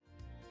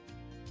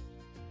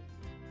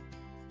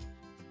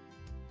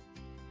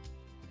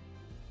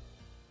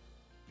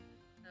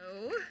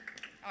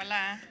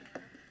Hola.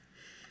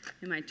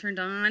 Am I turned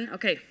on?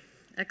 Okay,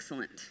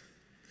 excellent.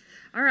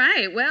 All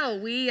right, well,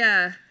 we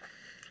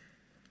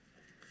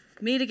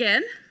meet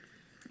again.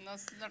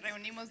 Nos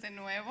reunimos de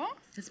nuevo.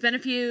 It's been a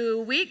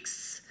few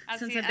weeks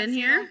since I've been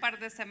here. Un par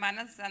de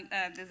semanas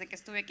desde que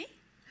estuve aquí.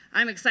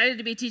 I'm excited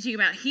to be teaching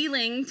about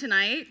healing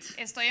tonight.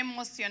 Estoy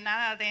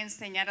emocionada de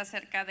enseñar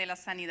acerca de la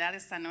sanidad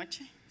esta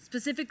noche.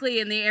 Specifically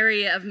in the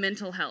area of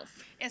mental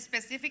health.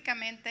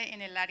 Específicamente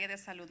en el área de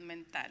salud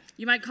mental.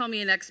 You might call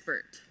me an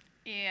expert.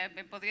 Y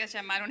me podrías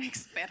llamar una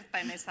experta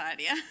en esa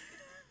área.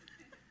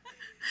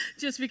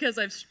 Just because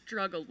I've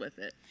struggled with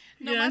it.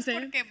 No más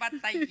porque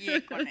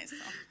batallé con eso.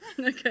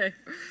 Okay.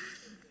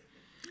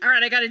 All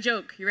right, I got a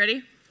joke. You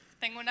ready?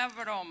 Tengo una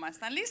broma.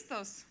 ¿Están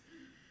listos?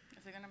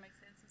 Is it gonna make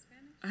sense in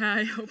Spanish?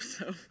 I hope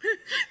so.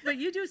 But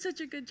you do such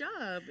a good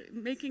job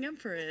making up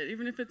for it,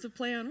 even if it's a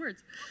play on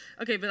words.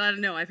 Okay, but I don't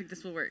know. I think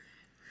this will work.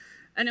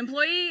 An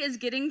employee is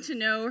getting to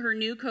know her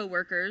new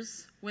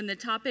coworkers when the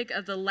topic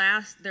of their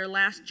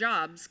last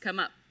jobs come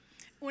up.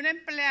 Un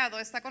empleado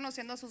está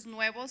conociendo a sus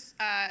nuevos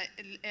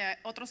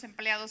otros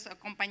empleados,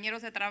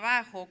 compañeros de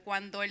trabajo,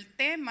 cuando el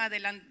tema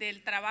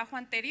del trabajo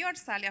anterior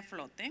sale a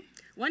flote.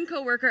 One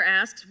coworker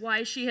asks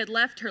why she had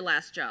left her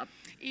last job.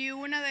 Y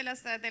una de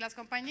las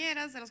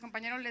compañeras, de los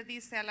compañeros le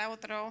dice a la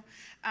otra,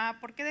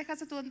 ¿por qué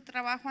dejaste tu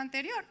trabajo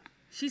anterior?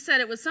 She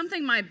said it was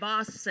something my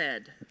boss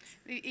said.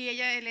 Y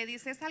ella le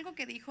dice, es algo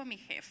que dijo mi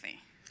jefe.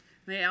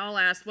 They all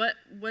asked,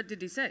 what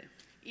did he say?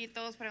 Y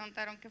todos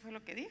preguntaron, ¿qué fue lo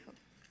que dijo?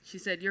 She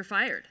said, you're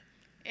fired.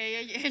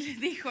 Él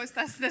dijo,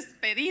 estás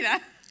despedida.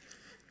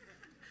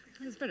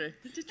 That's better.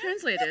 Just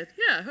translated.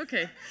 Yeah,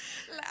 okay.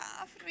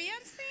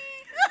 Ríanse.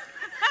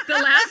 The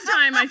last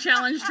time I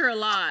challenged her a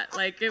lot.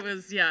 Like it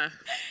was, yeah.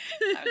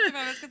 La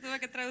última vez que tuve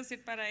que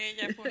traducir para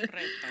ella fue un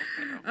reto.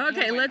 Pero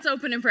okay, let's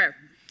open in prayer.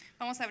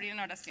 Vamos a abrir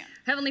una oración.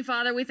 Heavenly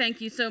Father, we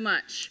thank you so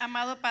much.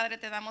 Amado Padre,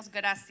 te damos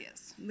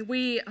gracias.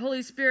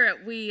 Holy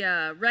Spirit, we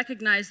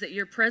recognize that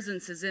your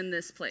presence is in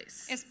this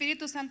place.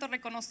 Espíritu Santo,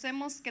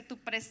 reconocemos que tu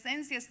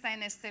presencia está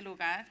en este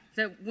lugar.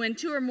 That when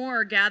two or more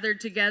are gathered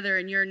together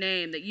in your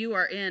name, that you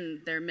are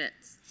in their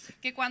midst.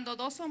 Que cuando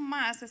dos o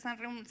más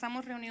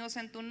estamos reunidos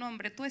en tu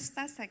nombre, tú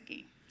estás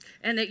aquí.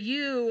 And that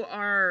you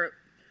are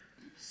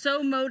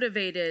so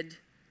motivated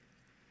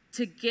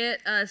to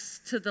get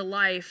us to the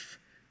life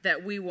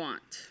that we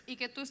want. Y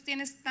que tú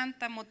tienes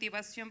tanta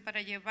motivación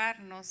para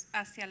llevarnos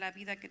hacia la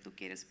vida que tú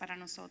quieres para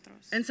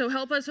nosotros. And so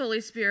help us, Holy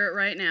Spirit,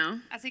 right now.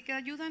 Así que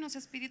ayúdanos,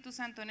 Espíritu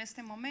Santo, en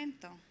este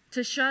momento.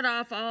 To shut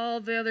off all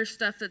the other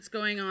stuff that's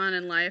going on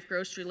in life,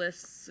 grocery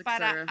lists, etc.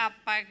 Para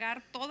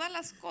apagar todas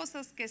las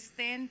cosas que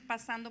estén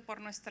pasando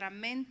por nuestra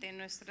mente,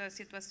 nuestra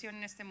situación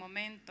en este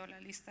momento, la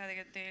lista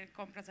de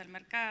compras del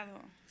mercado.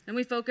 And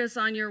we focus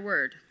on your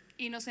word.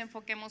 Y nos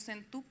enfoquemos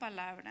en tu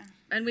palabra.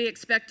 And we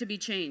expect to be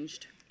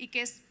changed. Y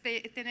que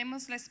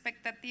tenemos la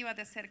expectativa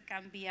de ser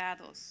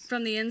cambiados.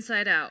 From the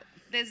inside out.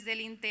 Desde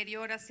el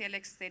interior hacia el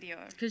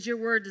exterior. Because your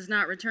word does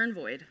not return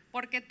void.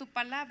 Porque tu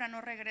palabra no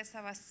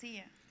regresa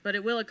vacía. But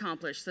it will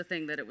accomplish the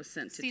thing that it was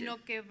sent to do. Sino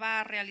que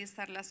va a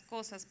realizar las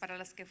cosas para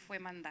las que fue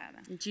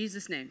mandada. In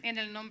Jesus' name. En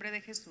el nombre de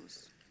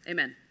Jesús.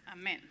 Amen.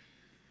 Amén.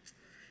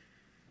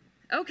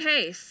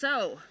 Okay,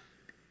 so.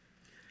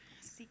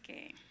 Así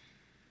que.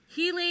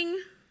 Healing.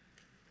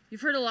 You've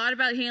heard a lot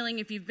about healing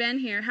if you've been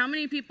here. How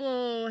many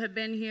people have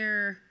been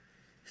here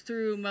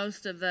through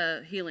most of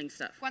the healing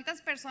stuff? ¿Cuántas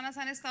personas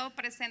han estado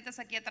presentes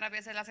aquí a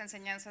través de las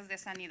enseñanzas de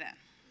sanidad?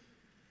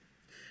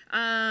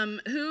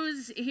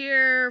 Who's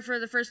here for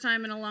the first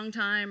time in a long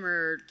time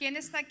or? ¿Quién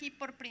está aquí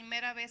por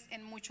primera vez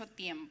en mucho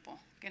tiempo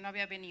que no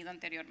había venido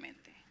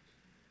anteriormente?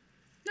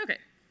 Okay,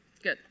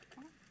 good.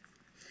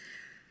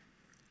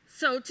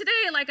 So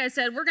today, like I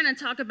said, we're going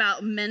to talk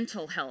about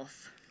mental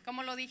health.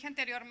 Como lo dije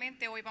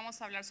anteriormente, hoy vamos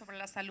a hablar sobre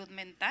la salud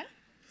mental.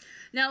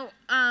 Now,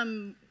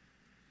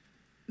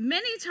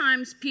 many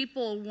times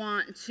people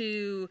want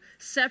to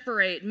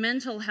separate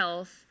mental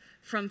health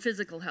from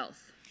physical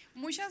health.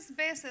 Muchas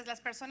veces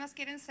las personas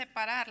quieren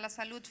separar la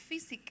salud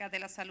física de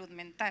la salud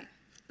mental.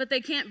 But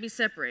they can't be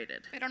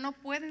separated. Pero no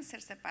pueden ser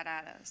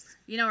separadas.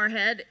 You know, our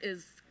head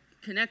is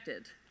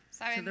connected.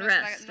 Saben, to the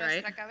rest,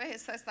 nuestra right?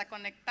 cabeza está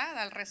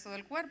conectada al resto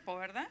del cuerpo,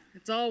 ¿verdad?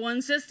 It's all one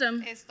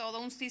system. Es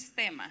todo un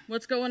sistema.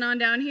 What's going on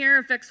down here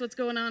affects what's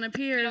going on up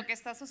here. Lo que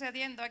está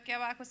sucediendo aquí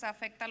abajo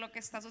afecta lo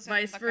que está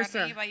sucediendo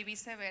acá arriba y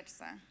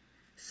viceversa.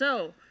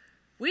 So,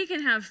 we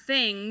can have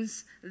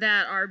things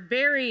that are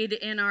buried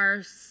in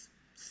our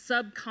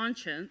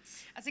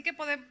subconscious. Así que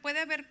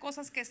puede haber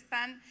cosas que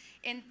están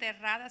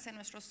enterradas en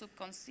nuestro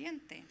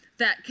subconsciente.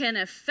 That can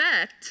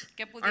affect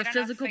que our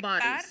physical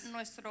bodies.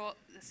 Nuestro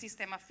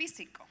sistema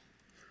físico.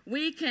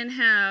 We can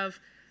have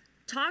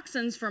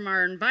toxins from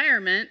our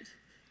environment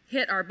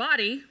hit our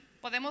body.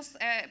 Puede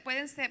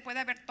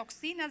haber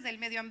toxinas del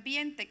medio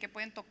ambiente que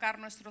pueden tocar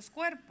nuestros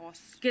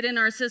cuerpos. Get in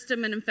our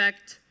system and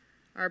infect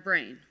our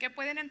brain. Que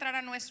pueden entrar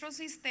a nuestro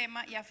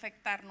sistema y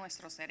afectar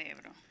nuestro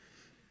cerebro.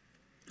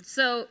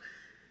 So,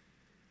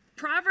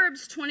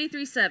 Proverbs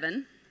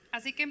 23:7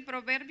 Así que en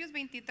Proverbios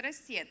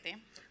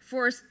 23:7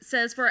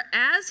 says, "For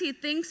as he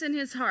thinks in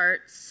his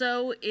heart,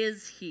 so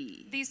is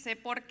he." dice,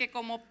 porque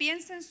como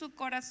piensa en su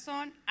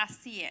corazón,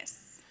 así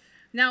es.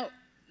 Now,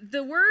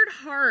 the word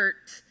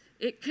heart,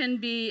 it can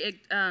be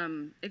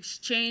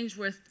exchanged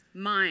with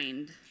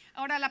mind.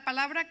 Ahora, la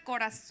palabra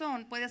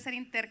corazón puede ser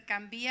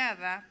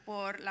intercambiada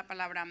por la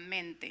palabra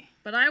mente.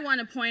 But I want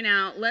to point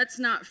out, let's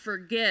not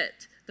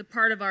forget the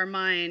part of our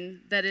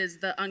mind that is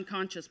the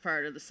unconscious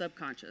part or the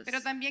subconscious.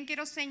 Pero también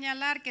quiero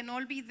señalar que no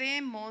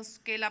olvidemos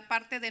que la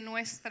parte de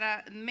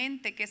nuestra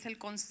mente, que es el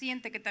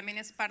consciente, que también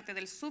es parte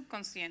del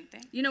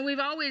subconsciente. You know, we've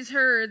always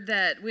heard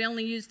that we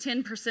only use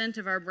 10%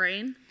 of our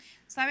brain.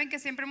 Saben que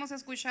siempre hemos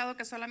escuchado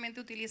que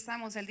solamente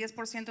utilizamos el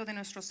 10% de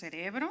nuestro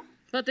cerebro.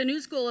 But the new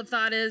school of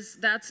thought is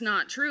that's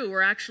not true.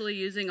 We're actually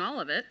using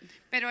all of it.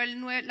 Pero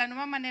la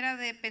nueva manera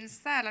de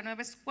pensar, la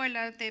nueva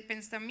escuela de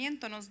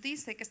pensamiento nos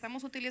dice que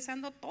estamos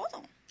utilizando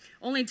todo.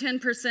 Only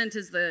 10%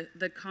 is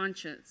the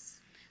conscious.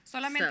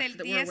 Solamente el Stuff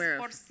that we're aware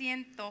of.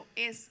 10%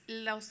 es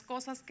las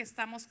cosas que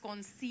estamos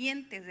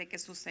conscientes de que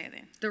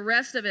suceden. The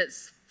rest of it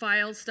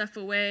files stuff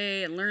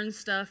away and learns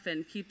stuff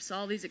and keeps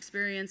all these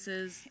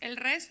experiences. El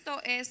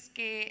resto es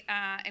que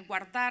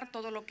guardar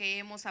todo lo que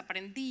hemos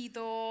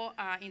aprendido,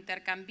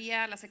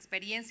 intercambiar las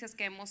experiencias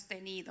que hemos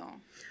tenido.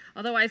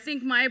 Although I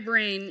think my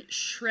brain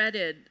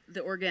shredded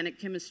the organic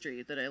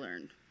chemistry that I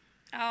learned.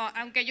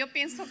 Aunque yo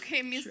pienso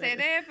que mi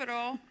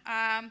cerebro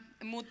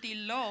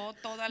mutiló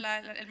todo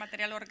el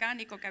material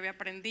orgánico que había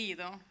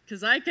aprendido.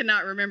 Because I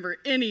cannot remember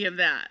any of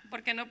that.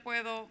 Porque no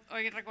puedo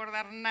hoy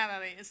recordar nada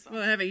de eso.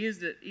 Well, I haven't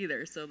used it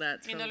either, so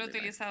that's Y no lo he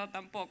probably why. utilizado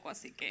tampoco,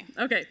 así que.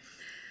 Okay.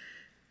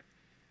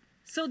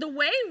 So the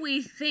way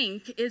we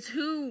think is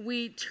who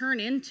we turn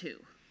into.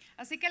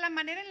 Así que la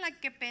manera en la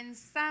que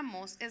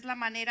pensamos es la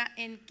manera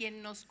en que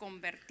nos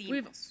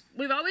convertimos.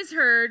 We've always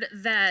heard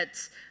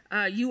that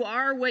you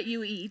are what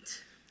you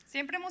eat.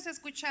 Siempre hemos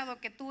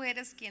escuchado que tú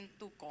eres quien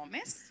tú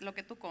comes, lo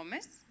que tú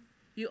comes.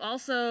 You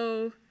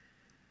also,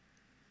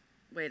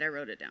 wait, I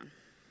wrote it down.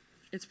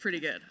 It's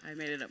pretty good. I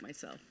made it up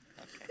myself.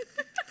 Okay.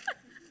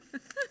 I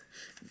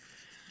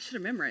should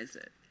have memorized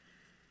it.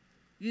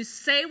 You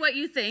say what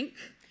you think.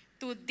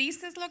 Tú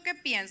dices lo que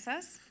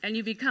piensas. And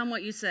you become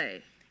what you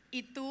say.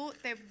 Y tú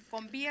te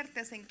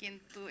conviertes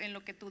en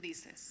lo que tú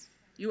dices.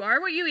 You are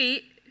what you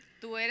eat.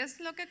 Tú eres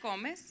lo que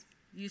comes.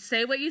 You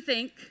say what you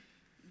think.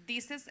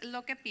 Dices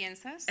lo que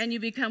piensas. And you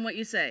become what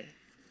you say.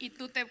 Y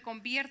tú te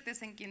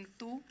conviertes en quien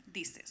tú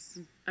dices.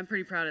 I'm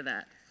pretty proud of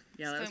that.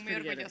 Yeah, Estoy that's muy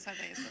pretty good. orgullosa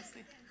de eso,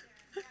 sí.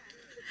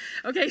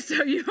 Okay,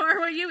 so you are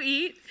what you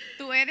eat.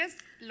 Tú eres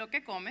lo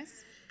que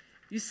comes.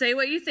 You say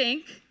what you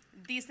think.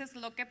 Dices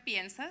lo que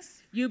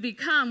piensas. You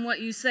become what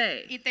you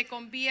say. Y te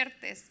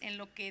conviertes en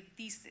lo que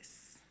dices.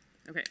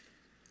 Okay.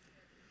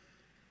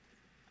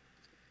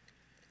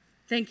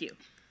 Thank you.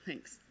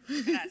 Thanks.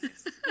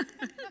 Gracias.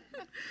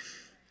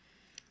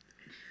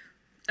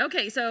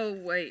 Okay, so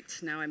wait,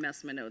 now I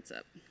messed my notes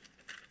up.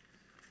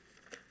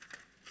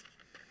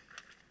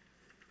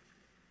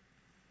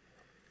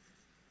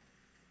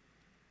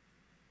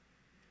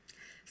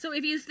 So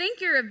if you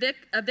think you're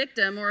a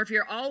victim or if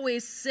you're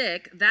always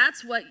sick,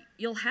 that's what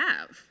you'll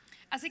have.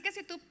 Así que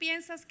si tú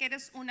piensas que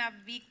eres una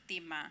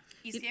víctima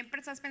y siempre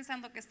estás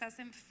pensando que estás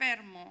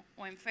enfermo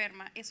o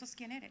enferma, eso es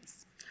quien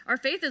eres. Our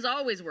faith is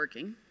always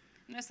working.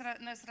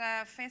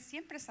 Nuestra fe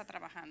siempre está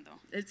trabajando.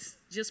 It's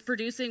just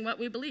producing what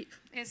we believe.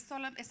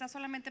 Está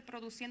solamente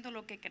produciendo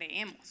lo que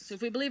creemos. So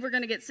if we believe we're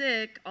going to get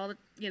sick,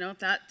 if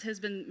that has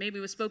been maybe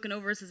was spoken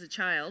over us as a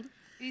child.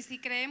 Y si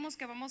creemos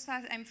que vamos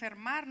a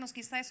enfermarnos,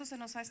 quizá eso se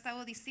nos ha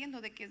estado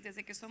diciendo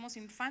desde que somos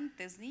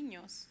infantes,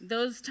 niños.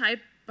 Those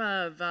type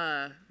of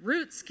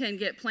roots can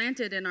get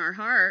planted in our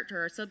heart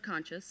or our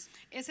subconscious.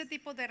 Ese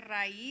tipo de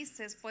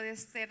raíces puede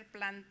ser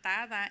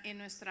plantada en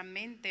nuestra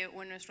mente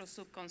o en nuestro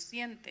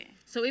subconsciente.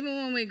 So even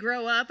when we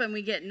grow up and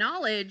we get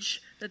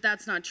knowledge that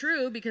that's not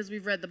true because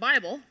we've read the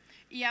Bible.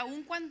 Y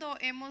aun cuando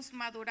hemos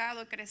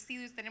madurado,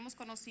 crecido y tenemos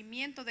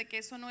conocimiento de que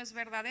eso no es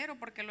verdadero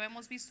porque lo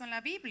hemos visto en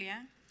la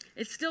Biblia,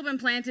 it's still been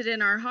planted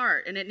in our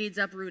heart and it needs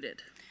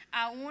uprooted.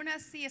 Aún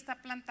así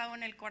está plantado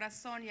en el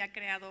corazón y ha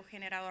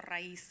generado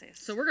raíces.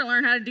 So we're going to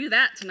learn how to do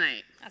that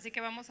tonight. Así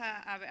que vamos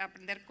a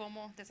aprender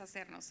cómo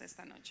deshacernos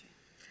esta noche.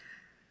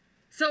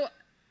 So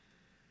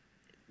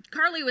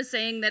Carly was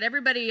saying that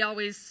everybody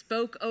always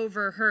spoke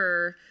over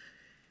her.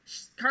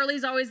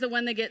 Carly's always the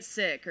one that gets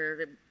sick,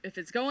 or if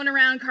it's going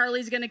around,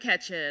 Carly's going to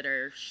catch it,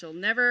 or she'll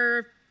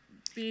never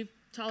be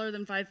taller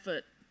than 5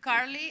 foot.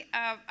 Carly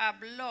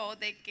habló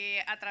de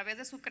que a través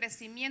de su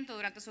crecimiento,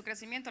 durante su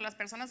crecimiento, las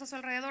personas a su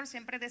alrededor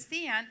siempre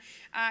decían,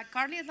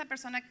 Carly es la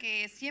persona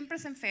que siempre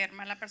se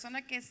enferma, la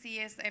persona que si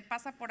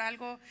pasa por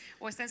algo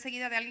o está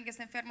enseguida de alguien que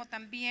está enfermo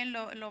también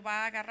lo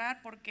va a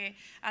agarrar porque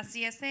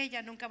así es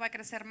ella, nunca va a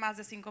crecer más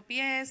de 5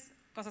 pies,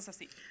 cosas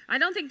así. I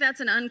don't think that's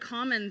an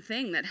uncommon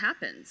thing that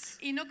happens.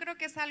 Y no creo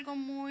que es algo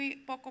muy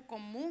poco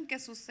común que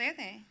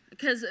sucede.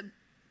 Because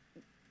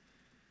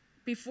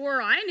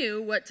before I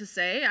knew what to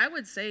say, I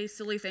would say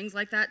silly things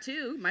like that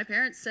too. My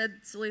parents said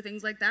silly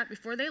things like that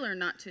before they learned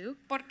not to.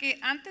 Porque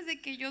antes de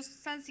que yo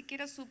tan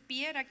siquiera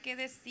supiera qué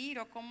decir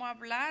o cómo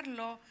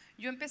hablarlo,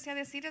 yo empecé a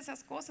decir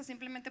esas cosas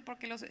simplemente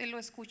porque lo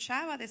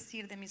escuchaba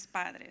decir de mis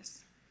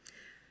padres.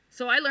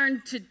 So I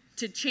learned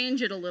to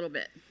change it a little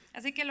bit.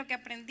 Así que lo que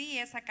aprendí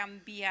es a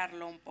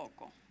cambiarlo un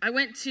poco. I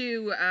went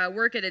to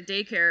work at a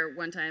daycare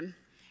one time.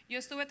 Yo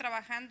estuve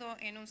trabajando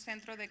en un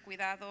centro de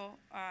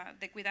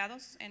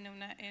cuidados en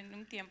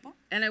un tiempo.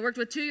 And I worked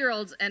with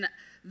 2-year-olds, and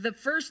the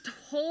first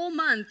whole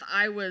month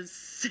I was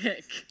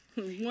sick.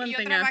 One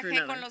thing after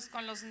Yo trabajé another.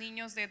 con los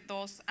niños de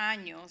 2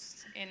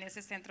 años en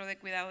ese centro de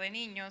cuidado de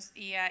niños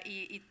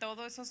y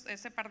todo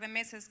ese par de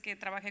meses que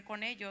trabajé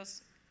con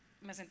ellos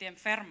me sentía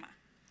enferma.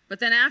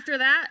 But then after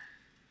that,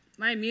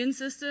 my immune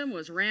system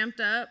was ramped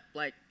up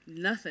like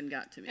nothing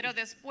got to me. Pero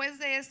después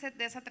de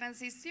esa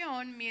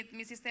transición,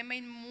 mi sistema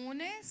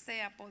inmune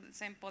se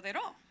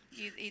empoderó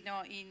y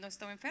no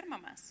estoy enferma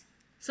más.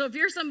 So if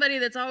you're somebody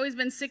that's always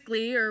been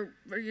sickly or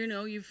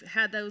you've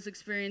had those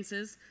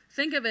experiences,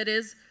 think of it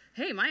as,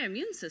 hey, my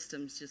immune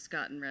system's just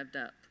gotten revved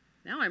up.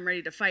 Now I'm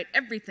ready to fight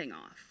everything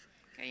off.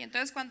 Okay,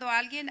 entonces cuando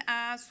alguien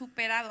ha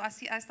superado,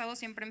 ha estado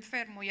siempre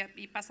enfermo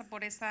y pasa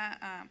por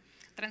esa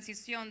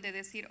transición de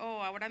decir,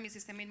 oh, ahora mi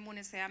sistema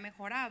inmune se ha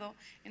mejorado,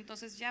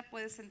 entonces ya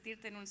puedes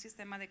sentirte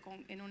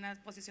en una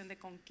posición de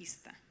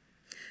conquista.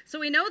 So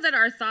we know that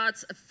our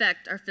thoughts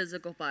affect our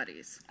physical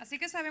bodies. Así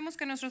que sabemos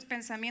que nuestros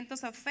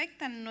pensamientos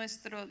afectan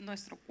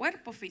nuestro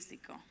cuerpo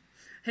físico.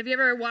 Have you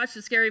ever watched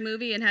a scary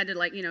movie and had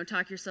to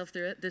talk yourself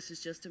through it? This is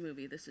just a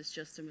movie. This is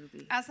just a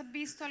movie. ¿Has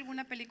visto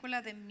alguna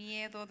película de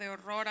miedo, de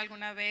horror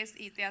alguna vez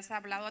y te has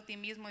hablado a ti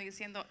mismo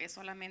diciendo, es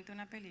solamente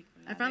una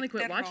película I finally de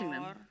quit terror? watching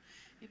them.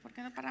 ¿Y por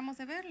qué no paramos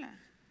de verla?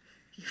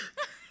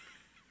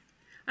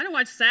 I don't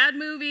watch sad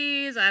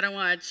movies.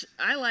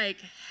 I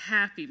like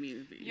happy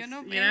movies. Yo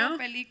no you veo know?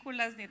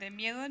 películas ni de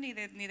miedo ni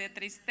de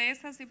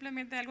tristeza,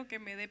 simplemente algo que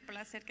me dé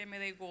placer, que me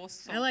dé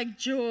gozo. I like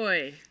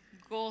joy.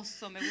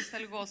 Gozo, me gusta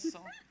el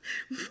gozo.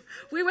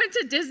 We went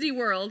to Disney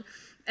World,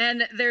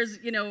 and there's,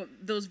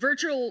 those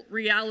virtual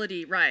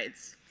reality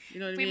rides. You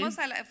know what I mean?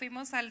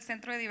 Fuimos al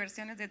centro de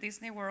diversiones de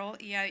Disney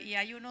World y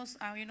hay unos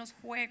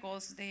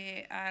juegos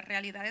de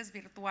realidades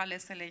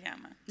virtuales, se le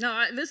llama.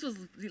 No, this was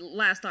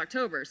last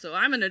October, so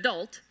I'm an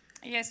adult.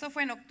 Y esto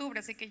fue en octubre,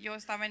 así que yo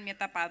estaba en mi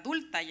etapa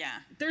adulta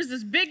ya. There's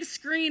this big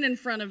screen in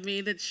front of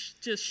me that's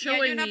just Y hay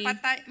showing una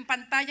me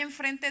pantalla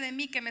enfrente de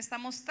mí que me está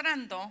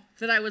mostrando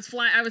that I was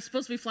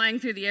supposed to be flying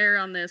through the air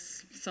on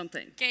this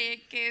something.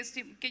 que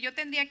yo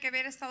tendría que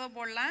haber estado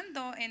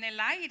volando en el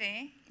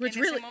aire Which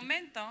en ese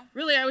momento.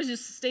 Really, I was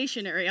just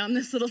stationary on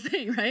this little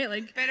thing,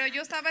 right? Pero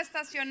yo estaba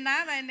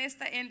estacionada en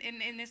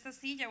esta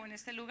silla o en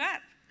este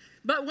lugar.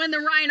 But when the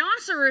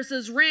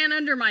rhinoceroses ran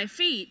under my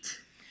feet,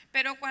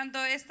 Pero cuando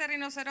este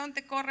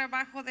rinoceronte corre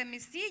bajo de mi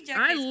silla,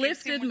 I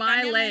lifted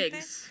my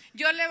legs.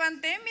 Yo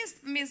levanté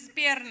mis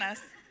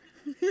piernas.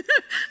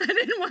 I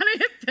didn't want to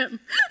hit them.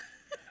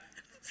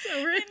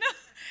 So weird.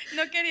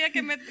 No quería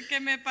que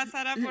me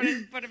pasara por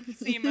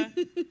encima.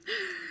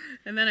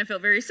 And then I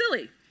felt very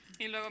silly.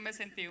 Y luego me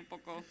sentí un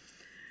poco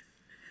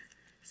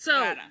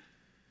So, rara.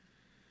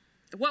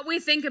 what we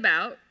think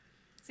about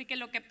Así que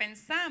lo que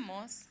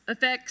pensamos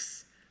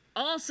affects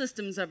all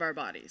systems of our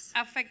bodies.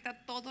 afecta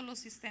todos los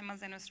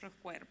sistemas de nuestro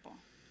cuerpo.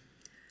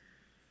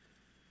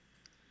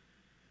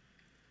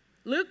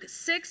 Luke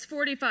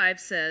 6:45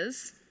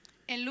 says,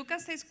 En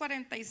Lucas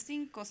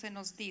 6:45 se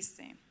nos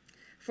dice,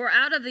 "For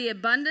out of the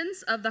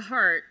abundance of the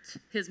heart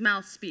his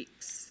mouth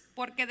speaks."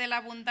 porque de la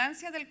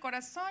abundancia del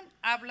corazón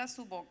habla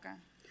su boca.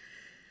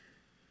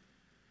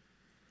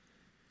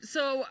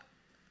 So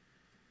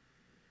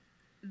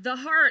the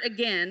heart,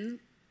 again,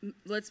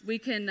 we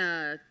can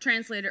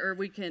translate it, or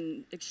we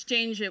can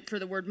exchange it for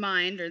the word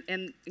mind,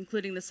 and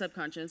including the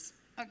subconscious.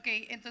 Ok,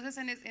 entonces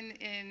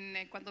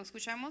cuando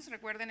escuchamos,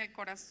 recuerden el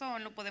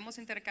corazón, lo podemos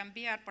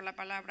intercambiar por la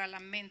palabra la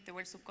mente o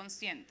el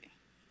subconsciente.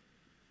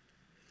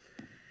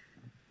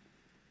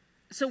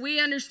 So we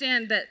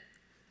understand that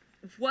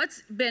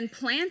what's been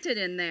planted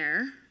in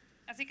there,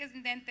 Así que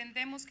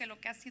entendemos que lo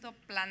que ha sido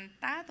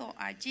plantado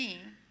allí,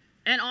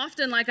 and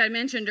often, like I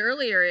mentioned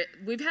earlier,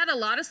 we've had a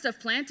lot of stuff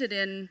planted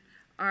in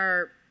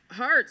our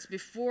hearts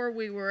before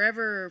we were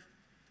ever,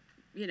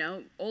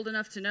 old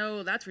enough to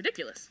know that's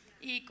ridiculous.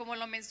 y como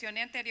lo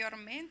mencioné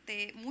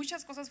anteriormente,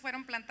 muchas cosas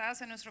fueron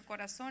plantadas en nuestro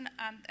corazón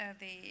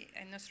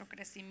en nuestro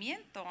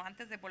crecimiento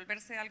antes de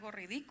volverse algo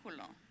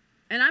ridículo.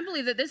 And I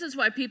believe that this is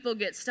why people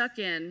get stuck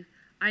in,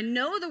 I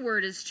know the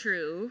word is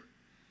true,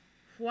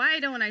 why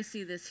don't I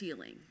see this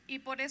healing? Y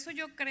por eso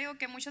yo creo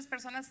que muchas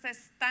personas se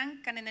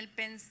estancan en el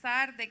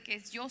pensar de que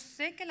yo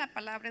sé que la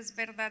palabra es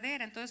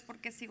verdadera, entonces ¿por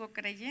qué sigo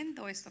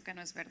creyendo esto que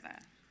no es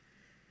verdad?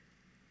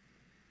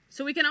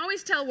 So we can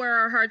always tell where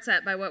our heart's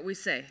at by what we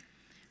say.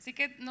 Así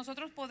que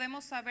nosotros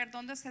podemos saber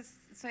dónde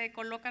se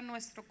coloca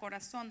nuestro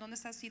corazón, dónde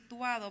está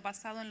situado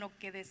basado en lo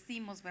que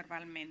decimos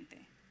verbalmente.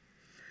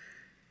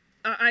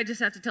 I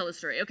just have to tell a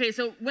story. Okay,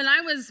 so when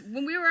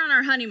we were on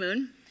our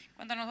honeymoon,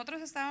 Cuando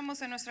nosotros estábamos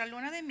en nuestra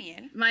luna de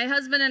miel, my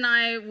husband and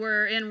I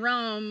were in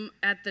Rome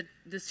at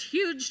this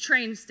huge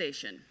train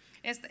station.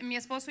 mi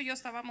esposo y yo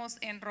estábamos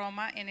en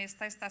Roma en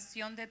esta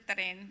estación de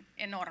tren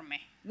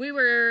enorme. We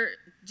were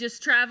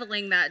just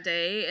traveling that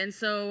day, and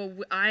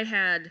so I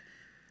had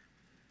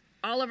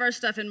all of our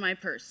stuff in my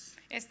purse.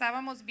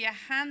 Estábamos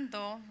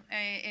viajando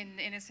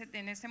en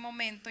ese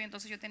momento y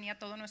entonces yo tenía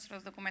toda nuestra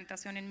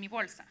documentación en mi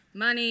bolsa.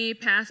 Money,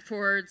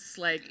 passports,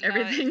 like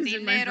everything's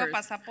in my Dinero,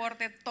 purse.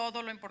 pasaporte,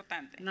 todo lo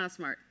importante. Not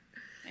smart.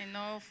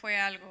 No fue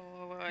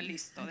algo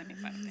listo de mi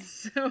parte.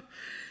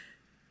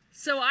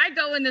 So I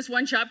go in this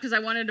one shop because I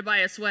wanted to buy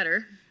a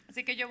sweater.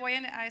 Así que yo voy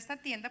a esta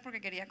tienda porque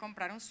quería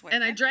comprar un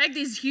And I suéter. drag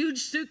these huge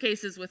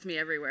suitcases with me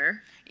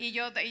everywhere. Y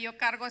yo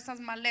cargo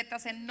esas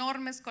maletas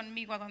enormes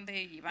conmigo a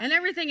donde iba. And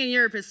everything in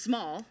Europe is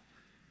small.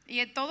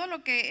 Y todo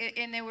lo que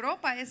en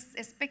Europa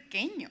es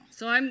pequeño.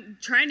 So I'm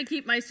trying to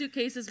keep my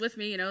suitcases with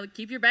me,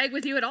 keep your bag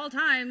with you at all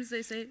times,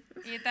 they say.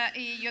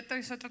 Y yo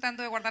estoy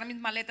tratando de guardar mis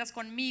maletas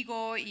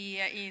conmigo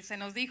y se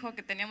nos dijo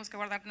que teníamos que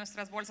guardar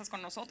nuestras bolsas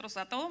con nosotros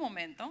a todo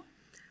momento.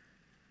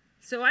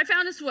 So I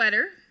found a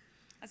sweater.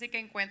 Así que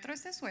encuentro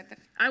este suéter.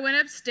 I went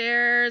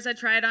upstairs, I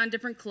tried on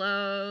different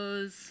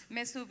clothes.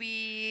 Me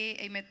subí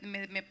y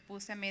me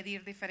puse a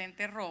medir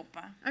diferente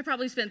ropa. I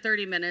probably spent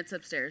 30 minutes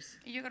upstairs.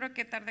 Y yo creo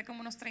que tardé como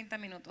unos 30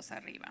 minutos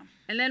arriba.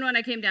 And then when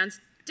I came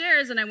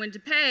downstairs and I went to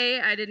pay,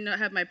 I didn't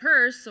have my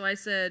purse, so I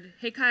said,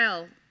 "Hey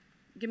Kyle,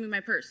 give me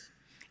my purse."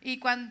 Y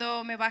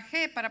cuando me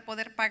bajé para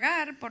poder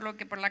pagar por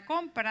la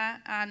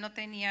compra, no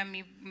tenía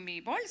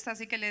mi bolsa,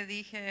 así que le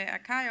dije a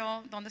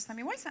Kyle, ¿dónde está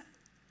mi bolsa?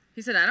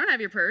 He said, "I don't have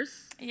your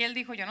purse." Y él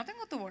dijo, yo no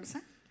tengo tu bolsa.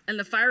 And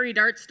the fiery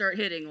darts start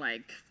hitting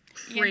like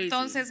Y crazy.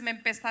 entonces me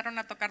empezaron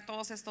a tocar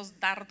todos estos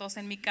dardos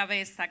en mi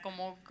cabeza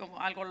como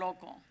algo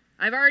loco.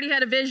 I've already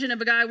had a vision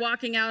of a guy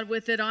walking out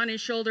with it on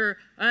his shoulder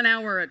an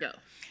hour ago.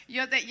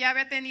 Yo ya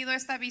había tenido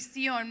esta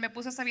visión, me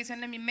puse esa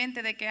visión en mi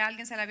mente de que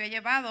alguien se la había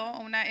llevado,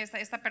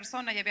 esta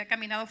persona, y había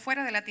caminado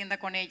fuera de la tienda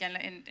con ella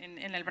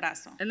en el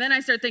brazo. And then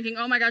I start thinking,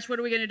 oh my gosh, what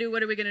are we going to do?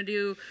 What are we going to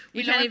do?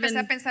 Y luego empecé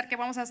a pensar, ¿qué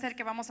vamos a hacer?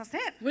 ¿Qué vamos a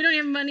hacer? We don't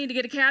have money to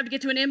get a cab to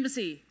get to an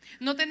embassy.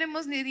 No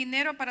tenemos ni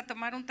dinero para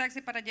tomar un taxi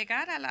para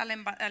llegar a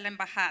la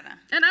embajada.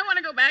 And I want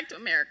to go back to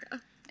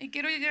America. Y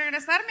quiero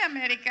regresarme a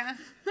América.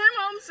 I'm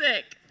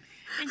homesick.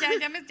 Y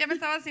ya me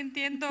estaba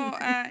sintiendo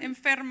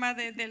enferma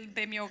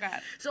de mi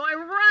hogar. So I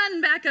run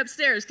back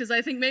upstairs because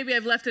I think maybe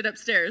I've left it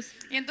upstairs.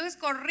 Y entonces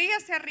corrí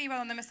hacia arriba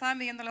donde me estaban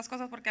midiendo las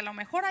cosas porque a lo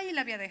mejor ahí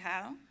la había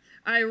dejado.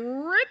 I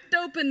ripped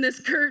open this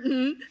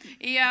curtain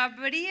Y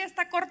abrí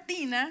esta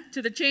cortina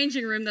to the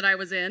changing room that I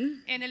was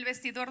in. en el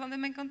vestidor donde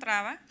me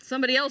encontraba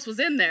Somebody else was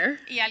in there.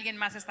 y alguien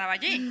más estaba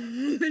allí.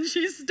 And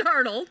she's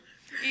startled.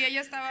 Y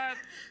ella estaba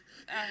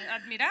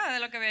admirada de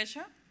lo que había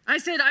hecho. I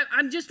said,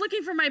 I'm just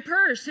looking for my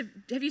purse.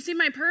 Have you seen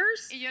my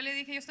purse? Y yo le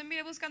dije, yo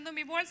estoy buscando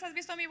mi bolsa, ¿has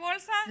visto mi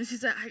bolsa? And she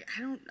said,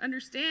 I don't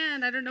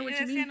understand. I don't know Y what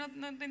ella you decía, mean.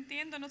 no te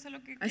entiendo, no sé lo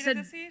que I quieres said,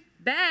 decir.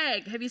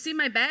 bag. Have you seen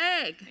my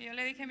bag? Y yo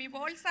le dije, mi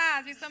bolsa,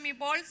 ¿has visto mi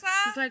bolsa?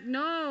 She's like,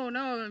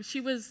 no. She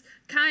was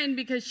kind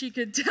because she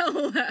could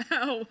tell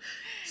how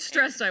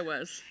stressed I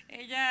was.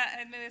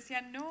 Ella me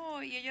decía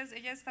no, y ella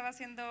estaba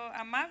siendo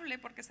amable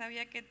porque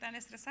sabía que tan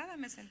estresada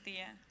me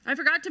sentía. I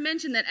forgot to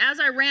mention that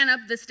as I ran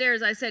up the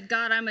stairs, I said,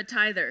 God, I'm a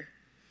tither.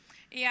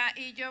 Y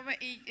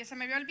se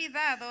me había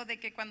olvidado de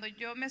que cuando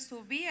yo me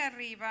subí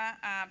arriba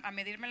a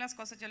medirme las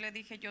cosas, yo le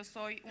dije, yo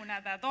soy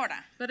una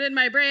dadora. But in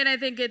my brain, I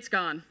think it's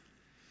gone.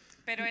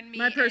 Pero en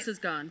My purse is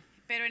gone.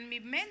 Pero en mi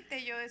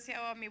mente yo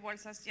decía, oh, mi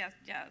bolsa ya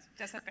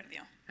se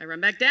perdió. I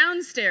run back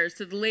downstairs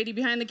to the lady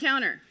behind the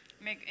counter.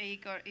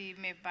 Y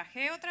me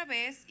bajé otra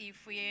vez y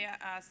fui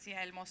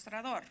hacia el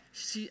mostrador.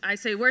 I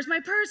say, where's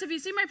my purse? Have you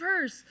seen my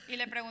purse? Y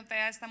le pregunté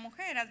a esta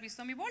mujer, ¿has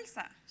visto mi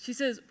bolsa? She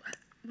says,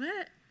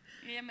 what?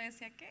 Y ella me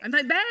decía, ¿qué? I'm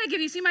like, bag, have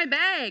you seen my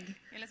bag?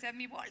 Y le decía,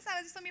 mi bolsa,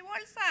 ¿has visto mi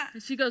bolsa?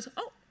 And she goes,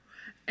 oh.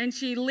 And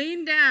she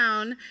leaned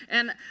down,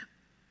 and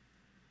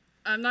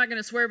I'm not going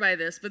to swear by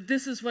this, but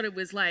this is what it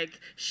was like.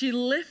 She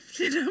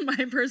lifted up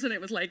my purse, and it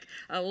was like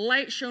a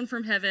light shone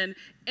from heaven.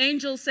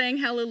 Angels sang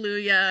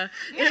hallelujah.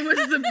 It was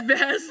the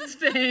best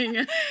thing.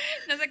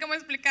 No sé cómo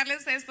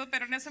explicarles esto,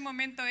 pero en ese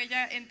momento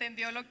ella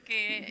entendió lo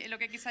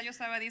que quizá yo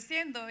estaba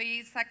diciendo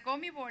y sacó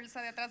mi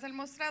bolsa de atrás del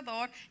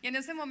mostrador y en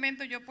ese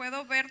momento yo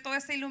puedo ver toda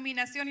esa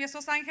iluminación y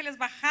esos ángeles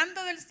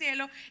bajando del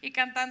cielo y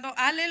cantando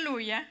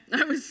aleluya.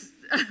 I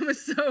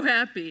was so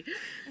happy.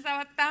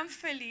 Estaba tan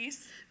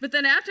feliz. But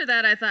then after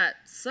that, I thought,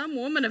 some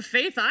woman of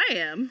faith I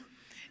am.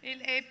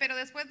 Pero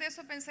después de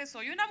eso pensé,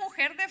 soy una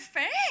mujer de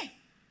fe.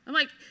 I'm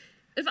like,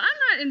 if I'm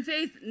not in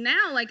faith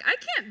now, like I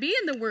can't be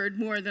in the word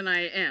more than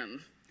I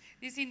am.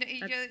 Y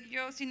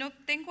yo si no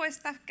tengo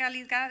esta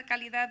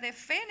calidad de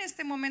fe en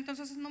este momento,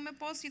 entonces no me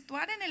puedo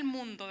situar en el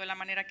mundo de la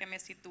manera que me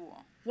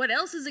sitúo. What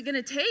else is it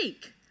going to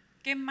take?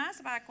 ¿Qué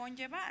más va a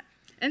conllevar?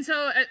 And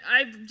so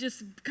I've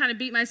just kind of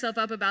beat myself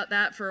up about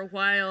that for a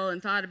while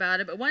and thought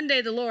about it. But one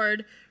day the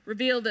Lord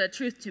revealed a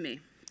truth to me.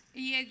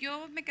 Y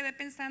yo me quedé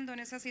pensando en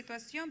esa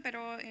situación,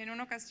 pero en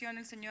una ocasión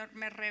el Señor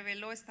me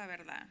reveló esta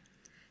verdad.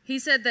 He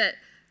said that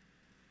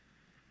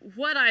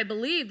what I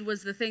believed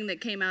was the thing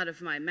that came out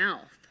of my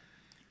mouth.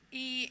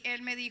 Y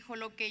él me dijo,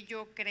 lo que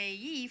yo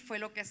creí fue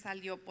lo que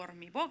salió por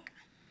mi boca.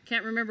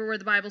 Can't remember where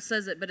the Bible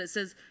says it, but it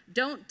says,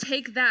 don't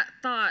take that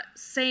thought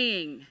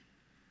saying.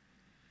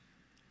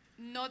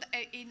 No,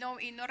 y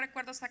no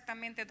recuerdo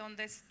exactamente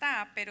dónde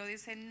está, pero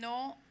dice,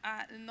 no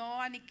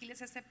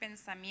aniquiles ese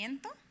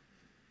pensamiento.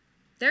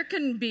 There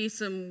can be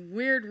some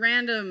weird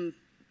random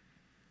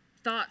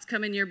thoughts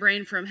come in your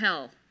brain from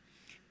hell.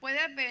 Puede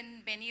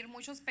venir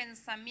muchos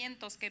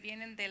pensamientos que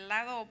vienen del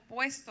lado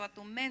opuesto a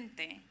tu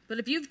mente. But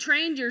if you've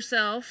trained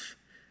yourself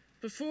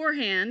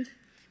beforehand,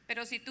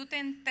 Pero si tú te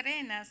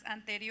entrenas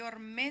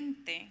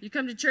anteriormente you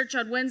come to church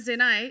on Wednesday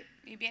night,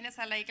 y vienes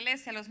a la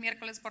iglesia los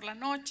miércoles por la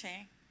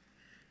noche,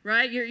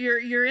 right?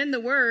 You're in the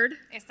Word.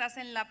 estás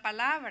en la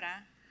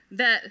palabra,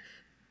 That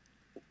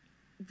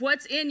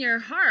what's in your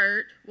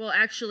heart will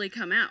actually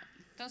come out.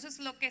 entonces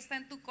lo que está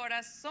en tu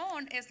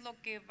corazón es lo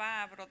que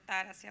va a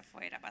brotar hacia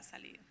afuera, va a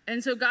salir.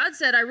 And so God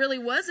said, I really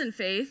was in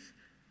faith.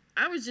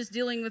 I was just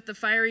dealing with the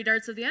fiery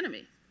darts of the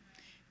enemy.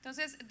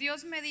 Entonces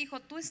Dios me dijo,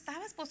 tú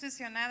estabas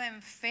posicionada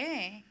en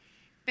fe,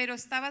 pero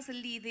estabas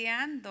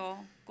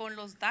lidiando con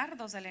los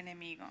dardos del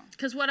enemigo.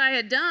 Because what I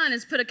had done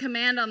is put a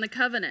command on the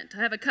covenant.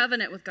 I have a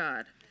covenant with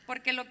God.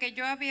 Porque lo que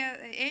yo había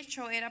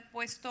hecho era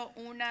puesto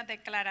una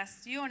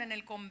declaración en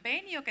el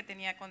convenio que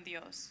tenía con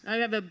Dios.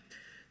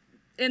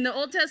 In the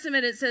Old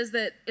Testament it says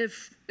that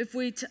if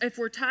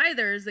we're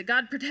tithers, that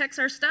God protects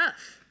our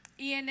stuff.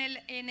 Y en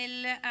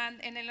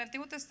el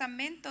Antiguo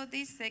Testamento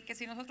dice que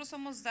si nosotros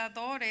somos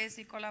dadores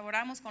y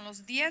colaboramos con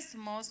los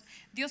diezmos,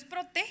 Dios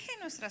protege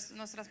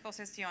nuestras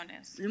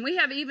posesiones. And we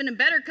have even a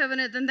better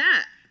covenant than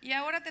that. Y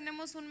ahora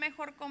tenemos un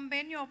mejor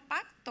convenio o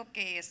pacto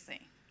que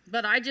ese.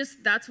 But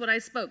that's what I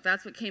spoke.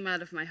 That's what came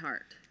out of my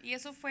heart. Y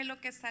eso fue lo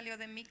que salió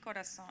de mi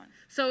corazón.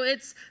 So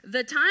it's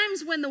the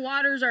times when the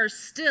waters are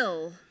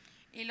still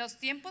Y los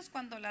tiempos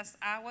cuando las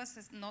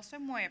aguas no se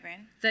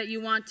mueven, that you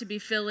want to be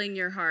filling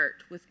your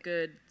heart with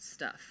good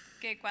stuff.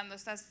 que cuando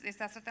estás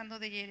tratando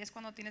de llenar, es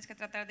cuando tienes que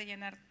tratar de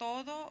llenar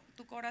todo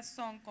tu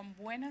corazón con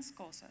buenas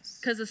cosas.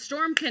 Because a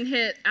storm can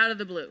hit out of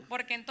the blue.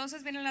 Porque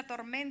entonces viene la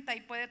tormenta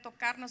y puede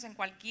tocarnos en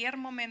cualquier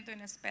momento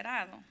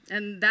inesperado.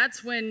 And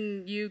that's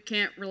when you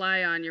can't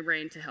rely on your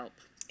brain to help.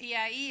 Y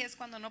ahí es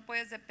cuando no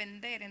puedes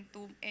depender en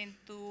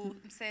tu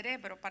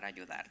cerebro para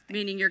ayudarte.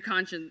 Meaning your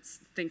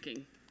conscience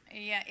thinking.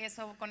 Y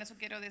con eso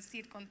quiero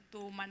decir, con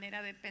tu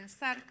manera de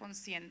pensar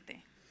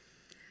consciente.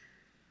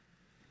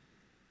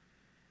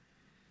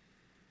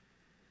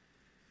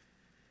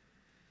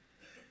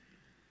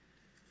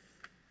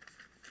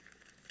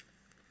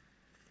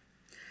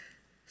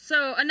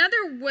 So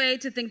another way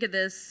to think of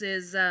this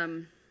is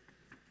Otra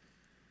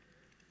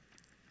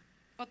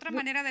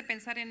manera de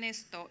pensar en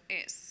esto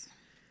es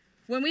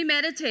when we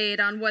meditate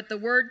on what the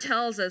Word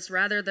tells us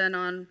rather than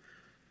on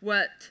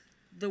what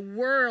the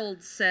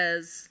world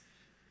says.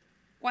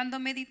 cuando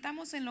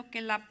meditamos en lo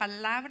que la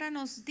palabra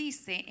nos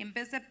dice en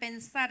vez de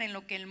pensar en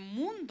lo que el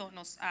mundo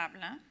nos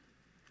habla.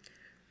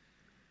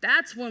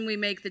 That's when we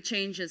make the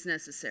changes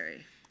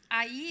necessary.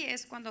 Ahí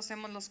es cuando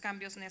hacemos los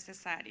cambios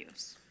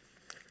necesarios.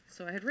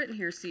 So I had written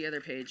here see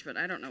other page, but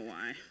I don't know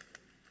why.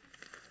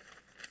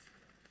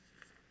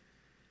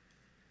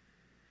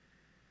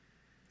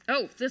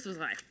 Oh, this was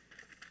why.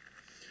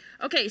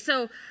 Okay,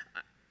 so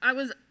I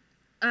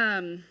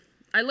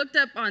looked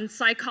up on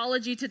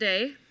Psychology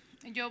Today.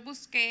 Yo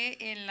busqué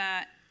en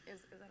la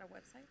 ¿is that a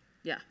website?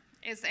 Yeah.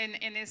 Es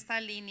en esta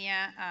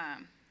línea,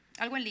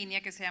 algo en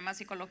línea que se llama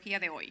Psicología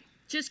de Hoy.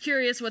 Just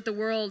curious what the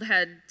world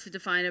had to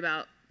define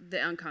about the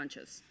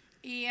unconscious.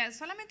 Y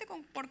solamente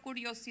por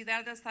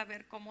curiosidad de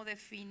saber cómo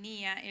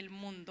definía el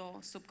mundo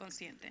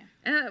subconsciente.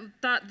 And I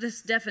thought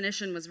this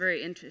definition was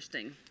very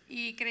interesting.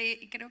 Y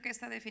creo que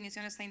esta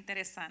definición está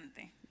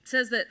interesante. It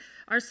says that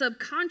our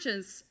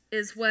subconscious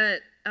is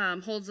what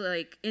holds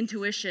like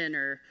intuition,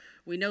 or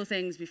we know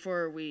things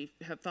before we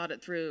have thought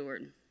it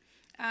through.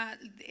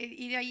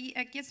 Y de ahí,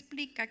 aquí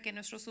explica que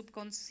nuestro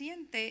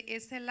subconsciente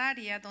es el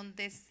área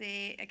donde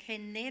se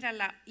genera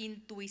la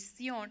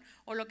intuición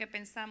o lo que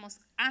pensamos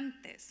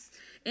antes.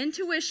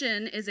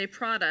 Intuition is a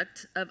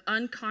product of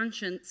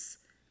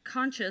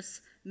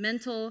conscious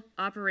mental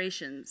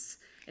operations.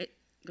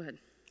 Go ahead.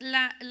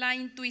 La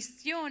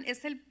intuición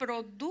es el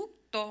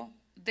producto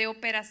de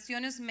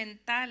operaciones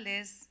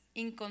mentales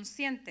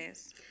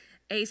inconscientes.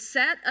 A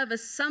set of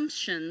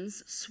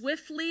assumptions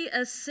swiftly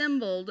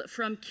assembled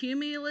from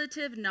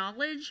cumulative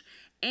knowledge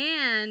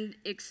and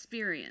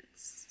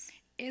experience.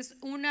 Es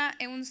un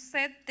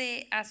set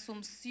de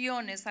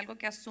asunciones, algo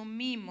que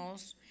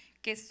asumimos,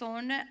 que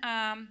son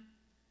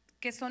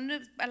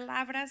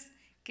palabras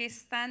que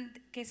están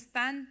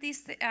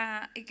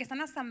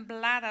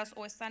asambladas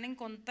o están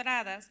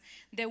encontradas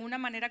de una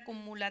manera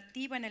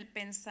acumulativa en el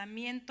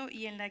pensamiento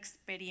y en la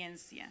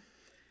experiencia.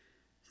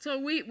 So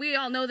we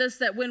all know this,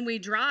 that when we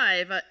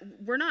drive,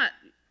 we're not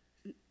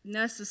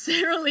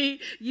necessarily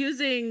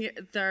using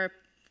am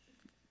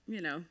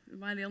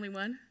I the only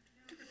one?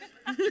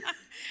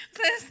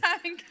 Ustedes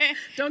saben que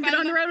Don't get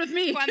on the road with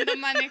me. cuando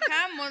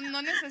manejamos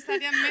no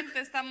necesariamente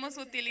estamos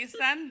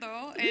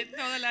utilizando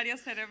todo el área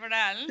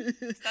cerebral.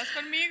 ¿Estás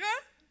conmigo?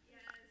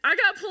 I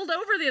got pulled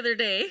over the other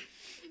day.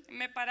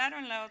 Me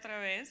pararon la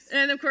otra vez.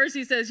 And of course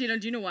he says, do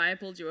you know why I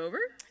pulled you over?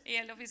 Y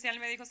el oficial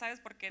me dijo,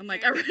 ¿sabes por qué? I'm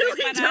like, I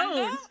really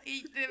don't.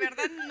 Y de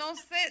verdad no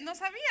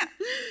sabía.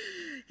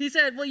 He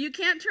said, well, you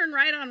can't turn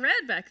right on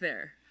red back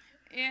there.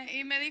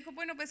 Y me dijo,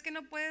 bueno, pues que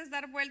no puedes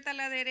dar vuelta a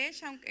la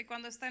derecha aunque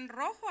cuando está en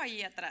rojo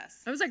ahí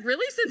atrás. I was like,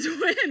 really? Since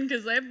when?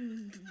 Because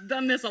I've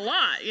done this a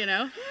lot, Y le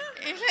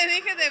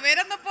dije, de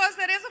veras no puedo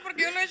hacer eso porque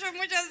yo lo he hecho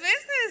muchas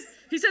veces.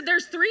 He said,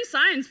 there's 3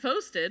 signs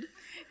posted.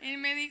 Y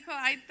me dijo,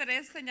 hay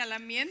 3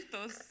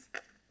 señalamientos.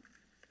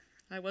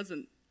 I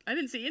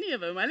didn't see any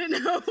of them. I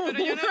didn't know. Pero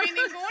yo no vi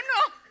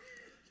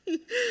ninguno.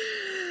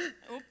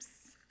 Oops.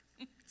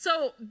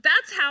 So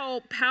that's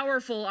how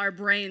powerful our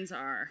brains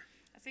are.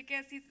 Así que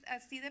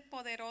así de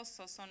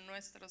poderosos son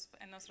nuestros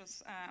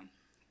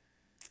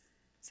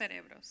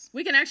cerebros.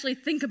 We can actually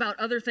think about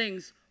other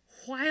things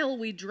while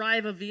we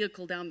drive a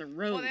vehicle down the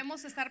road.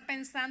 Podemos estar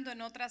pensando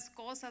en otras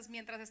cosas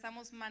mientras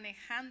estamos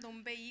manejando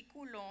un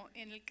vehículo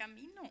en el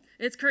camino.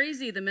 It's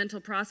crazy the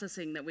mental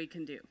processing that we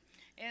can do.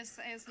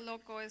 Es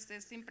loco, es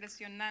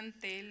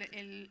impresionante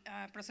el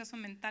proceso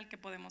mental que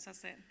podemos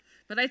hacer.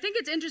 But I think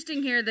it's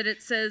interesting here that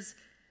it says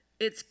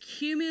it's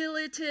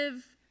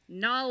cumulative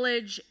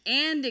knowledge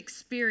and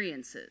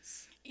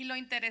experiences. Y lo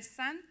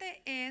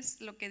interesante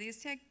es, lo que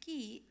dice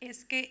aquí,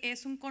 es que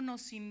es un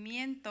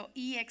conocimiento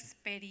y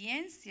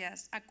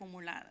experiencias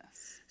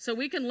acumuladas. So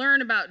we can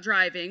learn about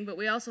driving, but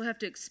we also have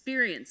to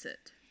experience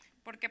it.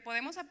 Porque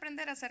podemos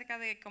aprender acerca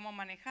de cómo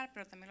manejar,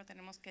 pero también lo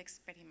tenemos que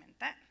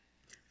experimentar.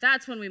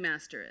 That's when we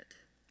master it.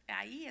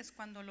 Ahí es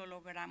cuando lo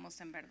logramos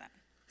en verdad.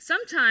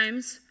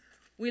 Sometimes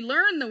we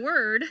learn the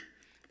word.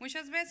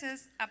 Muchas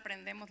veces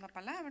aprendemos la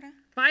palabra.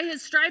 By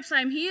his stripes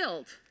I'm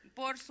healed.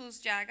 Por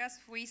sus llagas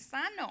fui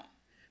sano.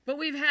 But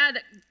we've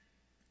had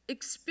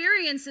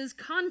experiences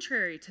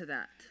contrary to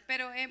that.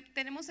 Pero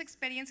tenemos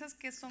experiencias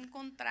que son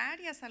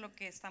contrarias a lo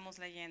que estamos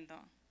leyendo.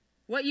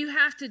 What you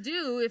have to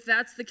do, if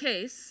that's the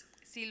case,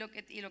 Lo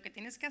que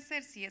tienes que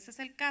hacer, si ese es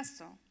el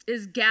caso,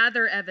 is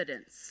gather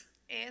evidence.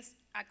 Es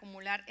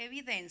acumular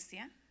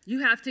evidencia. You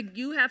have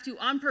to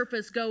on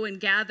purpose go and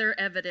gather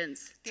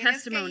evidence,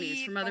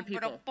 testimonies from other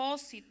people. Con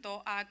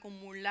propósito a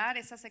acumular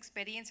esas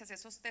experiencias,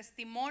 esos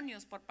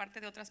testimonios por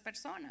parte de otras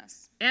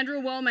personas.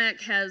 Andrew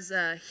Womack has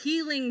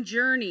healing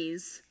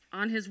journeys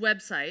on his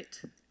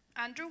website.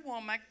 Andrew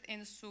Womack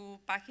en su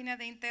página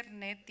de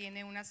internet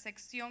tiene una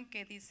sección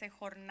que dice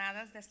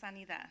jornadas de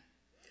sanidad.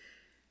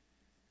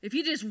 If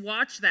you just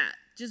watch that,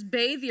 just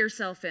bathe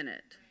yourself in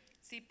it.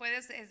 Si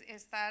puedes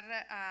estar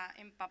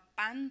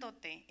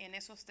empapándote en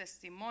esos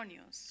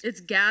testimonios. It's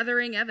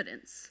gathering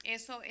evidence.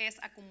 Eso es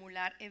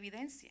acumular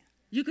evidencia.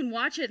 You can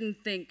watch it and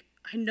think,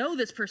 I know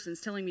this person's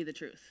telling me the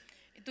truth.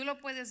 Tú lo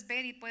puedes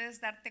ver y puedes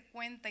darte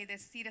cuenta y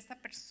decir, esta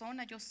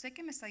persona, yo sé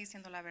que me está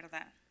diciendo la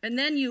verdad. And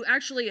then you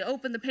actually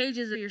open the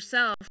pages of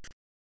yourself.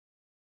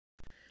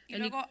 Y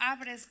luego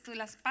abres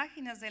las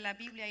páginas de la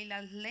Biblia y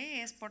las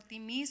lees por ti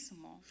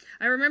mismo.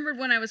 I remembered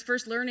when I was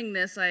first learning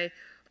this, I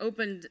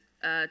opened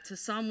to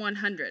Psalm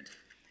 100.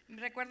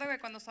 Recuerdo que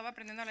cuando estaba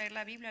aprendiendo a leer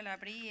la Biblia, la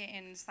abrí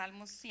en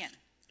Salmos 100.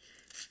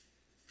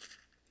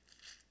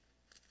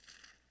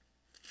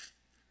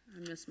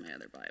 I missed my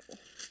other Bible.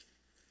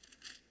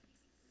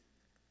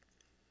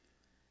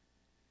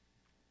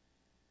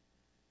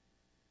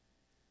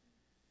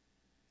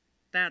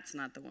 That's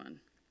not the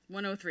one.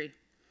 103.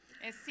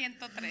 Es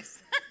 103.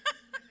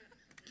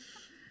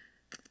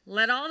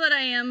 Let all that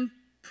I am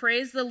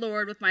praise the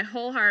Lord. With my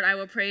whole heart I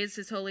will praise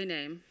his holy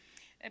name.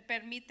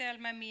 Permite,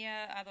 alma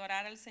mía,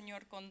 adorar al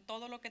Señor. Con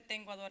todo lo que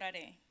tengo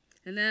adoraré.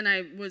 And then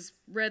I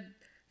read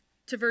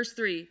to verse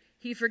 3.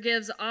 He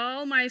forgives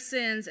all my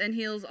sins and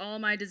heals all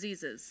my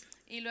diseases.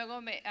 Y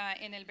luego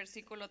en el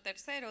versículo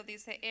 3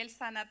 dice, Él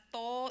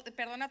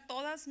perdona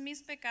todos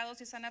mis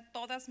pecados y sana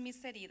todas mis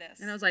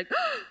heridas. And I was like,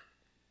 oh,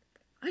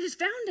 I just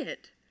found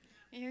it.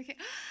 Y yo dije,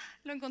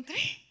 lo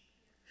encontré.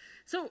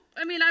 So,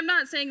 I mean, I'm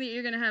not saying that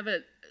you're going to have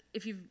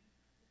if you've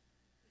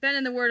been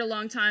in the Word a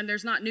long time,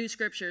 there's not new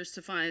scriptures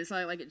to find. It's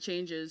not like it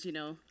changes, you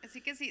know.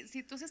 Así que si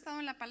tú has estado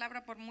en la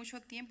palabra por mucho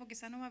tiempo,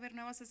 quizá no va a haber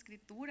nuevas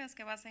escrituras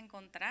que vas a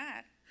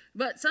encontrar.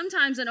 But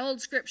sometimes an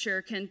old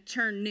scripture can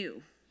turn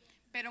new.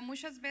 Pero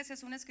muchas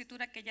veces una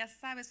escritura que ya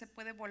sabes se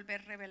puede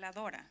volver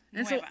reveladora,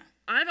 And nueva. so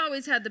I've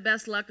always had the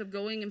best luck of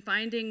going and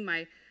finding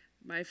my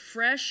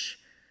fresh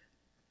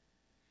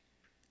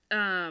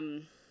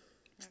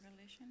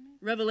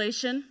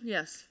revelation,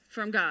 yes,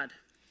 from God.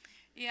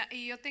 Y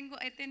yo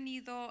he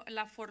tenido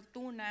la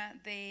fortuna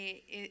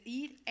de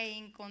ir e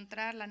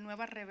encontrar la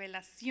nueva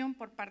revelación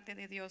por parte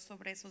de Dios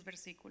sobre esos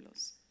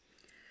versículos.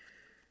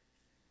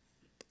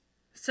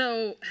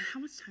 So, how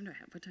much time do I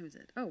have? What time is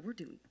it? Oh, we're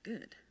doing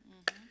good.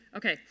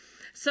 Okay,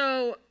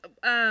 so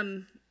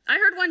I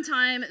heard one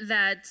time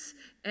that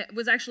it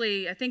was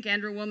actually, I think,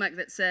 Andrew Womack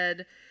that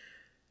said,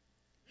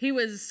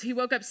 he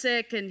woke up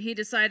sick and he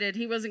decided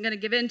he wasn't going to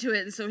give in to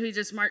it, and so he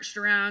just marched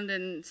around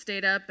and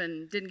stayed up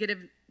and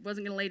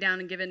wasn't going to lay down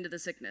and give in to the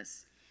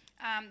sickness.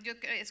 Yo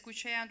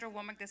escuché a Andrew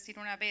Womack decir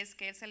una vez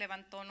que él se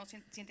levantó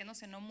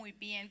sintiéndose no muy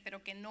bien, pero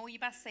que no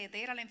iba a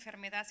ceder a la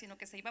enfermedad, sino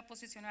que se iba a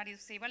posicionar y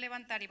se iba a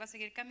levantar, iba a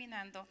seguir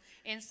caminando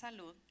en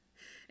salud.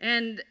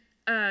 And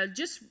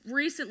just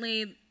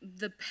recently,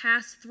 the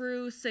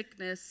pass-through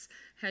sickness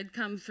had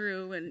come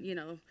through, and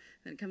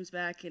then it comes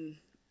back in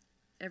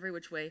every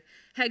which way,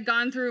 had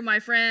gone through my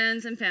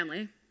friends and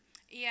family.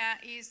 Y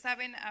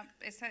saben,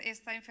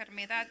 esta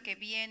enfermedad que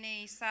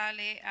viene y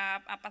sale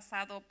ha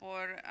pasado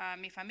por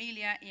mi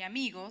familia y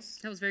amigos.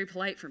 That was very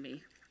polite for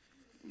me.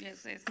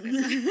 Yes,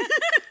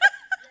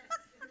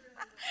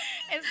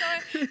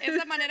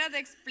 esa manera de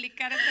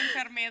explicar esta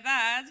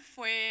enfermedad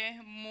fue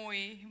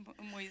muy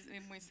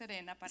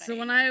serena para So ella.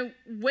 when I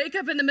wake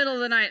up in the middle of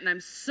the night and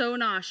I'm so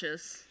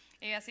nauseous,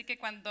 Así que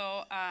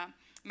cuando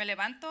me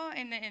levanto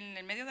en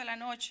el medio de la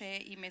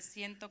noche y me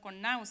siento con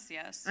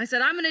náuseas, I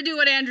said, I'm going to do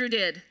what Andrew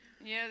did.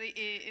 yo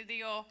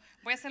digo,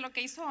 voy a hacer lo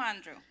que hizo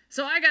Andrew.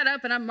 So I got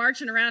up and I'm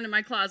marching around in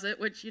my closet,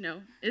 which,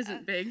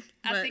 isn't big.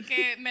 Así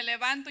que me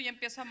levanto y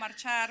empiezo a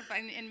marchar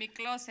en mi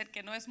closet,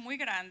 que no es muy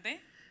grande.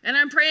 And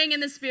I'm praying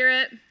in the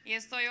Spirit. Y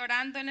estoy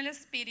orando en el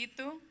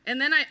Espíritu. And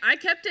then I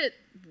kept it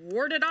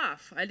warded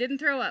off. I didn't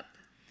throw up.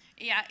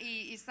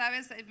 Y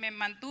sabes, me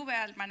mantuve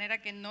de manera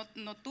que no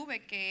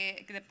tuve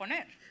que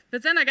deponer.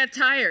 But then I got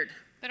tired.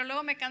 Pero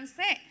luego me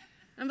cansé.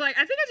 I'm like,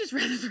 I think I'd just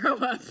rather throw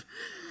up.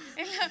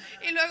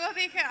 Y luego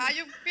dije,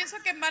 yo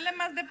pienso que vale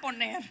más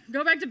deponer.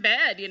 Go back to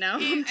bed, E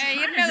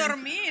irme a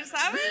dormir,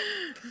 ¿sabes?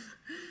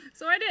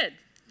 So I did.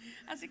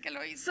 Así que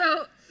lo hice.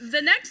 So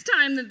the next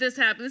time that this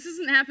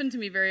hasn't happened to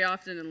me very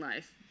often in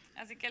life.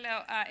 Así que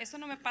eso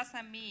no me pasa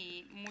a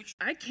mí mucho.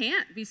 I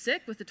can't be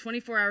sick with a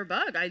 24-hour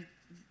bug.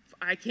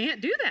 I can't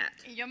do that.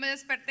 Y yo me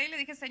desperté y le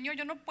dije, Señor,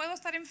 yo no puedo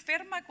estar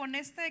enferma con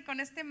este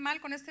mal,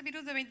 con este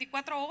virus de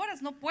 24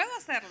 horas. No puedo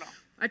hacerlo.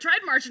 I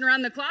tried marching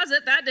around the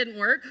closet. That didn't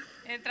work.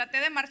 Traté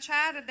de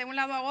marchar de un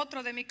lado a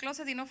otro de mi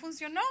closet y no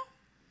funcionó.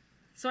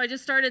 So I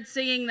just started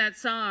singing that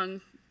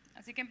song.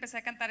 Así que empecé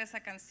a cantar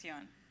esa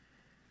canción.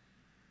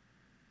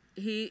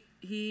 He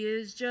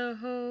is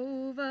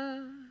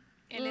Jehovah,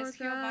 Él es Lord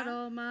God Jehová.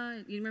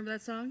 Almighty. You remember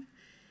that song?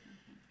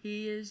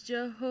 He is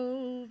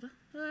Jehovah,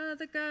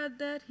 the God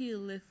that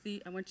healeth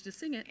thee. I want you to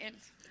sing it.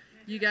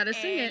 You got to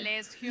sing Él it.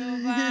 es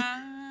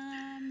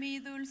Jehová, mi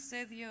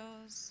dulce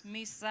Dios,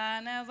 mi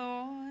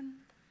sanador.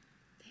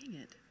 Dang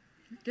it.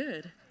 You're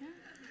good.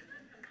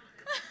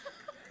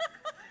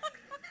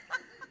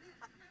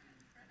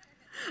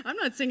 I'm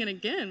not singing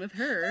again with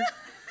her.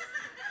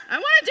 I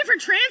want a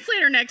different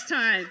translator next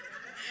time.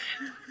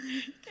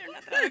 Quiero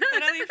una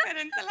traductora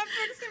diferente la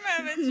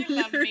próxima vez. You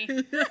love me.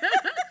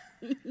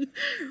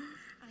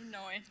 I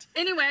know it.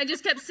 Anyway, I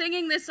just kept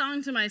singing this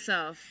song to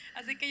myself.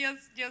 Así que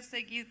yo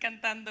seguí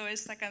cantando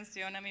esta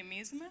canción a mí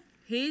misma.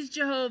 He's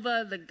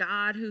Jehovah, the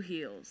God who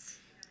heals.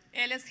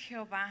 Él es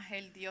Jehová,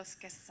 el Dios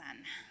que sana.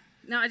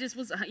 Now, I just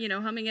was,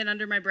 humming it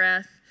under my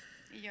breath.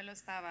 Y yo lo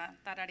estaba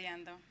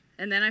tarareando.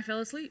 And then I fell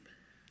asleep.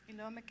 Y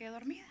luego me quedé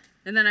dormida.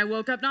 And then I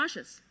woke up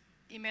nauseous.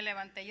 Y me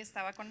levanté y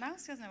estaba con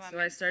náuseas So I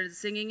nuevamente. started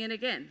singing it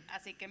again.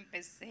 Así que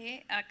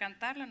empecé a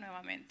cantarlo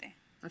nuevamente.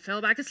 I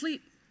fell back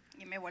asleep.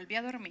 Y me volví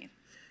a dormir.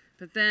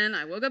 But then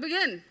I woke up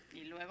again.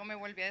 Y luego me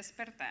volví a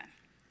despertar.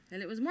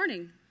 And it was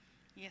morning.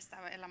 Y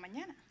estaba en la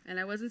mañana. And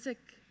I wasn't sick.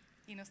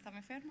 Y no estaba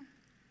enferma.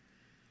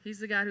 He's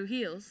the God who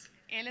heals.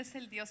 Él es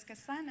el Dios que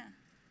sana.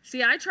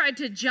 See, I tried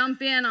to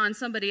jump in on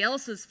somebody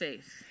else's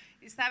faith.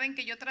 Y saben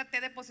que yo traté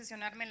de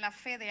posicionarme en la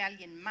fe de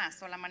alguien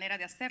más o la manera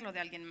de hacerlo de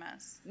alguien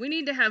más. We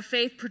need to have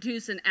faith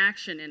produce an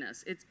action in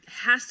us. It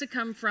has to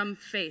come from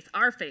faith,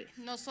 our faith.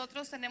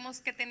 Nosotros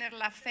tenemos que tener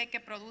la fe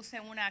que produce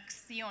una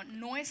acción,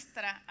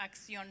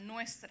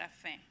 nuestra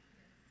fe.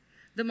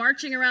 The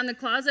marching around the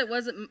closet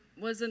wasn't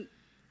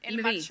El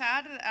me.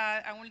 marchar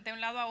de un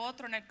lado a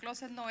otro en el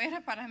closet no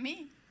era para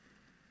mí.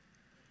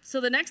 So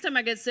the next time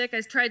I get sick,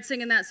 I tried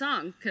singing that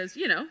song because,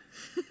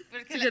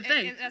 Porque it's a good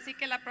thing. así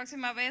que la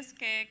próxima vez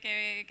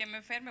que me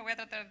enferme voy a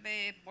tratar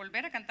de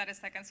volver a cantar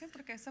esta canción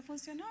porque esa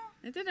funcionó.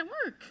 It didn't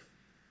work.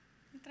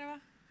 Mi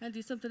trabajo. I had to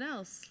do something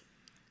else.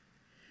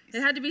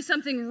 It had to be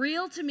something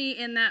real to me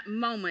in that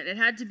moment. It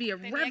had to be a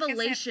Tenía que ser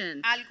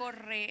revelation. algo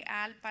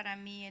real para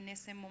mí en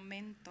ese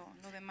momento.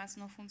 Lo demás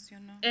no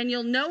funcionó. And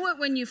you'll know it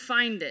when you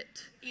find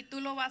it. Y tú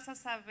lo vas a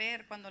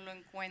saber cuando lo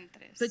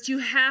encuentres. But you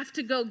have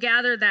to go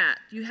gather that.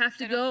 You have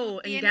to Pero go tú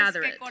and tienes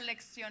gather que it.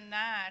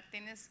 coleccionar,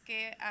 tienes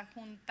que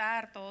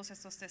juntar todos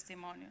estos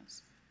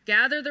testimonios.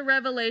 Gather the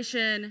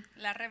revelation.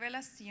 La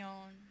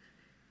revelación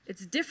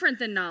It's different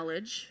than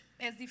knowledge.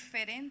 es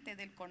diferente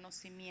del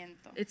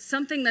conocimiento. It's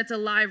something that's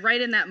alive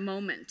right in that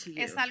moment to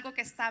you. Es algo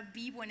que está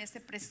vivo en ese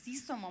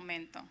preciso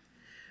momento.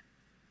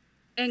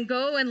 And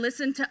go and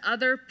listen to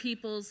other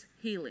people's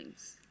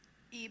healings.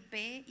 Y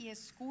ve y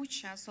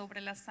escucha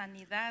sobre las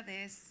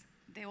sanidades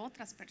de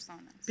otras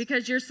personas.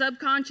 Because your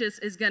subconscious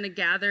is going to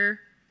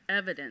gather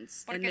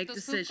evidence and Porque make tu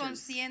decisions.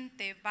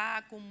 subconsciente va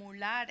a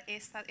acumular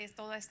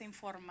toda esta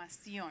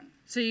información.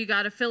 So you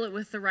got to fill it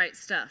with the right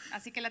stuff.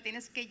 Así que la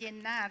tienes que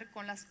llenar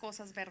con las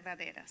cosas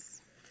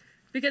verdaderas.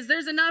 Because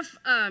there's enough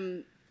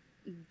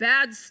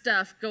bad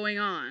stuff going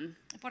on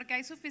Porque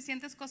hay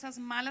suficientes cosas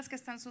malas que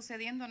están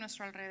sucediendo a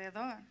nuestro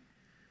alrededor.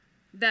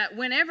 that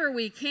whenever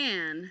we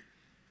can,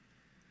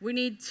 we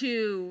need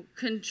to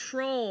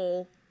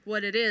control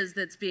what it is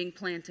that's being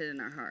planted in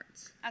our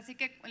hearts. Así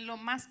que lo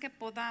más que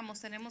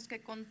podamos tenemos que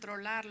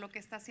controlar lo que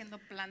está siendo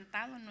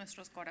plantado en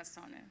nuestros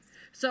corazones.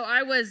 So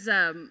I was,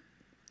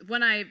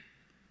 when I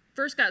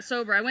first got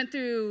sober, I went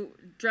through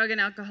Drug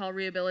and Alcohol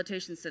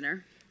Rehabilitation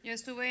Center. Yo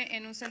estuve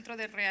en un centro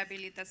de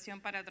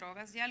rehabilitación para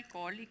drogas y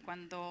alcohol y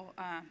cuando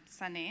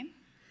sané,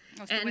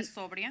 o estuve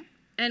sobria,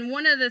 And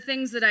one of the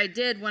things that I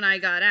did when I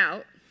got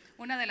out,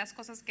 una de las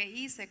cosas que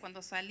hice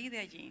cuando salí de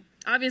allí,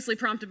 obviously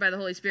prompted by the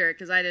Holy Spirit,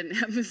 because I didn't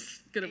have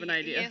as good of an y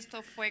idea,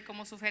 esto fue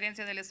como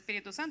sugerencia del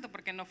Espíritu Santo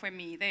porque no fue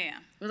mi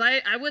idea. was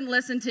I wouldn't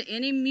listen to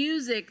any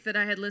music that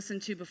I had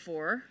listened to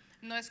before.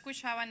 No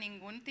escuchaba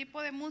ningún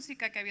tipo de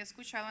música que había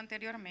escuchado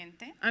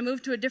anteriormente. I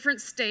moved to a different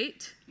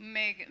state.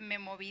 Me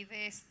moví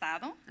de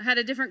estado. I had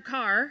a different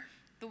car.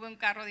 Tuve un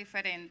carro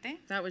diferente.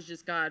 That was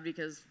just God,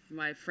 because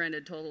my friend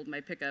had totaled my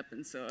pickup,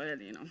 and so I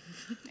had,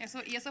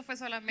 Eso fue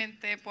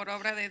solamente por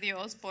obra de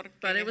Dios, porque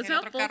But it was el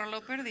otro helpful. carro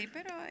lo perdí,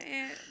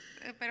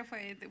 pero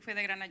fue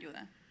de gran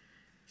ayuda.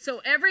 So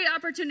every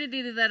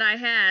opportunity that I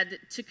had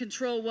to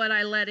control what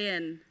I let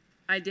in,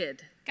 I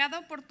did. Cada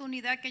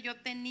oportunidad que yo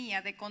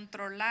tenía de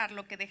controlar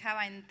lo que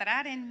dejaba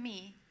entrar en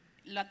mí,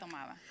 la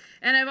tomaba.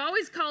 And I've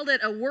always called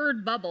it a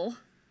word bubble.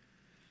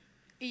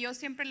 Y yo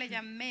siempre le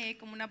llamé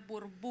como una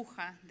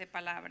burbuja de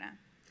palabra.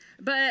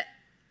 But,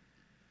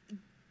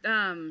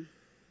 not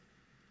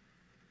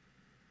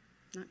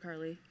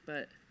Carly,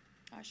 but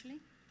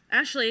Ashley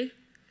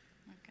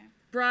Okay.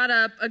 brought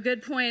up a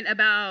good point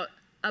about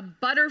a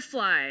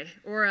butterfly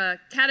or a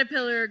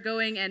caterpillar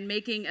going and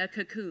making a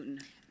cocoon.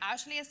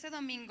 Ashley este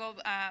domingo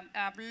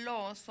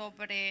habló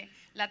sobre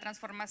la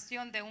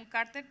transformación de un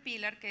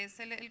caterpillar, que es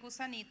el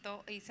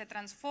gusanito, y se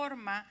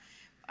transforma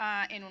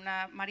en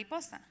una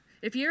mariposa.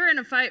 If you're in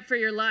a fight for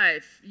your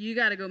life, you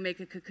got to go make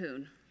a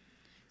cocoon.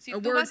 Si A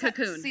tú word vas a,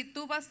 cocoon. si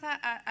tú vas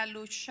a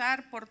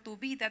luchar por tu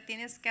vida,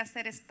 tienes que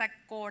hacer esta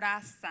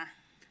coraza.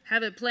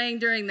 Have it playing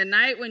during the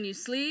night when you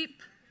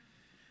sleep.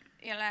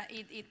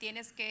 Y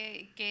tienes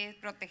que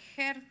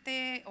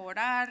protegerte,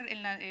 orar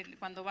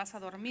cuando vas a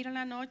dormir en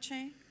la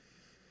noche.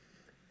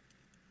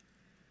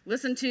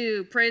 Listen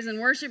to praise and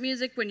worship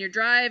music when you're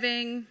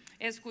driving.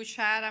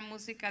 Escuchar a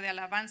música de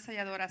alabanza y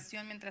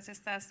adoración mientras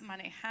estás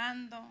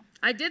manejando.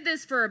 I did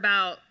this for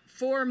about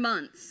 4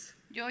 months.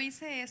 Yo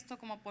hice esto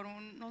como por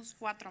unos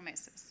 4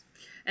 meses.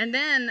 And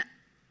then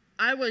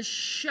I was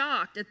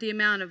shocked at the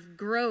amount of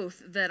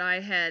growth that I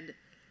had,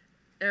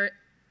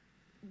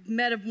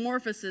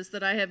 metamorphosis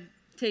that I have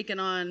taken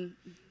on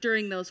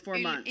during those 4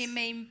 months. Y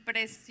me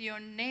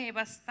impresioné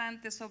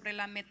bastante sobre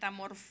la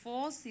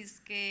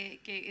metamorfosis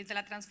de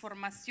la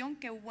transformación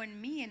que hubo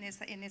en mí en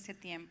ese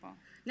tiempo.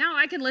 Now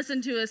I can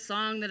listen to a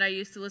song that I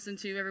used to listen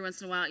to every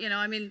once in a while.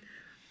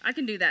 I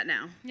can do that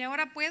now. Y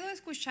ahora puedo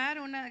escuchar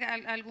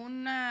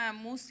alguna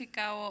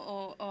música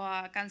o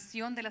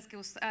canción de las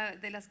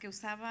que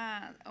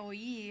usaba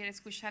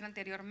escuchar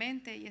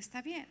anteriormente, y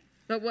está bien.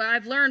 But what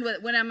I've learned,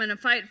 when I'm in a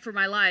fight for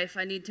my life,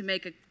 I need to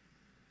make a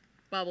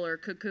bubble or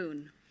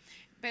cocoon.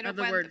 Pero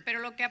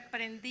lo que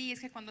aprendí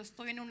es que cuando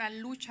estoy en una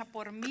lucha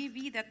por mi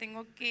vida,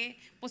 tengo que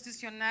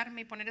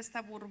posicionarme y poner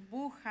esta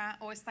burbuja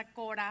o esta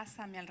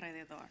coraza a mi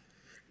alrededor.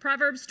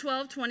 Proverbs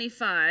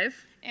 12:25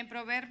 En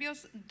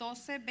Proverbios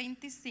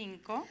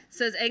 12:25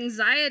 says,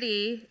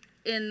 anxiety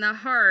in the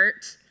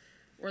heart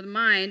or the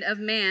mind of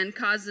man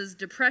causes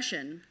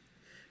depression,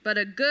 but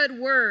a good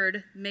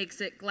word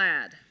makes it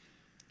glad.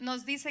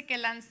 nos dice que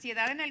la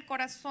ansiedad en el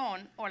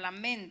corazón o la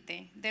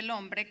mente del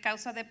hombre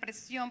causa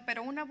depresión,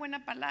 pero una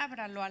buena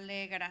palabra lo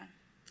alegra.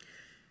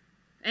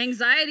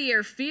 Anxiety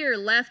or fear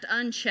left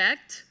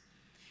unchecked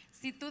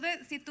Si tú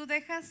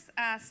dejas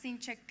sin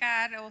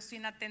checar o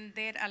sin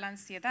atender a la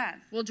ansiedad,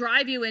 will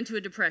drive you into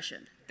a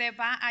depression. te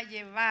va a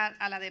llevar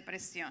a la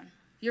depresión.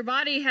 Your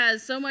body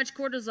has so much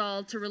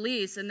cortisol to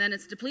release, and then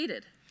it's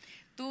depleted.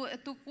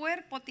 Tu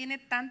cuerpo tiene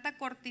tanta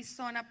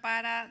cortisona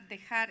para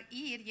dejar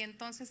ir y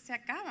entonces se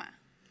acaba.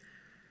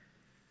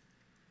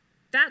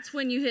 That's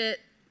when you hit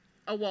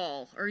a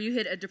wall or you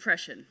hit a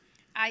depression.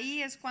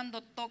 Ahí es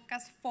cuando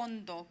tocas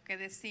fondo, que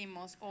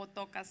decimos, o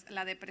tocas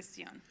la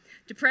depresión.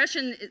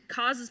 Depression, it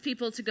causes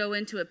people to go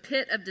into a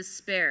pit of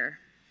despair.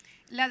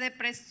 La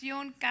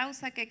depresión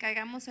causa que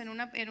caigamos en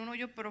un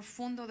hoyo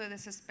profundo de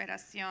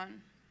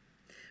desesperación.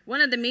 One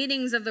of the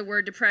meanings of the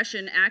word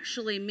depression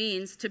actually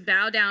means to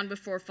bow down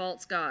before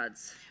false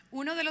gods.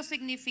 Uno de los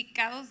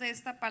significados de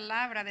esta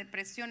palabra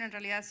depresión en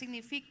realidad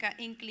significa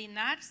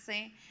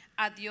inclinarse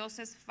a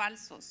dioses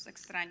falsos,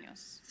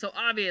 extraños. So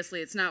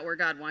obviously it's not where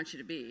God wants you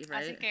to be,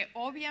 right? Así que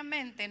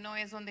obviamente no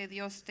es donde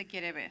Dios te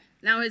quiere ver.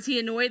 Now, is he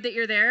annoyed that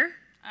you're there?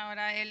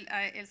 Ahora,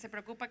 ¿él se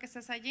preocupa que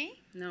estés allí?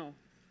 No.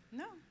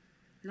 No.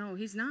 No,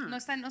 he's not. No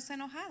está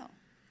enojado.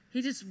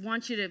 He just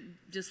wants you to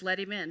just let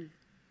him in.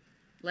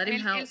 Let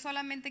him help. Él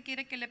solamente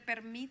quiere que le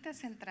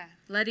permitas entrar.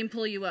 Let him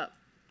pull you up.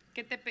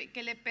 Que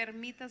le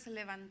permitas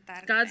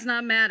levantarte. God's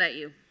not mad at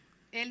you.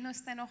 Él no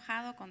está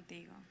enojado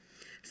contigo.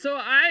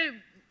 So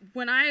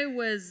when I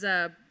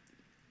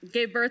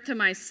gave birth to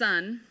my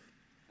son,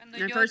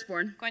 my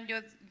firstborn,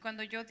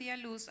 cuando yo di a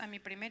luz a mi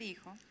primer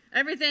hijo,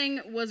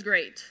 everything was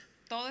great.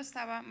 Todo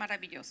estaba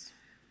maravilloso.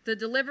 The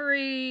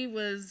delivery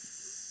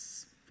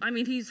was,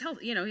 he's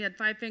healthy. He had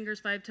 5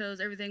 fingers, 5 toes.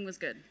 Everything was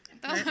good.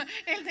 Right?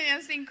 Él tenía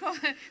 5,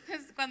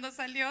 cuando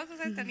salió,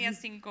 tenía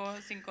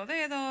 5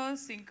 dedos,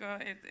 5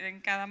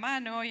 en cada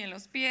mano y en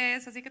los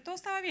pies, así que todo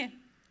estaba bien.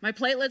 My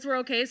platelets were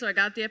okay, so I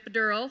got the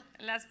epidural.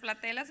 Las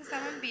platelas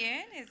estaban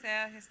bien,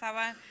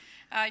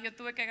 yo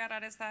tuve que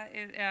agarrar esta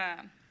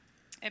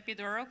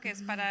epidural que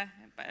es para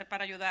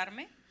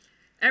ayudarme.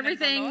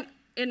 Everything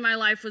in my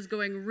life was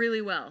going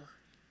really well.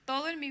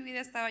 Todo en mi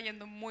vida estaba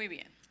yendo muy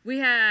bien. We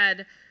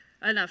had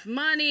enough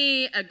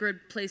money, a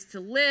good place to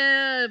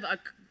live,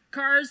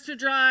 cars to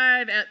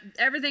drive,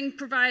 everything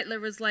provided.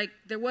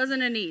 There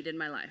wasn't a need in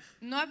my life.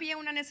 No había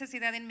una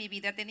necesidad en mi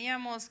vida.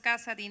 Teníamos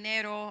casa,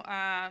 dinero,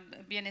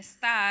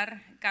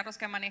 bienestar, carros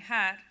que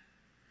manejar.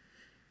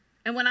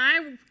 And when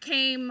I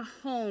came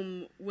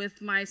home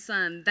with my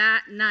son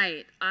that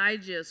night, I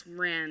just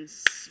ran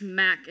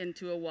smack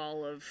into a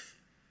wall of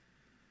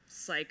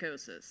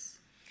psychosis.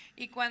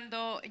 Y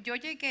cuando yo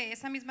llegué,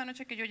 esa misma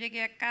noche que yo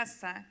llegué a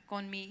casa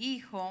con mi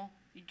hijo,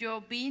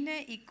 yo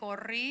vine y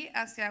corrí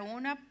hacia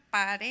una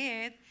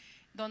pared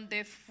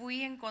donde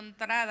fui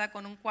encontrada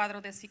con un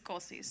cuadro de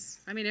psicosis.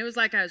 It was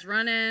like I was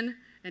running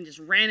and just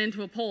ran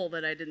into a pole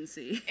that I didn't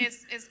see.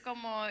 Es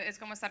como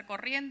estar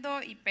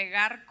corriendo y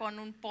pegar con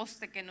un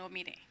poste que no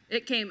miré.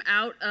 It came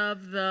out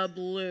of the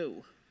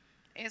blue.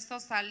 Esto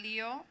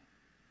salió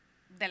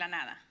de la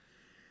nada.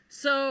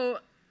 So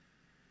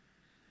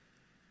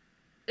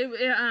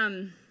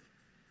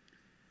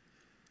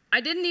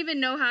I didn't even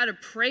know how to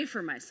pray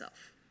for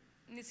myself.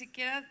 Ni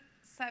siquiera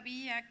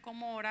sabía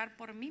cómo orar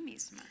por mí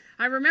misma.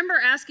 I remember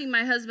asking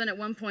my husband at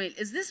one point,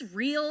 "Is this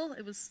real?"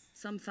 It was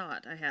some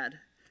thought I had.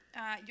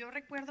 Yo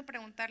recuerdo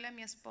preguntarle a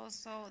mi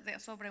esposo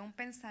sobre un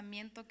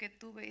pensamiento que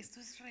tuve, ¿esto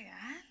es real?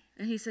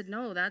 And he said,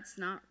 "No, that's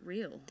not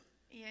real."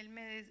 Y él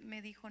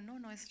me dijo,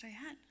 no es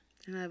real.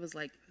 And I was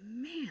like,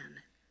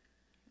 man,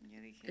 Yo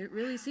dije, it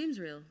really seems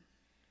real.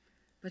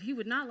 But he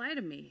would not lie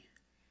to me.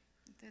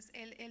 Entonces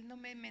él no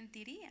me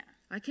mentiría.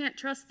 I can't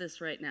trust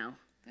this right now.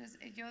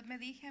 Entonces yo me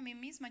dije a mí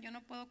misma, yo no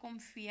puedo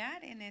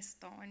confiar en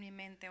esto, en mi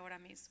mente ahora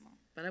mismo.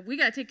 But we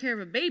got to take care of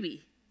a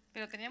baby.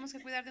 Pero teníamos que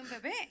cuidar de un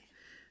bebé.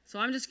 So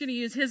I'm just going to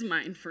use his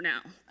mind for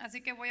now.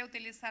 Así que voy a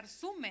utilizar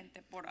su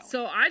mente por ahora.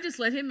 So I just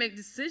let him make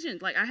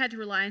decisions. I had to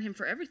rely on him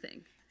for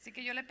everything. Así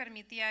que yo le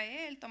permití a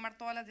él tomar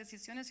todas las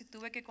decisiones y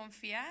tuve que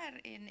confiar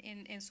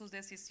en sus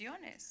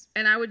decisiones.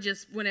 And I would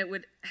just, when it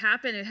would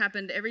happen, it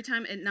happened every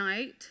time at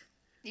night.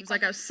 It was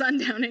like I was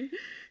sundowning.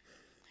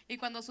 Y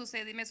cuando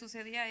me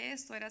sucedía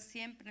esto, era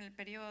siempre en el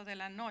periodo de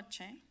la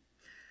noche.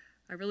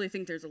 I really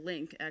think there's a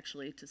link,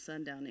 actually, to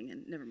sundowning,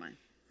 and never mind.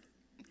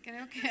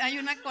 Creo que hay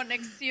una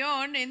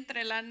conexión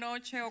entre la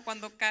noche o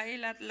cuando cae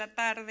la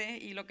tarde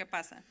y lo que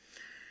pasa.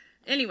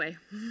 Anyway,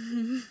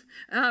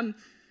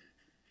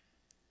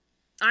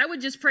 I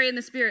would just pray in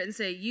the Spirit and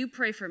say, "You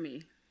pray for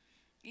me."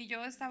 Y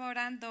yo estaba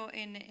orando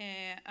en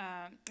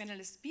el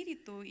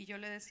Espíritu y yo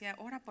le decía,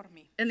 ora por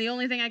mí. And the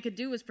only thing I could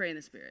do was pray in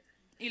the Spirit.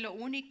 Y lo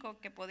único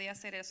que podía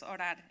hacer es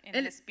orar en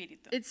el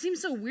Espíritu. It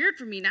seems so weird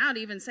for me now to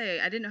even say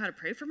I didn't know how to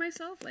pray for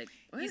myself. What?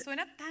 Y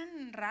suena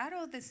tan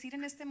raro decir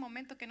en este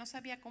momento que no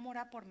sabía cómo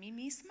orar por mí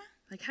misma.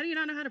 How do you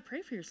not know how to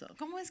pray for yourself?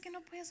 ¿Cómo es que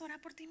no puedes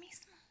orar por ti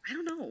mismo? I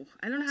don't know.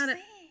 I don't know how to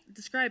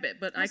describe it,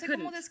 but No I sé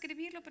couldn't. cómo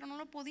describirlo, pero no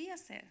lo podía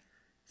hacer.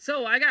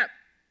 So I got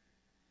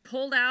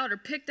pulled out or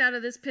picked out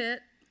of this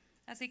pit.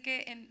 Así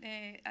que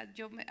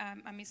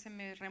a mí se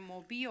me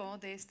removió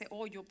de este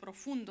hoyo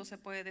profundo, se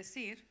puede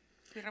decir.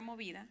 Fui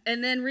removida.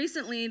 And then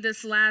recently,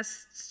 this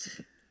last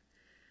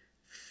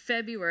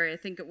February, I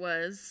think it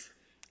was.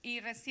 Y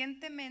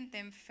recientemente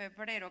en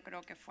febrero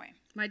creo que fue.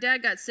 My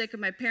dad got sick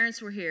and my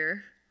parents were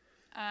here.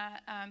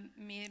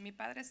 Mi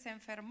padre se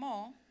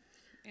enfermó.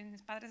 Y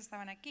mis padres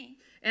estaban aquí.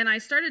 And I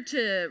started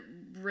to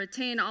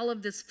retain all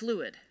of this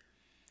fluid.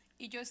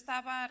 Y yo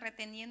estaba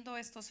reteniendo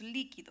estos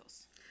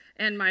líquidos.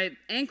 And my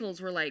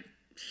ankles were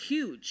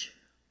huge.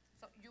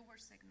 So you were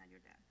sick, not your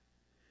dad?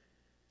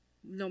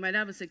 No, my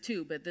dad was sick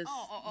too, but this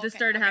okay,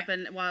 started to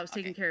happen while I was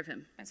taking care of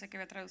him. Pensé que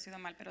había traducido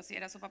mal, pero sí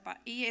era su papá.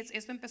 Y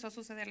esto empezó a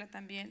sucederle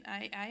también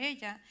a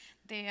ella,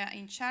 de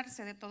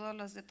hincharse de todos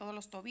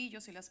los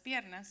tobillos y las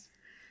piernas.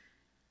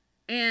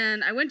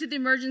 And I went to the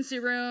emergency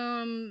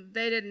room.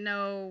 They didn't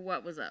know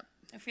what was up.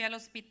 Fui al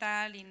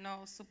hospital y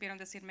no supieron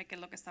decirme qué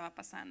es lo que estaba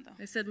pasando.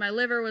 They said my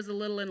liver was a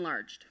little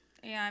enlarged.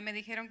 Me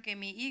dijeron que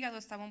mi hígado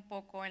estaba un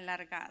poco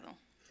enlargado.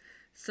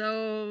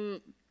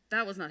 So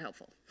that was not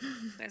helpful.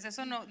 Entonces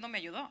eso no me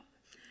ayudó.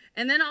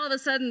 And then all of a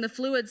sudden the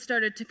fluid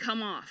started to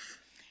come off.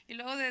 Y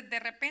luego de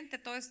repente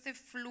todo este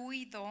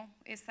fluido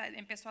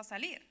empezó a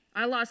salir.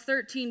 I lost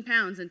 13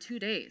 pounds in 2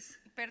 days.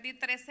 Perdí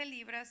 13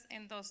 libras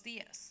en 2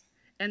 días.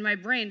 And my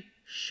brain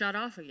shut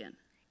off again.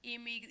 Y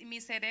mi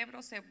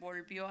cerebro se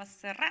volvió a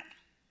cerrar.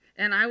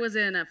 And I was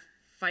in a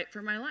fight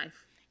for my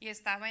life. Y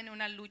estaba en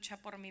una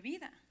lucha por mi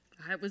vida.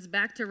 I was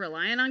back to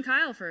relying on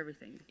Kyle for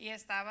everything. Y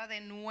estaba de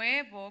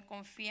nuevo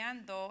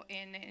confiando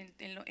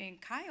en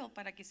Kyle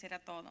para que hiciera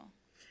todo.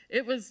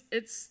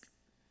 It's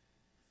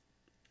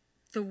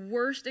the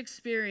worst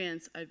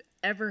experience I've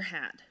ever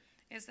had.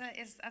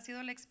 Ha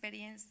sido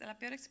la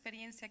peor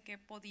experiencia que he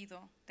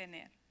podido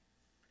tener.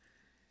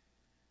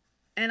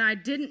 And I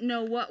didn't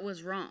know what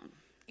was wrong.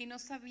 Y no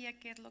sabía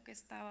qué es lo que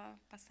estaba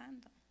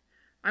pasando.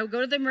 I would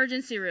go to the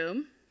emergency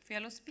room. Fui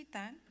al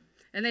hospital.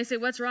 And they say,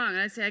 what's wrong?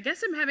 And I say, I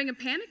guess I'm having a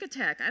panic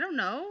attack. I don't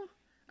know.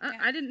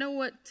 I didn't know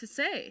what to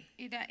say.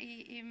 Y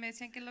me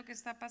decían qué es lo que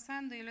está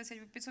pasando. Y yo le decía,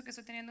 yo pienso que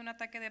estoy teniendo un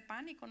ataque de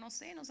pánico. No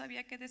sé, no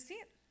sabía qué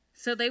decir.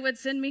 So they would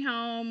send me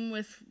home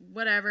with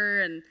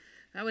whatever, and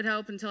that would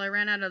help until I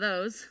ran out of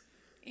those.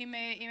 Y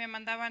me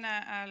mandaban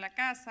a la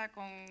casa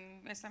con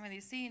esta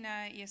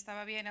medicina y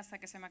estaba bien hasta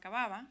que se me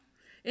acababa.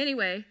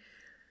 Anyway,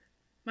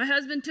 my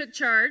husband took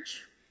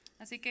charge.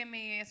 Así que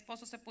mi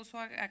esposo se puso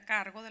a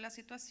cargo de la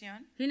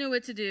situación. He knew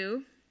what to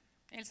do.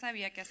 Él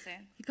sabía qué hacer.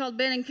 He called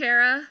Ben and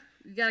Kara.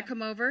 You got to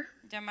come over.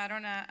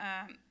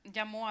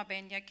 Llamó a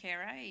Ben y a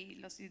Kara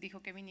y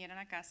dijo que vinieran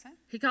a casa.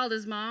 He called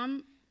his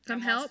mom,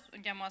 come help.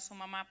 Llamó a su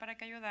mamá para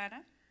que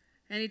ayudara.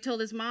 And he told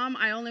his mom,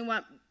 I only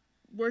want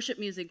worship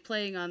music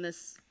playing on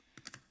this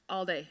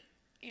all day.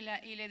 Y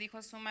le dijo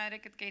a su madre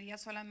que quería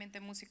solamente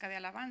música de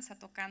alabanza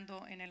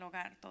tocando en el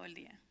hogar todo el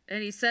día.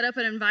 And he set up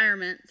an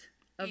environment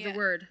of the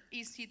word.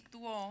 Y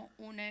situó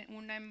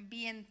un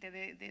ambiente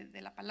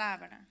de la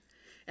palabra.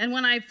 And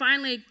when I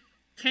finally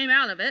came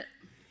out of it,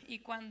 y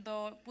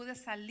cuando pude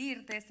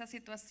salir de esta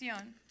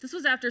situación, this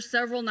was after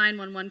several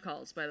 911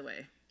 calls, by the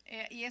way.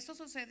 Y eso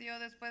sucedió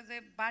después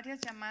de varias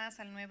llamadas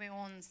al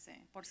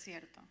 911, por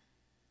cierto.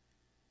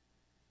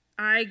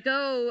 I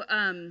go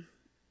and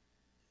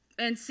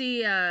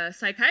see a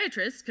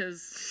psychiatrist,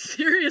 because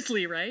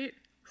seriously, right?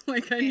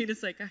 Like, I need a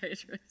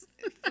psychiatrist.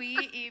 Fui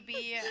y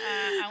vi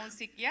a un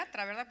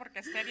psiquiatra, ¿verdad?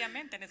 Porque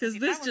seriamente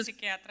necesitaba un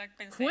psiquiatra.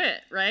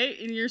 Quit, right?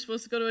 And you're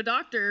supposed to go to a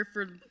doctor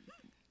for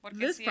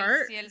this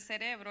part. Si el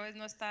cerebro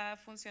no está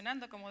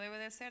funcionando como debe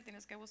de ser,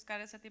 tienes que buscar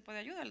ese tipo de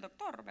ayuda, el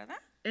doctor, ¿verdad?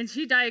 And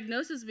she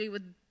diagnoses me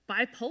with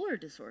bipolar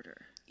disorder.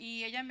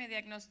 Y ella me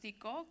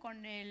diagnosticó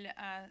con el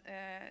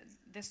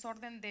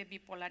desorden de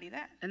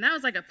bipolaridad. And that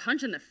was like a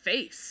punch in the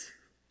face.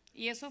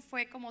 Y eso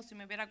fue como si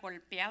me hubiera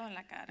golpeado en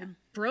la cara. It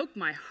broke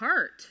my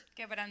heart.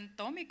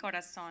 Quebrantó mi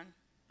corazón.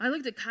 I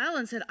looked at Kyle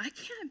and said, I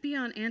can't be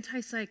on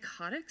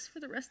antipsychotics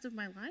for the rest of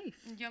my life.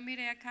 Yo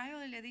miré a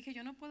Kyle y le dije,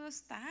 yo no puedo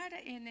estar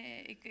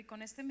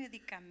con este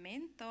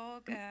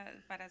medicamento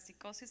para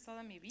psicosis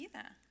toda mi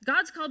vida.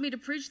 God's called me to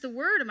preach the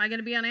word. Am I going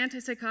to be on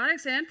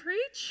antipsychotics and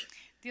preach?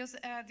 Dios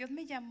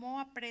me llamó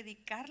a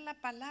predicar la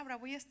palabra.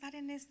 Voy a estar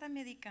en este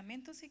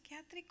medicamento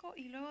psiquiátrico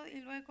y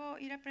luego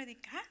ir a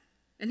predicar.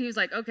 And he was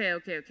like, okay,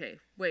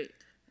 wait.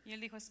 Y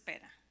él dijo,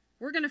 espera.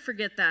 We're going to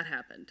forget that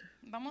happened.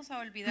 Vamos a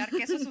olvidar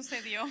que eso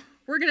sucedió.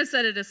 We're going to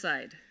set it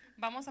aside.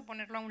 Vamos a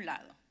ponerlo a un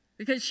lado.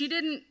 Because she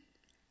didn't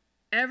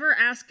ever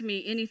ask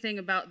me anything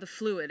about the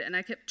fluid, and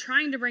I kept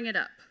trying to bring it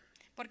up.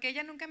 Porque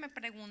ella nunca me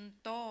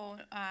preguntó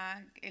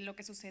lo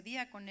que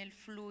sucedía con el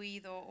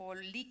fluido o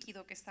el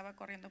líquido que estaba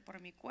corriendo por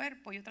mi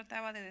cuerpo. Yo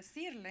trataba de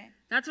decirle.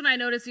 That's when I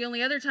noticed the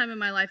only other time in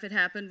my life it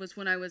happened was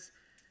when I was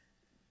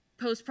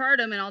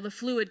postpartum and all the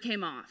fluid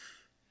came off.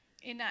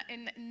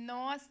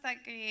 No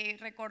hasta que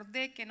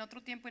recordé que en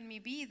otro tiempo en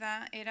mi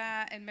vida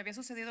me había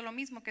sucedido lo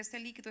mismo, que este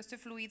líquido, este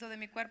fluido de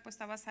mi cuerpo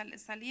estaba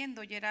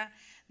saliendo y era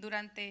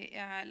durante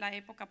la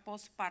época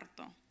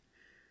postparto.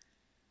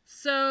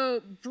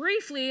 So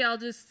briefly, I'll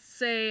just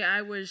say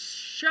I was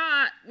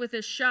shot with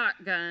a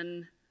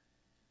shotgun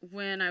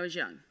when I was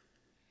young,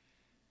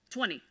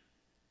 20.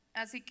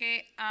 Así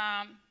que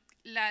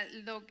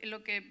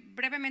lo que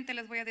brevemente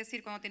les voy a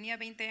decir, cuando tenía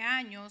 20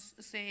 años,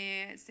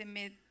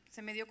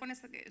 se me dio con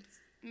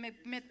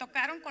me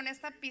tocaron con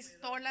esta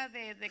pistola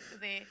de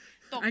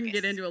toques. I can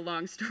get into a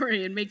long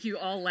story and make you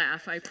all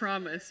laugh, I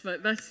promise,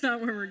 but that's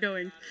not where we're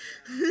going.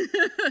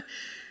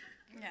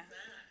 Yeah.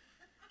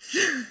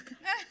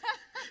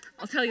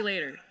 I'll tell you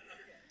later.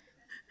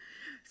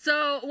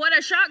 So what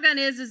a shotgun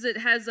is it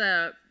has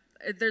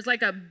there's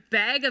like a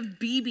bag of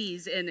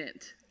BBs in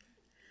it.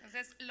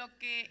 Entonces, lo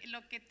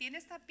que tiene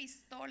esta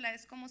pistola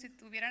es como si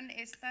tuvieran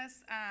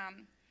estas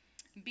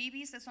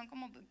BBs,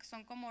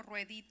 son como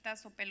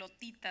rueditas o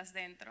pelotitas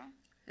dentro.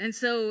 And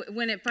so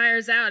when it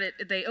fires out,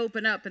 they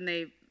open up and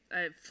they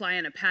fly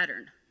in a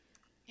pattern.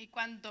 Y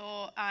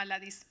cuando la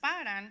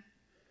disparan,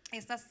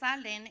 estas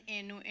salen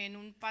en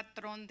un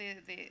patrón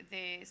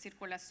de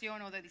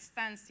circulación o de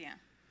distancia.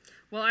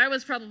 Well, I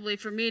was probably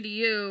from me to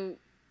you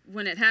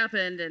when it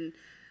happened, and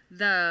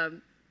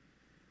the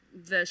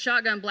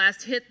shotgun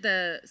blast hit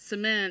the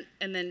cement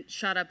and then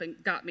shot up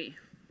and got me.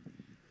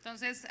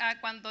 Entonces,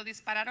 cuando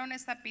dispararon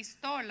esta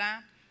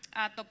pistola,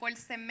 tocó el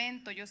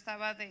cemento. Yo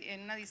estaba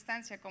en una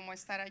distancia como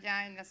estar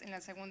allá en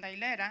la segunda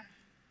hilera.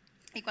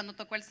 Y cuando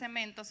tocó el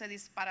cemento se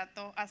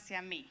disparató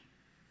hacia mí.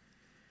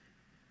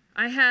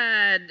 I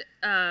had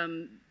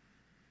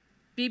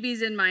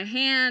BBs in my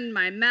hand,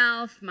 my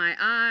mouth, my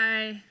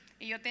eye.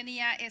 Y yo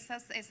tenía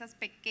esas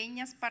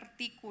pequeñas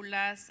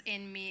partículas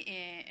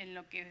en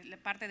lo que la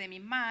parte de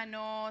mi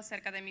mano,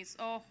 cerca de mis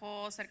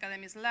ojos, cerca de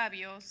mis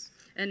labios.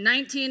 And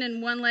 19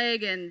 in one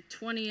leg and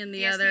 20 in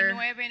the other.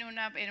 19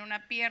 en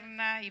una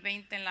pierna y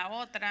 20 en la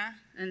otra.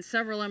 And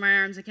several in my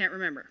arms I can't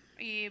remember.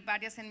 Y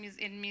varias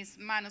en mis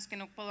manos que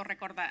no puedo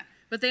recordar.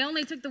 But they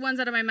only took the ones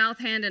out of my mouth,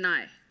 hand, and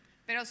eye.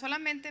 Pero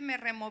solamente me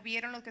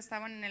removieron los que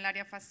estaban en el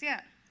área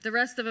facial. The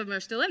rest of them are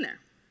still in there.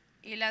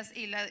 Y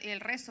el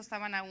resto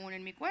estaban aún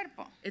en mi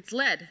cuerpo. It's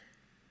lead.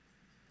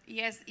 Y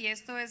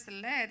esto es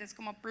lead, es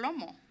como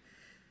plomo.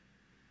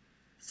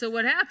 So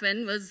what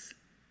happened was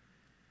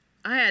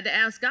I had to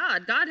ask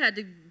God. God had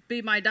to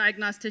be my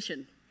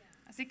diagnostician.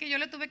 Así que yo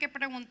le tuve que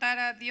preguntar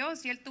a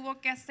Dios y él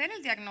tuvo que hacer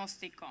el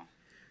diagnóstico.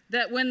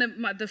 That when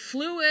the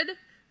fluid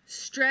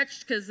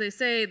stretched, because they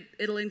say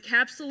it'll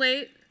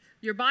encapsulate,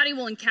 your body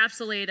will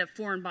encapsulate a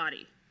foreign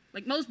body.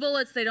 Like most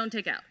bullets, they don't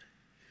take out.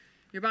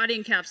 Your body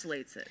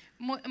encapsulates it.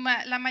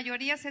 La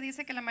mayoría se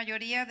dice que la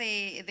mayoría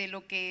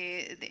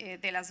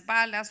de las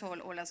balas o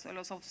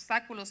los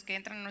obstáculos que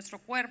entran en nuestro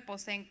cuerpo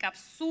se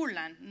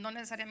encapsulan, no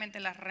necesariamente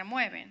las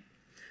remueven.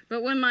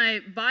 But when my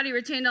body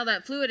retained all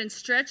that fluid and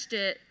stretched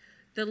it,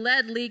 the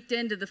lead leaked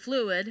into the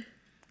fluid.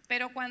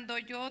 Pero cuando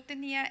yo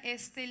tenía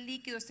este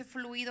líquido, este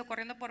fluido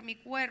corriendo por mi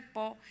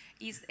cuerpo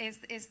y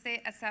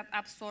se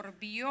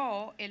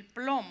absorbió el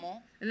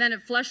plomo. And then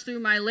it flushed through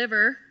my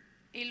liver.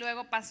 Y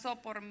luego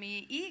pasó por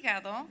mi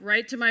hígado.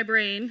 Right to my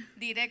brain.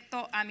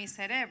 Directo a mi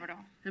cerebro.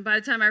 And by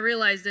the time I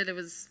realized it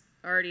was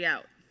already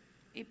out.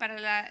 Y para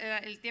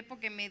el tiempo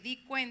que me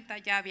di cuenta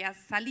ya había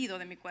salido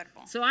de mi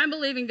cuerpo. So I'm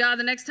believing God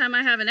the next time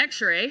I have an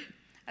X-ray.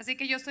 Así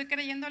que yo estoy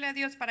creyéndole a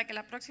Dios para que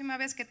la próxima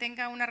vez que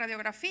tenga una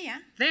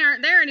radiografía, they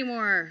aren't there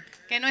anymore.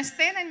 Que no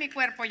estén en mi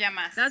cuerpo ya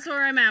más. That's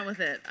where I'm at with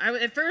it.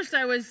 At first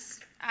I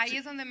was. Ahí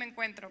es donde me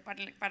encuentro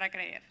para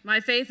creer. My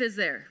faith is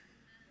there.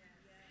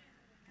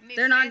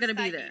 They're not going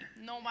to be there.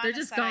 No van They're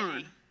just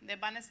gone.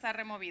 Van a estar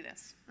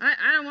removidas.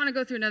 I don't want to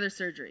go through another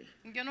surgery.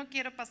 Yo no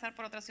quiero pasar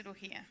por otra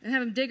cirugía. And have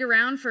them dig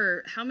around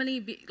for how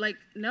many,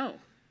 no.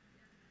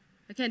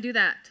 I can't do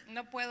that.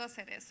 No puedo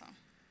hacer eso.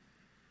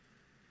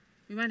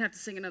 We might have to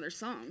sing another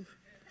song.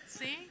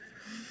 ¿Sí?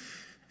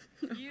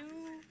 You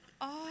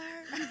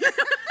are.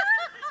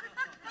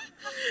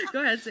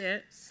 Go ahead, say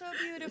it. So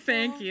beautiful.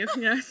 Thank you.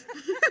 Yes.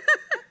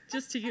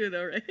 Just to you,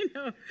 though, right?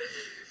 No.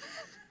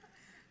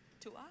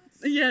 To us.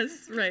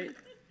 Yes, right.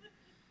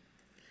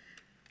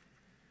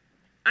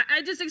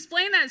 I just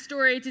explained that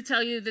story to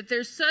tell you that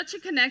there's such a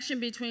connection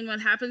between what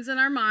happens in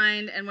our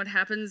mind and what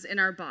happens in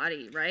our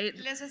body, right?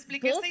 Les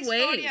expliqué Both esta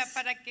historia ways.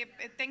 para que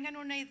tengan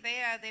una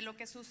idea de lo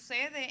que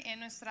sucede en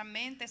nuestra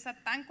mente. Está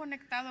tan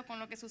conectado con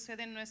lo que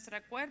sucede en nuestro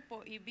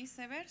cuerpo y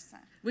viceversa.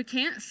 We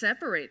can't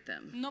separate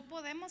them. No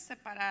podemos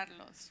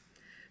separarlos.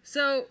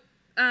 So,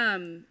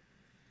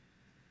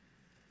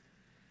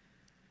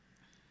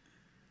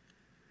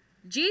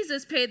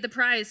 Jesus paid the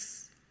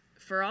price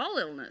for all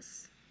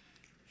illness.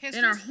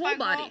 In our Jesús whole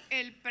pagó body.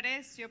 el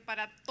precio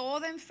para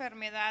toda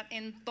enfermedad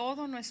en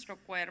todo nuestro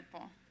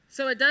cuerpo.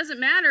 So it doesn't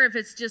matter if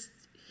it's just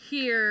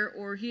here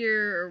or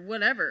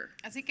whatever.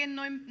 Así que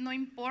no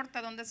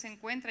importa dónde se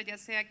encuentra, ya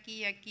sea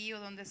aquí o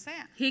donde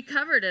sea. He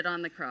covered it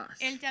on the cross.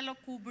 Él ya lo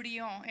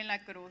cubrió en la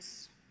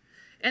cruz.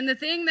 And the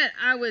thing that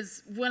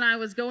when I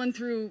was going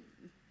through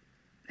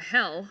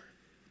hell,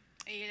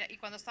 Y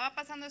cuando estaba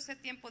pasando ese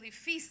tiempo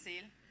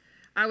difícil,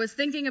 I was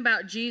thinking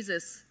about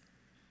Jesus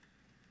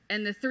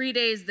and the 3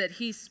 days that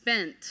he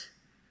spent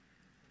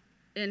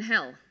in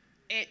hell.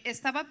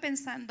 Estaba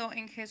pensando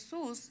en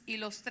Jesús y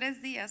los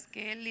 3 días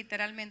que él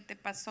literalmente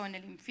pasó en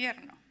el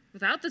infierno.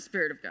 Without the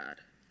Spirit of God.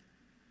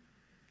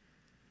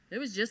 It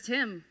was just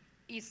him.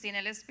 Y sin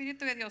el Espíritu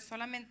de Dios,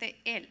 solamente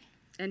él.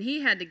 And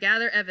he had to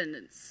gather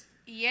evidence.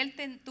 Y él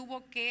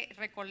tuvo que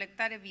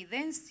recolectar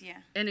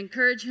evidencia. And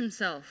encourage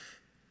himself.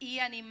 Y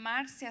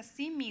animarse a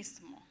sí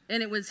mismo.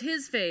 And it was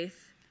his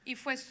faith. Y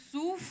fue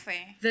su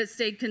fe. That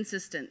stayed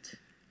consistent.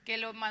 Que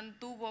lo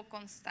mantuvo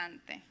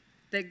constante.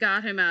 That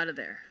got him out of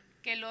there.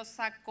 Que lo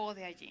sacó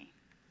de allí.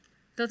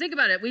 So think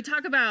about it. We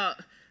talk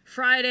about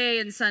Friday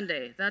and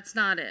Sunday. That's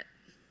not it.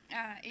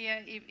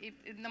 Y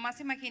nomás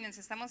imagínense,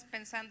 estamos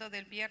pensando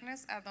del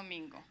viernes a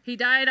domingo. He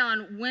died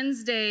on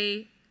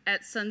Wednesday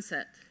at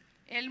sunset.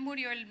 Él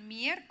murió el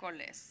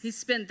miércoles. He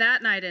spent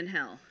that night in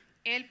hell.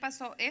 Él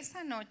pasó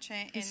esa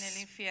noche en el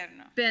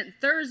infierno. Spent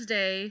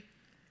Thursday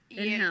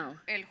in hell.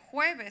 El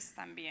jueves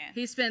también.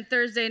 He spent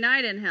Thursday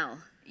night in hell.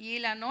 Y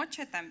la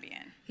noche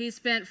también. He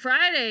spent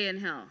Friday in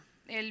hell.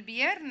 El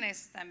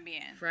viernes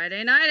también.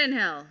 Friday night in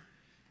hell.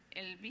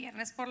 El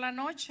viernes por la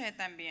noche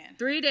también.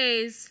 3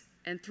 days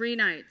and 3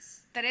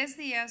 nights. 3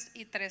 días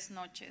y 3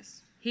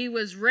 noches. He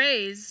was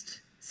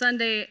raised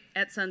Sunday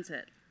at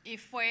sunset. Y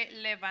fue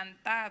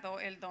levantado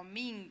el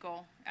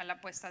domingo a la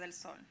puesta del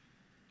sol.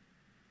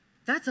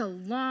 That's a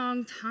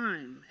long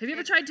time. Have you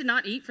ever tried to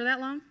not eat for that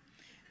long?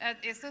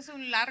 Esto es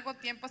un largo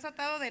tiempo. ¿Has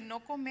tratado de no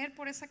comer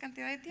por esa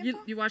cantidad de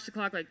tiempo? You watch the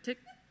clock like tick,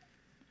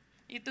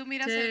 Y tú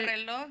miras tick, el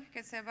reloj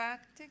que se va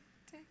tic,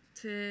 tic,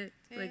 tick.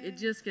 tick. Like it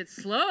just gets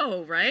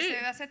slow, right? Se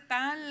hace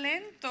tan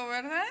lento,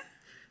 ¿verdad?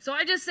 So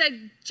I just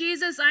said,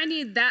 Jesus, I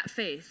need that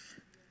faith.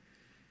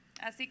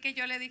 Así que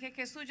yo le dije,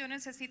 Jesús, yo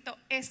necesito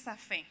esa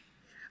fe.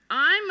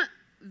 I'm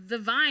the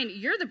vine,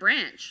 you're the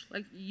branch.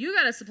 Like you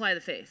got to supply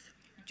the faith.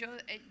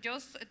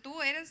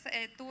 Tú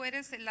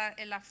eres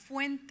la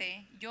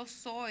fuente, yo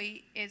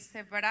soy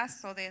ese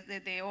brazo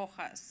de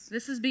hojas.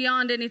 This is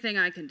beyond anything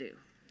I can do.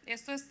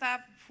 Esto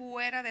está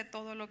fuera de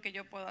todo lo que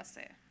yo puedo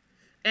hacer.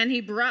 And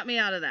he brought me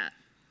out of that.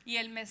 Y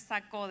él me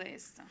sacó de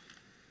esto.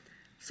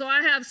 So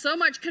I have so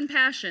much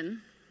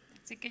compassion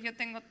Así que yo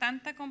tengo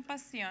tanta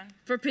compasión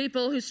for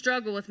people who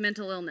struggle with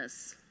mental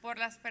illness. por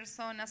las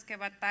personas que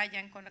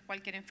batallan con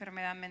cualquier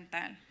enfermedad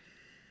mental.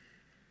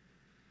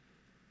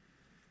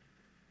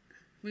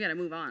 We got to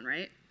move on,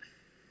 right?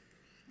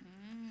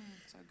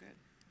 So good.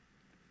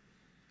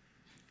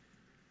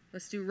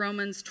 Let's do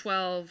Romans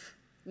 12,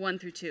 1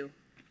 through 2.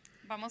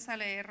 Vamos a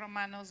leer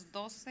Romanos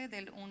 12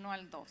 del 1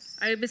 al 2.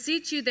 I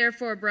beseech you,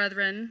 therefore,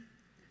 brethren,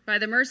 by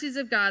the mercies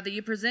of God, that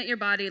you present your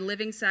body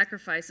living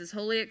sacrifices,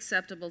 wholly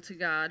acceptable to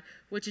God,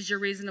 which is your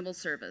reasonable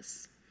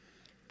service.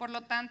 Por lo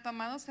tanto,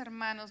 amados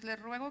hermanos, les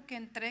ruego que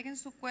entreguen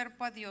su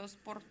cuerpo a Dios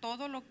por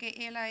todo lo que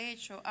Él ha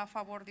hecho a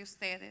favor de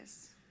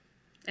ustedes.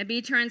 And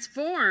be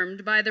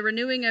transformed by the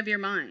renewing of your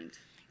mind,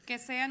 Que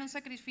sean un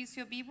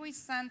sacrificio vivo y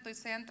santo y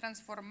sean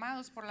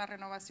transformados por la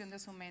renovación de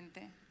su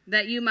mente.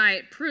 that you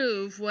might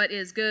prove what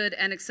is good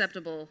and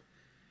acceptable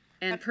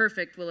and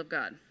perfect will of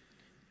God.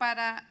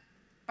 Para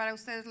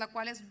ustedes, la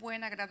cual es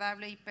buena,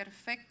 agradable y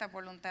perfecta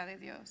voluntad de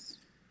Dios.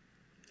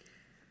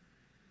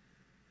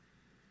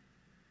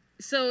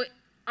 So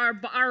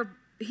our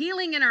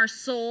healing in our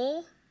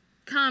soul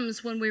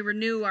comes when we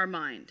renew our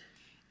mind.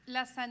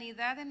 La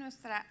sanidad de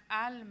nuestra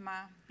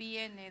alma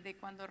viene de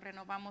cuando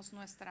renovamos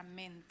nuestra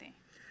mente.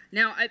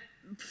 Now, I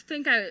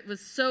think I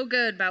was so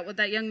good about what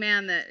that young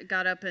man that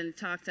got up and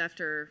talked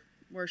after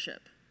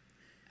worship.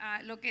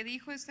 Lo que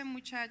dijo este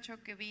muchacho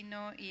que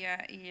vino y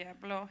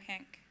habló,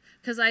 Hank.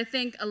 Because I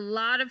think a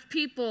lot of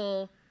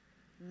people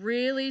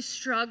really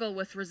struggle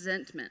with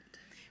resentment.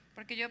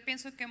 Porque yo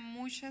pienso que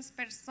muchas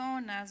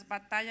personas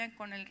batallan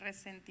con el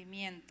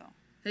resentimiento.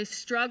 They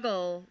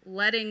struggle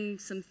letting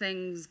some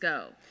things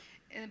go.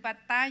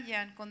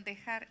 Batallan con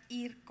dejar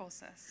ir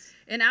cosas.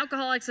 In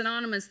Alcoholics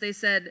Anonymous, they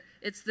said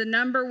it's the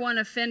number one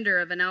offender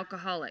of an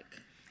alcoholic.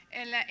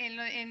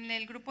 En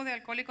el grupo de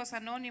alcohólicos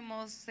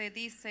anónimos se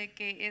dice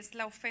que es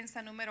la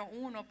ofensa número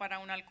 1 para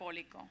un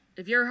alcohólico.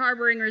 If you're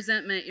harboring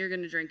resentment, you're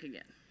going to drink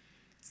again.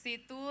 Si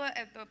tú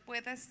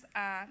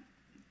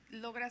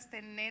logras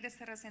tener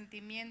ese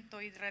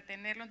resentimiento y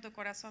retenerlo en tu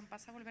corazón,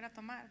 vas a volver a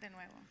tomar de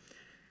nuevo.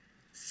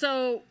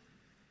 So,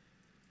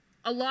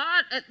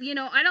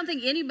 I don't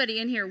think anybody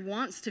in here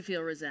wants to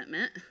feel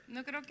resentment.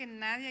 No creo que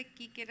nadie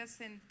aquí quiera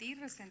sentir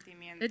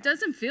resentimiento. It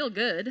doesn't feel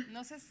good.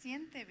 No se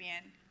siente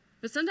bien.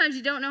 But sometimes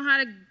you don't know how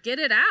to get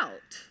it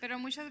out Pero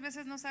muchas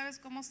veces no sabes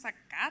cómo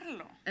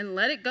sacarlo and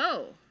let it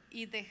go.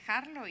 y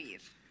dejarlo ir.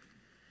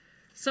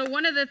 So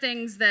one of the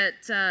things that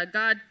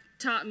God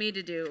taught me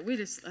to do,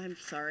 I'm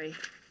sorry.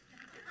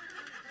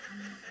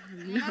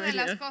 Una de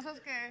las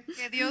cosas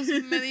que Dios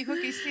me dijo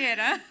que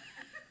hiciera.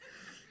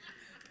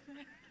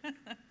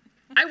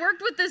 I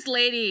worked with this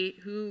lady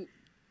who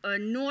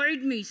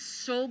annoyed me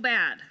so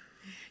bad.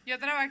 Yo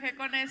trabajé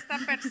con esta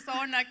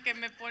persona que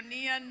me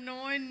ponía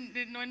no en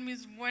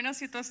mis buenas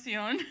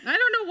situación. I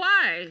don't know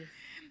why.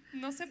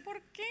 No sé por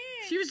qué.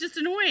 She was just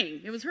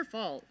annoying. It was her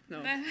fault.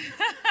 No.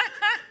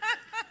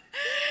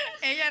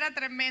 Ella era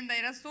tremenda,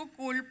 era su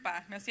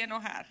culpa, me hacía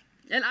enojar.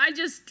 And I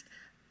just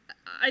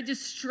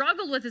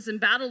struggled with this and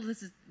battled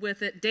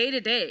with it day to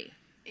day.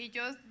 Y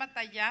yo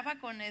batallaba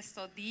con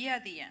esto día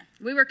a día.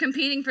 We were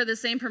competing for the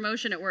same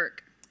promotion at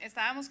work.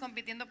 Estábamos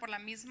compitiendo por la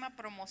misma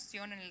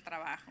promoción en el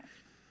trabajo.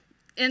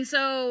 And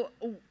so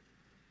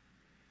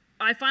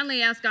I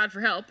finally asked God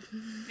for help.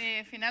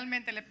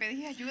 Finalmente le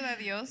pedí ayuda a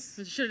Dios.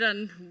 Which I should have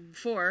done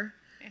before.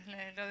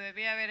 Lo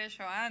debía haber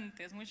hecho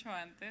antes, mucho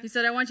antes. He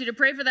said, I want you to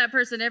pray for that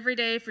person every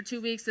day for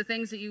 2 weeks, the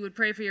things that you would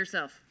pray for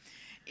yourself.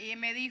 Y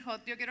me dijo,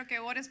 yo quiero que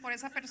ores por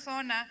esa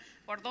persona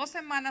por 2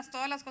 semanas,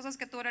 todas las cosas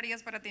que tú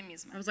orarías para ti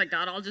misma. I was like,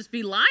 God, I'll just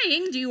be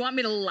lying. Do you want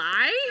me to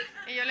lie?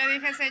 Y yo le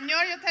dije,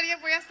 Señor, yo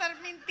voy a estar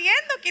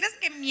mintiendo. ¿Quieres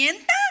que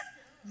mienta?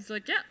 He's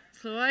like, yeah.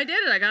 So I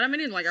did it. I got him in.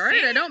 He's like, all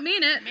right, Sí, I don't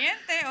mean it.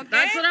 Miente, okay.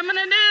 That's what I'm going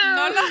to do.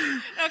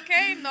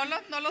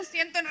 No lo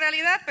siento en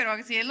realidad,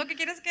 pero si es lo que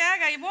quieres que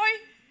haga, ahí voy.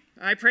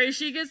 I pray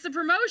she gets the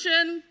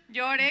promotion.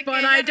 Yo oré But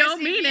que I ella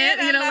don't mean it,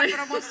 recibiera you know, la like-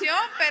 promoción,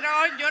 pero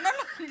yo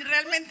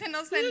realmente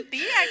no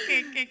sentía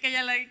que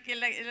ella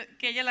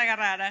la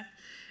agarrara.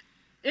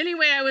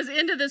 Anyway, I was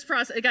into this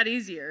process. It got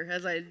easier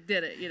as I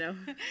did it,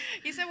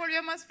 Y se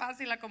volvió más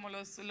fácil a como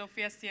lo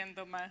fui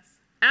haciendo más.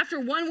 After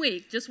 1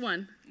 week, just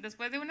one,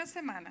 Después de una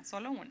semana,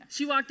 solo una.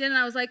 she walked in and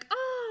I was like,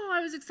 oh, I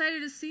was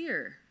excited to see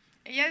her.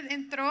 Ella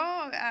entró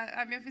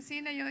a mi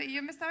oficina y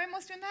yo me estaba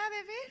emocionada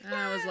de And I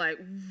verla. was like,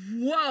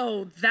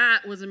 whoa,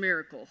 that was a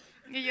miracle.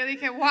 Y yo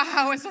dije,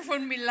 wow, eso fue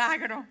un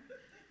milagro.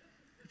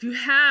 If you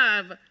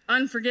have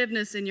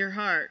unforgiveness in your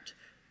heart,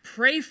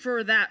 pray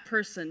for that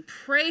person.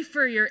 Pray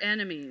for your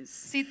enemies.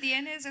 Si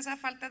tienes esa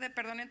falta de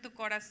perdón en tu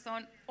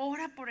corazón,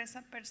 ora por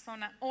esa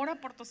persona, ora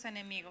por tus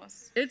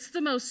enemigos. It's the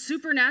most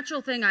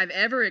supernatural thing I've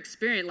ever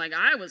experienced. Like,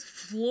 I was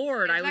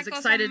floored. I Es was la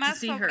cosa excited to más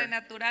see her.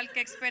 sobrenatural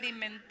que he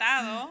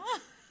experimentado.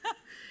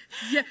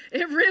 Yeah,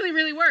 it really,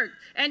 really worked.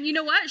 And you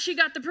know what? She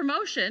got the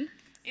promotion,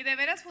 Y de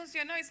veras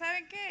funcionó. ¿Y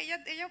saben qué?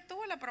 Ella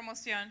obtuvo la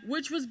promoción.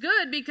 which was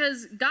good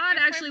because God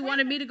fue actually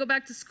wanted bueno. me to go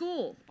back to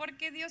school.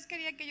 Porque Dios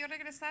quería que yo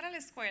regresara a la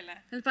escuela.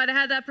 And if I'd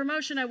had that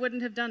promotion, I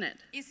wouldn't have done it.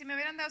 Y si me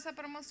hubieran dado esa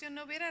promoción,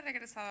 no hubiera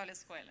regresado a la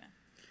escuela.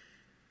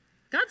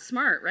 God's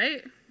smart,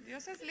 right?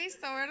 Dios es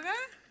listo, ¿verdad?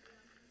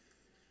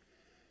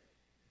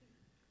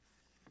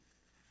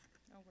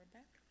 Oh, we're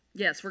back.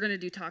 Yes, we're going to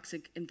do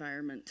toxic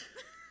environment.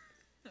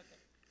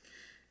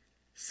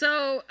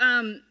 So,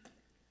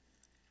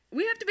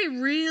 we have to be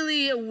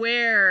really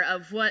aware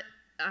of what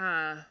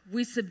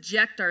we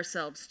subject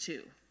ourselves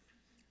to.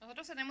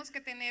 Nosotros tenemos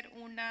que tener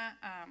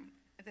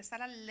de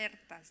estar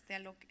alertas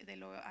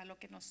a lo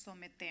que nos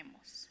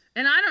sometemos.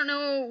 And I don't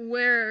know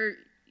where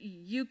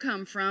you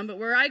come from, but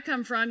where I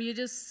come from, you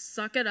just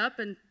suck it up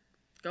and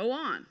go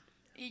on.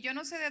 Y yo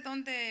no sé de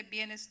dónde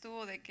vienes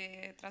tú, de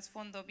qué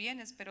trasfondo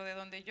vienes, pero de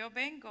donde yo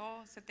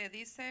vengo se te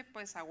dice,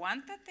 pues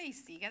aguántate y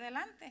sigue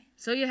adelante.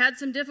 So you had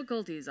some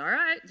difficulties. All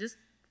right, just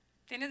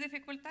 ¿Tienes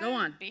dificultades? Go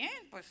on. Bien,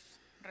 pues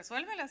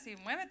resuélvelas y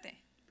muévete.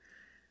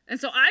 and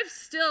so I've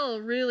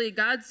still really,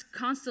 God's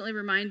constantly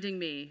reminding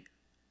me,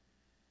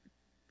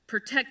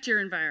 protect your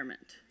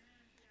environment.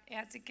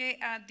 Así que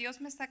Dios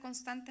me está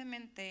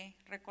constantemente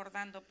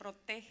recordando,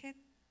 protege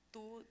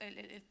tu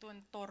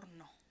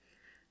entorno.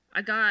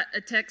 I got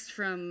a text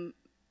from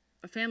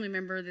a family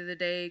member the other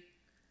day,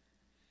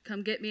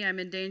 come get me, I'm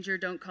in danger,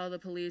 don't call the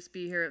police,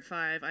 be here at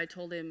 5. I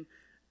told him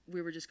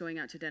we were just going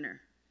out to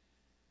dinner.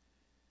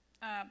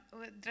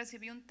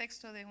 Recibí un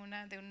texto de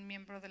un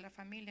miembro de la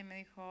familia,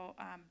 me dijo,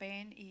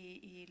 ven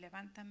y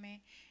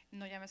levántame,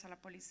 no llames a la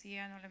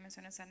policía, no le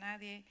menciones a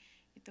nadie,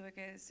 y tuve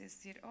que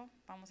decir,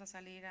 vamos a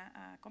salir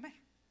a comer.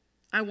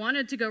 I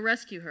wanted to go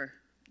rescue her.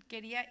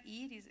 Quería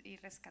ir y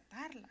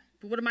rescatarla.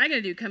 But what am I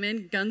going to do? Come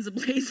in guns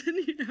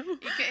ablazing, you know?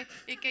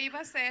 ¿Y qué iba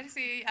a hacer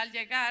si al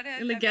llegar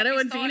In the la ghetto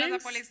in pistola, la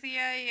Phoenix?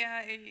 policía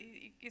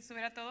y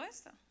estuviera todo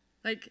esto?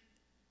 Like,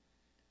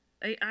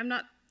 I'm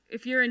not,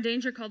 if you're in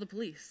danger, call the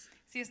police.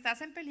 Si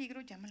estás en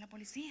peligro, llama a la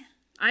policía.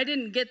 I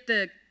didn't get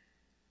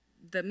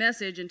the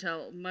message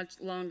until much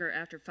longer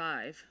after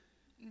 5.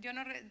 Yo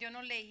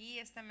no leí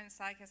este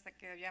mensaje hasta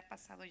que había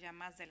pasado ya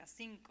más de las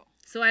 5.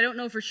 So I don't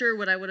know for sure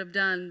what I would have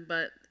done,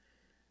 but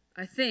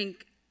I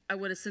think I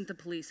would have sent the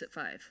police at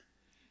 5.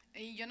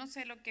 Y yo no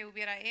sé lo que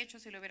hubiera hecho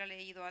si lo hubiera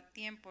leído a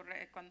tiempo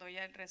cuando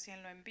ella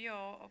recién lo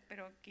envió,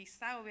 pero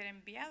quizá hubiera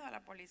enviado a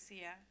la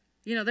policía.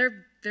 You know,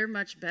 they're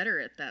much better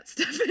at that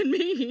stuff than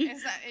me.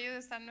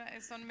 Ellos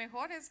son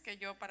mejores que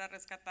yo para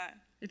rescatar.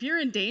 If you're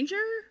in danger,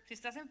 Si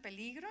estás en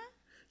peligro,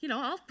 you know,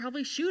 I'll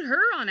probably shoot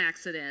her on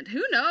accident.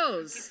 Who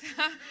knows?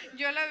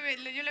 yo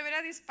le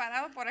hubiera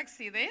disparado por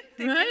accidente.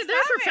 ¿Quién Right?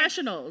 They're sabe?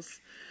 professionals.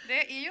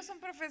 Y ellos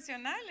son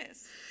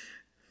profesionales.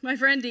 My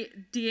friend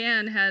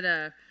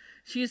Deanne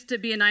she used to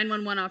be a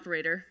 911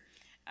 operator.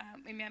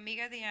 Y mi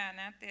amiga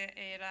Diana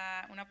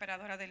era una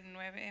operadora del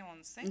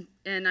 911.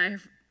 And I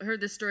heard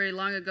this story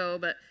long ago,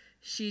 but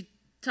she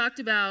talked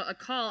about a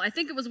call. I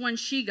think it was one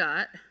she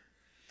got.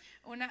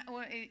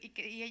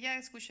 Y ella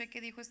escuché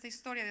que dijo esta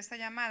historia de esta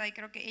llamada y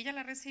creo que ella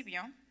la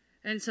recibió.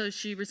 And so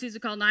she receives a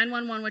call,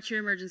 911, what's your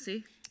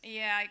emergency?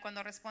 Y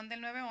cuando responde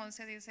el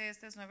 911 dice,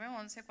 este es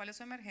 911, ¿cuál es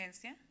su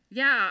emergencia?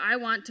 Yeah, I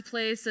want to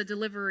place a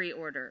delivery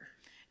order.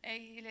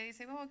 Y le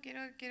dice,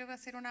 quiero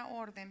hacer una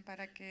orden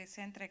para que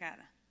sea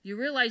entregada. You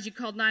realize you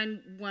called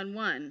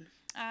 911.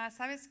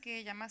 ¿Sabes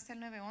que llamaste al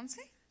 911?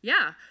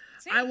 Yeah.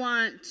 Sí. I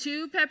want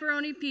 2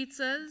 pepperoni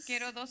pizzas.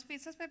 Quiero 2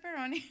 pizzas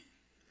pepperoni.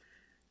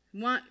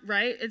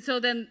 Right? And so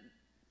then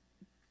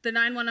the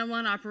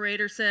 911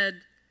 operator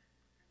said,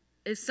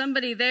 is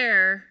somebody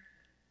there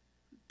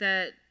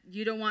that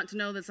you don't want to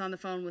know that's on the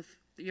phone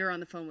you're on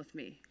the phone with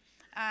me?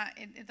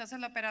 Entonces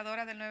la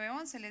operadora del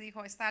 911 le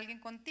dijo, está alguien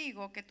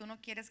contigo que tú no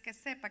quieres que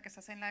sepa que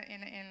estás en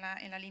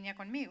la línea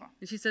conmigo.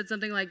 And she said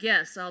something like,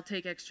 yes, I'll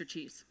take extra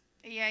cheese.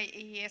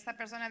 Y esta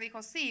persona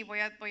dijo, sí, voy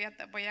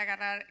a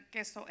agarrar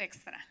queso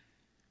extra.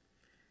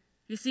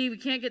 You see, we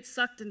can't get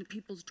sucked into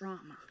people's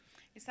drama.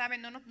 Y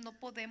saben, no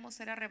podemos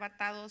ser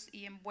arrebatados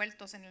y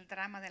envueltos en el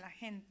drama de la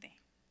gente.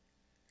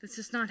 It's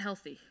just not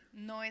healthy.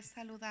 No es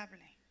saludable.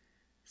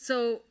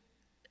 So,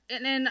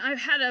 and I've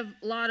had a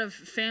lot of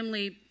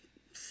family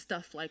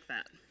stuff like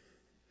that.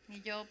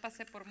 Y yo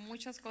pasé por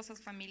muchas cosas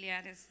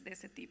familiares de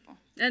ese tipo.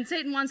 And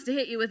Satan wants to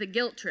hit you with a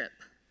guilt trip.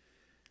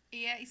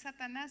 Y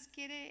Satanás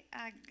quiere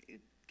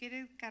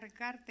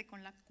cargarte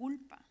con la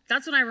culpa.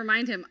 That's when I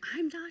remind him,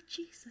 I'm not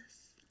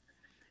Jesus.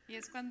 Y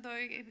es cuando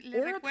le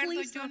Or a recuerdo,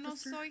 police yo no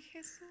officer. soy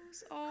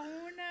Jesús o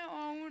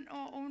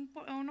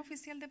un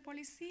oficial de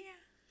policía.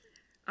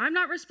 I'm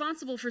not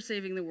responsible for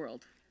saving the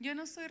world, Yo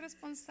no soy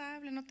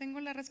responsable, no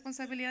tengo la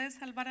responsabilidad de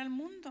salvar al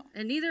mundo,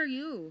 and neither are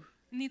you.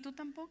 ni tú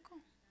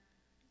tampoco.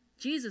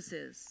 Jesus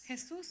is.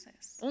 Jesús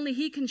es. Only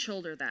he can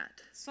shoulder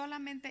that.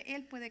 Solamente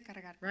Él puede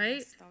cargar con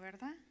Right? esto,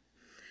 ¿verdad?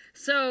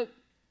 So,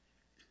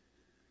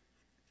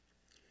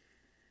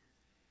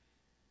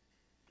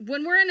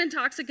 when we're in a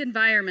toxic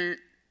environment,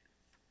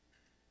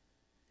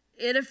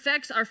 it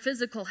affects our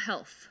physical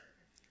health.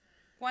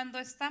 Cuando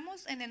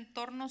estamos en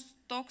entornos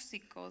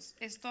tóxicos,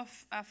 esto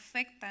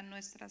afecta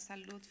nuestra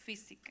salud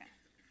física.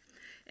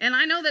 And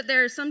I know that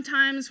there are some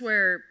times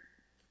where,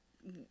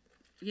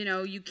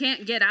 you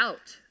can't get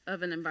out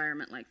of an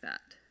environment like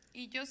that.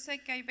 Y yo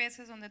sé que hay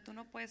veces donde tú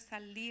no puedes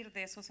salir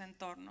de esos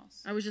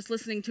entornos. I was just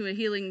listening to a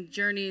healing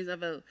journey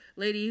of a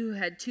lady who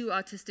had 2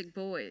 autistic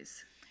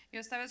boys. Yo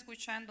estaba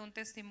escuchando un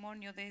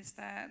testimonio de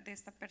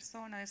esta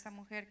persona, de esta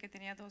mujer que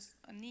tenía 2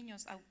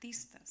 niños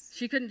autistas.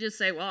 She couldn't just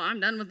say, well,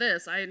 I'm done with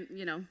this.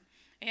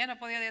 Ella no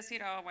podía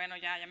decir, oh, bueno,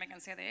 ya me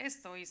cansé de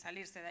esto y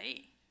salirse de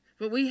ahí.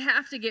 But we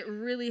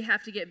really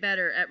have to get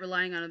better at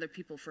relying on other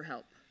people for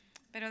help.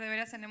 Pero de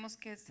veras tenemos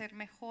que ser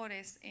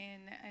mejores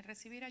en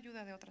recibir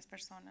ayuda de otras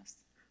personas.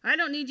 I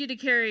don't need you to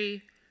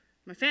carry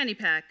my fanny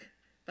pack,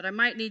 but I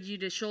might need you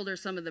to shoulder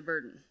some of the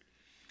burden.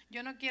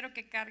 Yo no quiero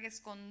que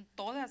cargues con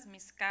todas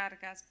mis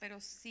cargas,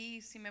 pero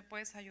sí me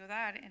puedes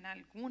ayudar en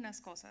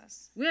algunas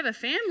cosas. We have a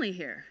family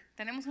here.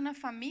 Tenemos una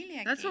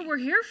familia That's aquí. what we're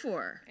here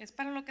for. Es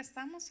para lo que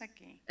estamos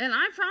aquí. And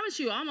I promise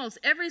you, almost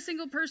every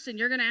single person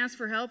you're going to ask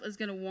for help is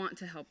going to want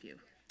to help you.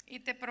 Y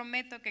te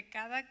prometo que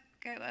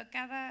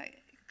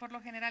por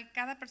lo general,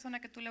 cada persona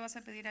que tú le vas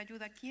a pedir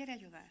ayuda quiere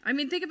ayudar. I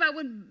mean, think about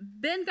when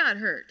Ben got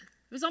hurt.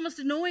 It was almost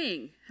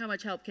annoying how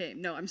much help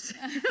came. No, I'm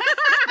saying.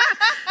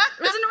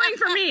 It was annoying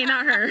for me,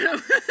 not her.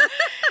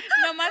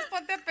 Nomás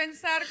ponte a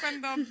pensar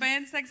cuando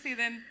Ben se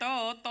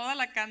accidentó, toda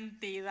la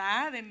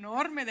cantidad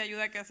enorme de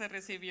ayuda que se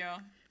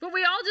recibió. But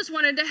we all just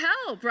wanted to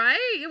help,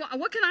 right?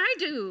 What can I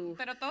do?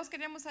 Pero todos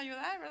queríamos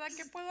ayudar, ¿verdad?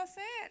 ¿Qué puedo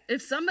hacer?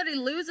 If somebody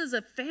loses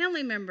a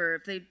family member,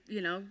 if they,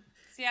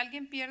 Si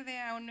alguien pierde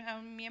a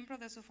un miembro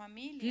de su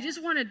familia, you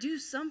just want to do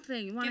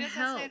something. You want to quieres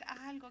help. hacer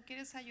algo,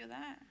 quieres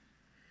ayudar.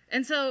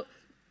 And so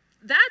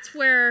that's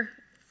where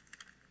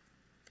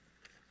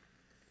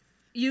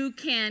you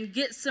can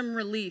get some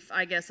relief,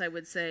 I guess I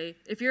would say.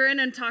 If you're in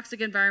a toxic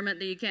environment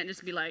that you can't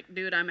just be like,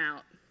 dude, I'm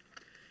out.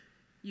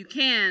 You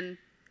can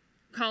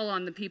call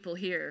on the people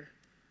here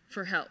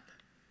for help,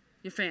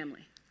 your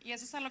family. Y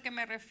eso es a lo que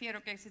me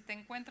refiero, que si te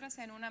encuentras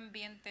en un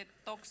ambiente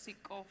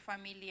tóxico,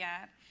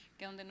 familiar,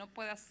 que donde no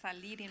puedas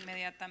salir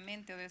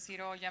inmediatamente o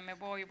decir, oh, ya me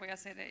voy a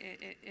hacer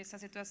esa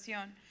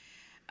situación,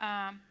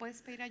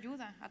 puedes pedir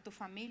ayuda a tu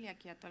familia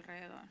aquí a tu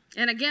alrededor.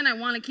 And again, I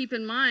want to keep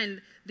in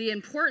mind the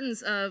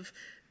importance of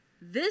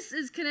this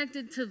is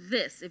connected to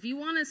this. If you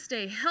want to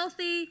stay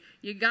healthy,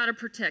 you got to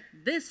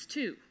protect this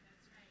too.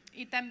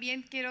 Y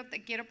también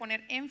quiero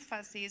poner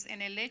énfasis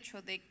en el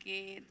hecho de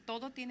que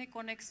todo tiene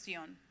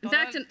conexión.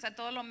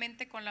 Todo lo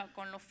mente con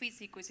lo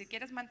físico. Y si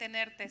quieres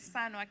mantenerte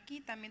sano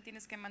aquí, también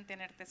tienes que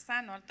mantenerte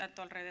sano a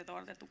tu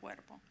alrededor de tu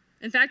cuerpo.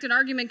 In fact, an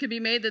argument could be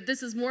made that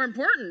this is more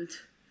important.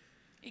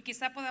 Y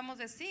quizá podamos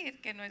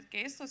decir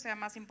que esto sea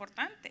más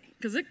importante.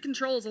 Because it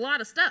controls a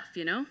lot of stuff,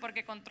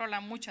 Porque controla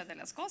muchas de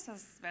las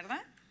cosas,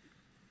 ¿verdad?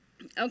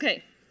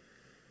 Okay.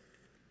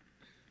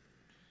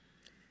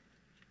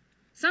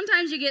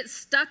 Sometimes you get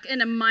stuck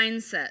in a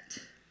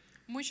mindset.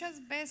 Muchas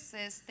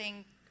veces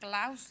te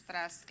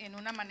enclaustras en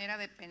una manera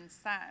de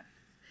pensar.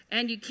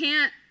 And you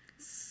can't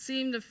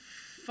seem to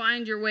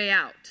find your way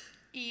out.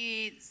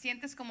 Y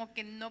sientes como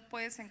que no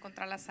puedes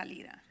encontrar la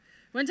salida.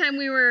 One time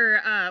we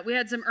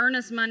had some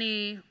earnest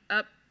money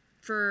up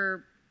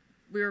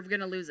we were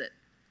going to lose it.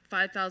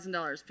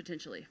 $5,000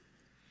 potentially.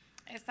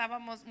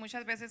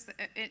 Muchas veces,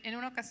 en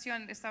una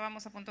ocasión,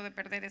 estábamos a punto de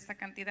perder esta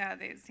cantidad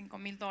de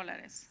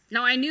 $5,000.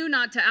 Now I knew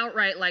not to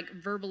outright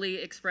verbally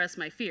express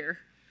my fear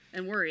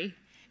and worry.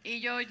 Y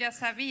yo ya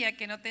sabía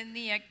que no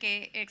tenía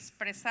que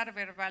expresar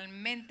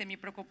verbalmente mi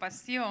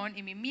preocupación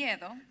y mi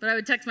miedo. But I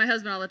would text my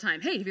husband all the time,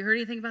 hey, have you heard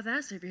anything about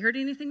this? Have you heard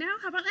anything now?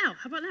 How about now?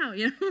 How about now?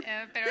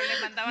 Pero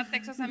le mandaba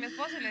textos a mi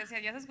esposo y le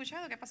decía, ¿ya has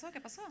escuchado? ¿Qué pasó?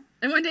 ¿Qué pasó?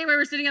 And one day we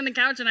were sitting on the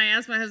couch and I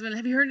asked my husband,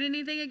 have you heard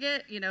anything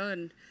again?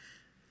 And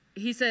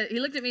he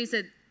looked at me and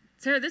said,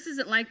 Sarah, this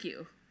isn't like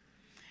you.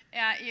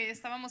 Y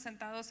estábamos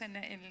sentados en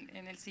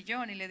el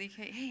sillón y le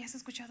dije, hey, ¿has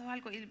escuchado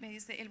algo? Y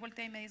él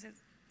voltea y me dice,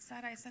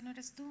 Sara, esa no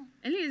eres tú.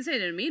 And he didn't say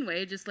it in a mean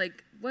way, just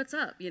what's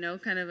up,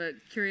 kind of a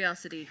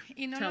curiosity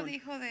Y no tone. lo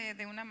dijo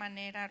de una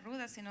manera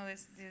ruda, sino de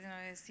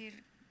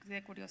decir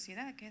de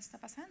curiosidad, ¿qué está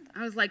pasando?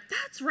 I was like,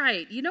 that's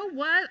right. You know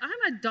what?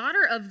 I'm a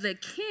daughter of the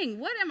king.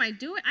 What am I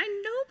doing? I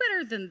know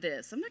better than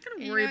this. I'm not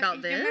going to worry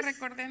about this. Yo me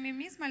recordé a mí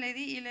misma le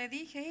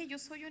dije, hey, yo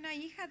soy una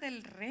hija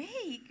del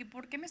rey.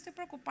 ¿Por qué me estoy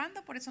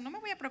preocupando por eso? No me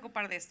voy a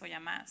preocupar de esto ya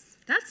más.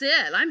 That's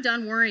it. I'm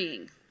done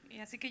worrying. Y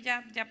así que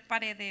ya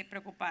paré de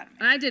preocuparme.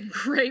 And I did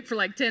great for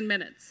 10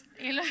 minutes.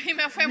 Y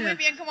me fue muy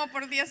bien como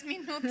por 10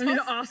 minutos.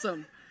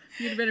 Awesome.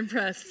 You'd have been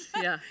impressed,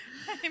 yeah.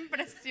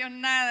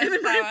 Impresionada And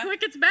then right estaba.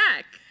 quick, it's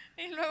back.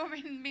 Y luego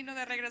vino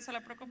de regreso la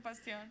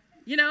preocupación.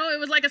 You know, it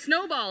was like a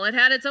snowball. It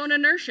had its own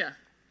inertia.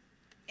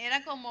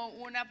 Era como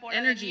una bola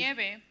Energy. de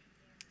nieve.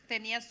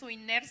 Tenía su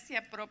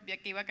inercia propia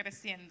que iba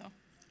creciendo.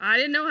 I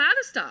didn't know how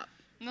to stop.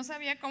 No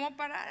sabía cómo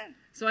parar.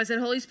 So I said,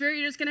 Holy Spirit,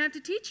 you're just going to have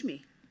to teach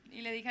me.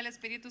 Y le dije al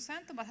Espíritu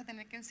Santo, vas a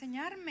tener que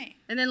enseñarme.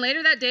 And then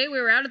later that day,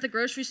 we were out at the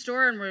grocery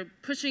store and we're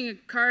pushing a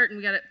cart and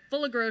we got it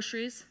full of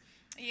groceries.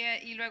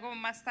 Y luego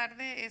más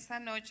tarde esa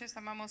noche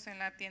estábamos en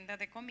la tienda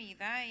de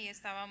comida y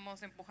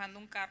estábamos empujando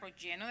un carro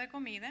lleno de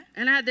comida.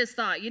 And I had this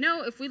thought, you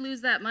know, if we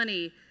lose that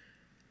money,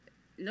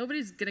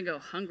 nobody's going to go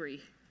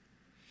hungry.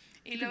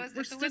 Y luego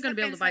We're tuve still ese gonna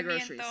be able to buy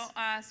groceries.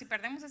 pensamiento, si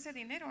perdemos ese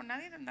dinero, no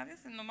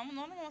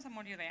nos vamos a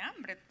morir de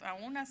hambre.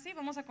 Aún así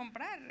vamos a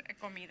comprar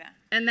comida.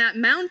 And that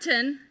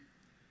mountain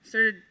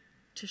started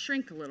to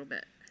shrink a little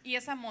bit. Y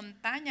esa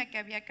montaña que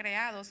había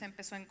creado se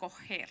empezó a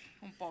encoger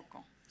un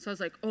poco. So I was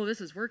like, oh, this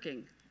is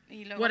working.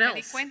 Y luego What me di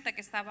else? cuenta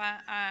que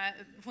estaba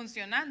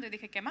funcionando y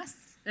dije, ¿qué más?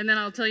 And then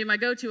I'll tell you my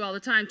go-to all the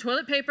time,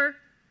 toilet paper.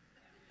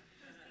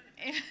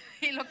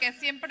 Y lo que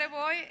siempre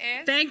voy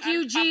es Thank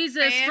you, al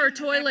Jesus, papel for de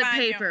toilet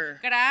baño. paper.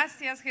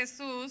 Gracias,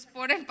 Jesús,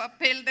 por el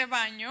papel de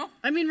baño,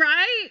 I mean,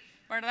 right?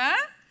 ¿verdad?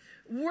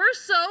 We're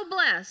so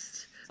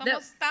blessed that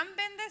Somos tan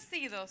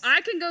bendecidos.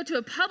 I can go to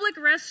a public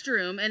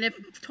restroom, and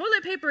if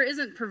toilet paper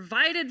isn't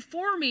provided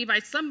for me by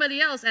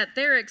somebody else at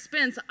their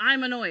expense,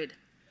 I'm annoyed.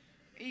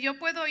 Y yo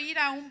puedo ir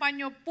a un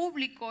baño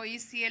público y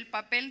si el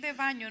papel de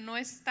baño no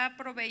está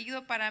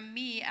proveído para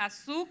mí a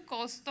su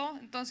costo,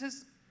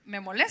 entonces me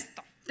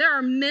molesto. There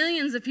are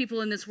millions of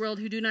people in this world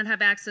who do not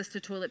have access to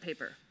toilet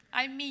paper.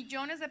 Hay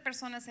millones de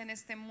personas en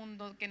este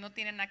mundo que no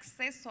tienen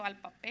acceso al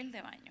papel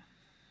de baño.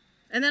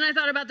 And then I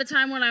thought about the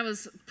time when I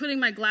was putting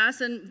my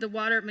glass in the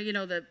water, you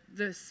know, the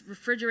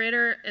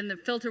refrigerator, and the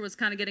filter was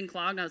kind of getting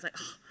clogged. And I was like,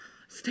 oh,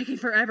 it's taking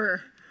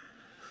forever.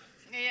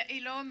 Y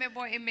luego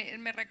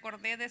me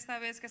recordé de esta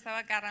vez que estaba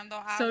agarrando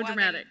So agua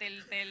dramatic.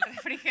 del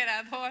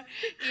refrigerador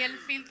y el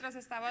filtro se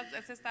estaba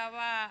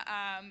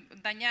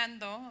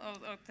dañando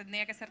o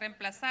tenía que ser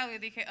reemplazado y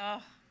dije,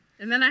 oh.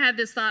 And then I had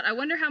this thought, I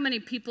wonder how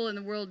many people in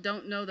the world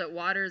don't know that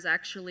water is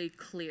actually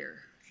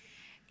clear.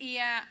 Y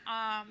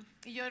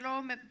yo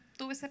luego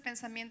tuve ese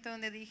pensamiento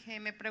donde dije,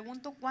 me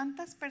pregunto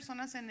cuántas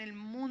personas en el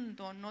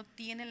mundo no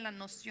tienen la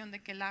noción de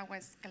que el agua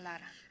es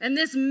clara. And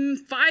this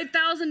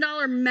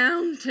 $5,000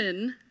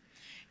 mountain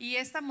Y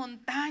esta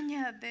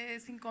montaña de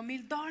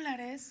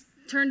 $5,000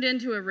 turned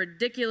into a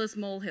ridiculous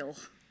molehill.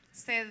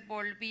 se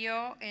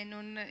volvió en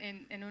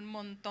un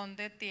montón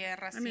de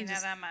tierra I mean, sin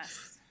nada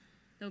más.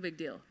 No big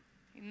deal.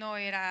 No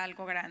era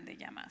algo grande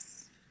ya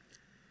más.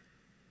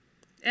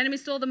 Enemy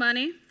stole the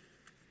money,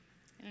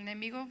 El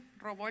enemigo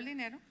robó el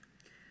dinero.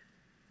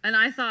 and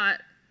I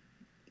thought,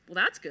 well,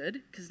 that's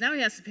good, because now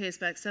he has to pay us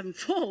back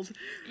sevenfold.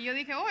 Y yo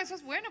dije, oh, eso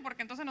es bueno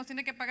porque entonces nos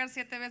tiene que pagar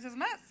 7 veces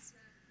más.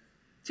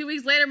 2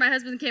 weeks later, my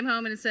husband came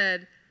home and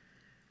said,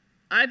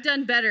 I've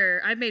done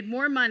better. We've made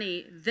more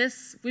money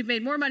this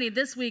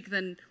week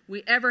than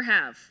we ever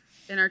have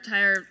in our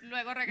entire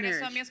Luego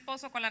regresó a mi marriage.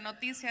 esposo con la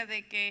noticia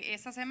de que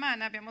esa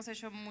semana habíamos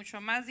hecho mucho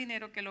más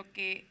dinero que lo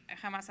que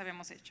jamás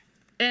habíamos hecho.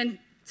 And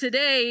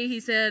today, he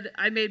said,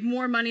 I made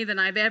more money than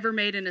I've ever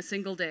made in a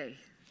single day.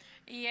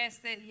 Y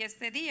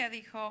este día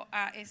dijo,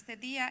 este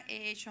día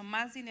he hecho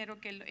más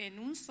dinero que en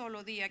un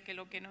solo día que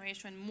lo que no he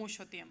hecho en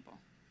mucho tiempo.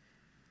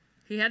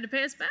 He had to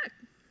pay us back.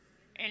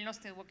 Él nos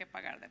tuvo que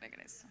pagar de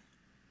regreso.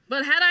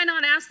 But had I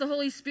not asked the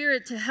Holy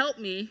Spirit to help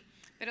me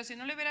Pero si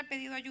no le hubiera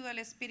pedido ayuda al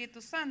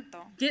Espíritu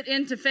Santo, get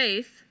into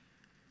faith,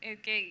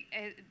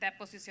 de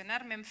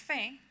posicionarme en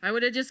fe, I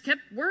would have just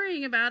kept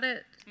worrying about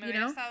it, me you hubiera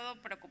know. estado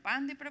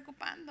preocupando y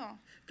preocupando.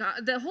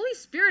 God, the Holy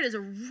Spirit is a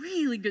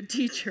really good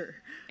teacher.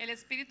 El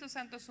Espíritu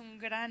Santo es un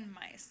gran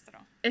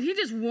maestro And he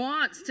just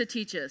wants to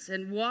teach us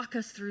and walk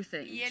us through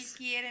y Él things.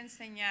 quiere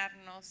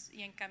enseñarnos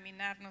y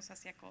encaminarnos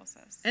hacia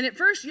cosas. And at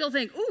first you'll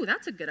think, ooh,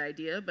 that's a good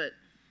idea, but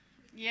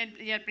Y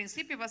al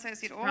principio vas a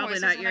decir, oh, Probably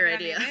eso not es una your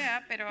gran idea.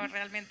 idea, pero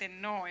realmente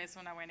no es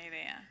una buena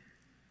idea.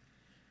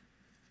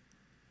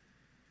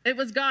 it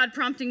was God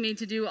prompting me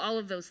to do all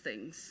of those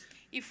things.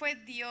 Y fue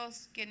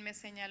Dios quien me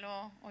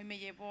señaló o me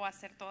llevó a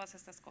hacer todas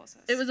estas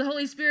cosas. It was the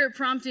Holy Spirit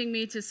prompting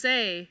me to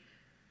say,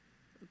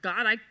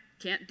 God, I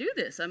can't do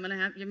this. I'm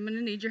gonna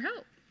need your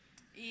help.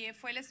 Y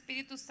fue el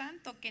Espíritu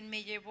Santo quien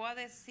me llevó a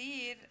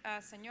decir,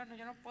 Señor,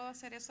 yo no puedo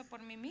hacer eso por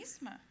mí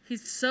misma.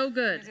 He's so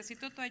good.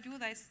 Necesito tu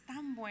ayuda, es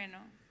tan bueno.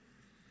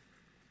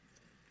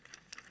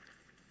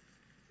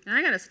 And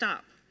I gotta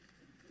stop.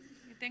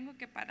 Y tengo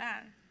que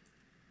parar.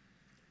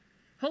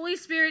 Holy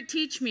Spirit,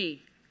 teach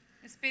me.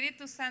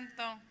 Espíritu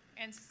Santo,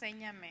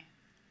 enséñame.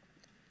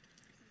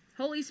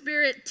 Holy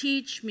Spirit,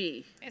 teach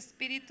me.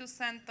 Espíritu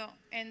Santo,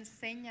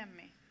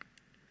 enséñame.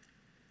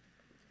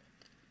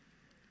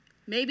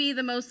 Maybe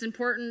the most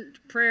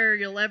important prayer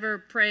you'll ever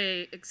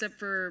pray, except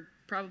for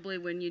probably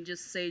when you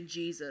just say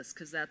Jesus,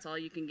 because that's all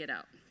you can get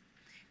out.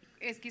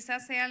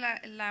 Quizás sea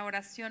la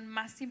oración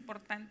más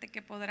importante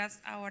que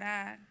podrás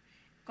orar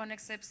con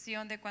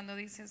excepción de cuando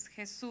dices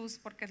Jesús,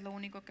 porque es lo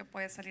único que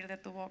puede salir de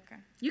tu boca.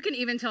 You can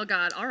even tell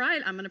God, all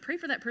right, I'm going to pray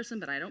for that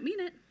person, but I don't mean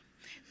it.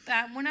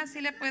 Aún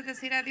así le puedes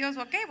decir a Dios,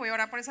 ok, voy a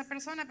orar por esa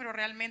persona, pero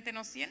realmente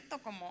no siento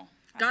cómo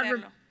God,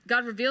 hacerlo.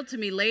 God revealed to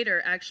me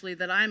later, actually,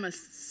 that I'm a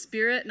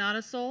spirit, not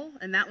a soul,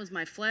 and that was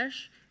my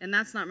flesh, and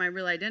that's not my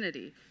real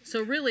identity.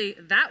 So really,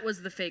 that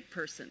was the fake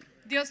person.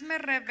 Dios me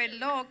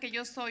reveló que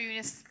yo soy un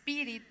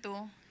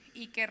espíritu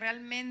y que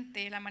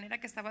realmente la manera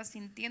que estaba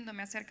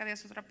sintiéndome acerca de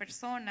esa otra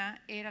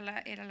persona era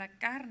la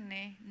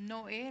carne,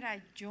 no era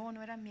yo,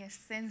 no era mi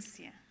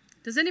esencia.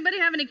 Does anybody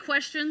have any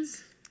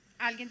questions?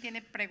 ¿Alguien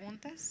tiene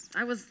preguntas?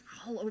 I was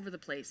all over the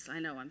place. I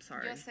know, I'm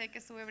sorry. Yo sé que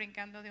estuve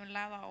brincando de un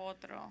lado a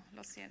otro,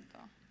 lo siento.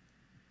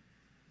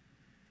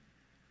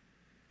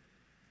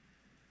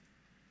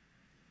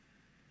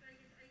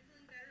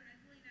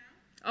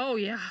 Oh,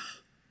 yeah.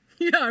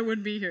 Yeah, I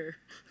wouldn't be here.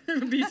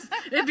 It'd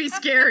be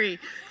scary.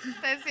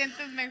 ¿Te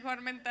sientes mejor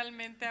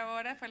mentalmente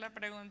ahora? Fue la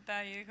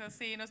pregunta y dijo,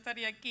 sí, no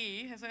estaría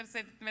aquí, eso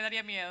me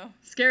daría miedo.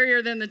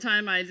 Scarier than the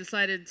time I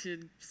decided to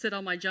sit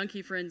all my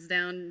junkie friends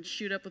down,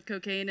 shoot up with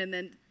cocaine, and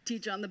then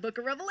teach on the book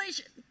of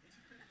Revelation.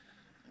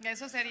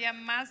 Eso sería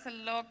más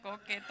loco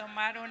que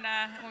tomar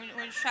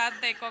un shot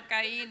de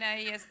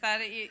cocaína y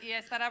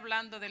estar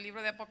hablando del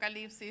libro de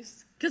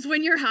Apocalipsis. Because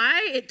when you're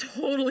high, it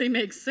totally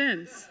makes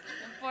sense.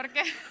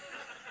 Porque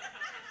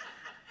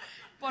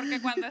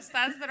cuando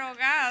estás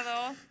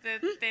drogado,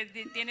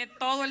 tiene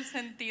todo el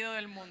sentido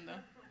del mundo.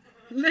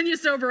 And then you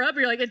sober up,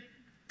 you're like,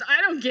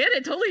 I don't get it.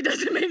 It totally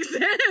doesn't make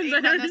sense. Y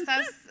cuando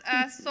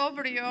estás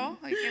sobrio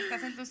y que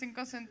estás en tus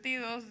 5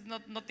 sentidos,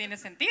 no tiene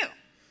sentido.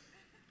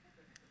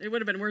 It would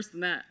have been worse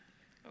than that.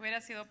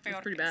 Hubiera sido It's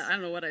peor pretty que bad. eso. I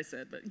don't know what I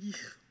said, but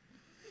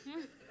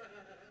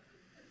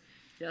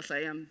yes, I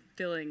am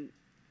feeling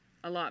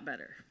a lot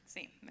better.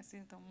 Sí, me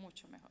siento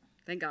mucho mejor.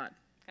 Thank God.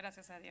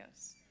 Gracias a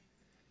Dios.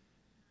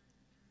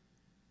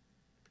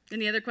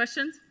 Any other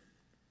questions?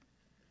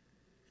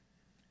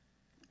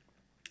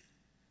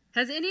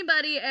 Has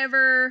anybody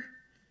ever,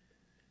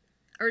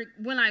 or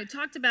when I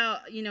talked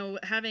about,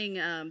 having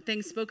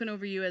things spoken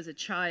over you as a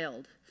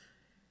child,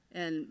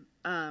 and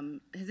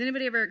has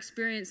anybody ever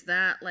experienced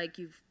that, like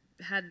you've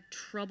had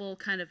trouble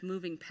kind of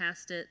moving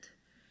past it?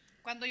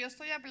 Cuando yo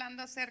estoy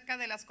hablando acerca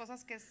de las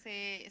cosas que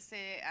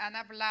se han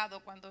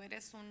hablado cuando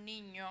eres un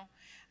niño,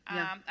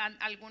 Yeah.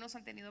 algunos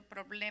han tenido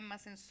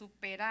problemas en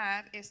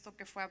superar esto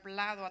que fue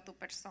hablado a tu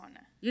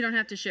persona. You don't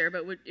have to share,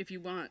 but if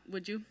you want,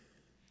 would you?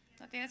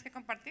 No tienes que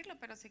compartirlo,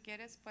 pero si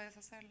quieres puedes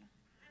hacerlo.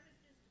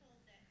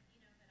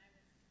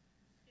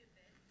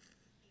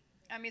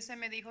 A mí se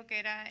me dijo que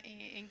era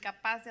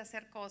incapaz de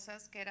hacer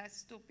cosas, que era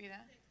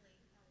estúpida.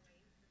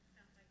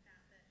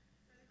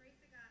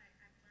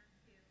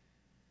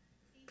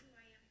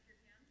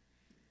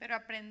 Pero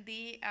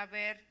aprendí a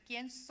ver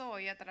quién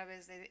soy a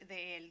través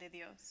de Él, de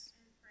Dios.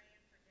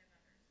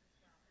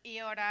 Y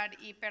orar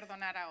y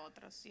perdonar a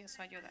otros, y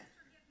eso ayuda.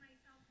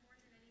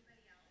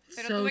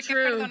 Pero So tuve que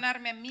true.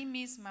 perdonarme a mí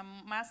misma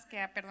más que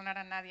a perdonar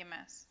a nadie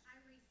más.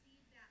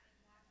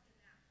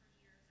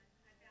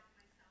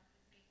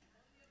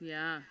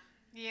 Yeah.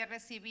 Y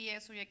recibí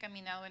eso y he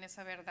caminado en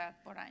esa verdad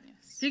por años.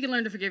 So you can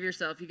learn to forgive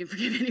yourself. You can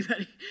forgive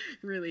anybody,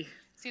 really.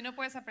 Si no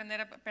puedes aprender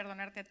a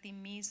perdonarte a ti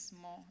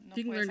mismo, no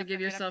You can puedes learn to give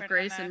aprender a yourself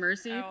grace and perdonar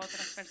mercy. a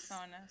otras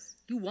personas.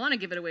 You want to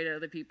give it away to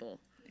other people.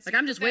 Si Like,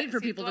 I'm tú just te- waiting for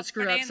si people tú to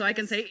screw up so I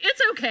can say, aprendes-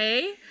 it's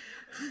okay.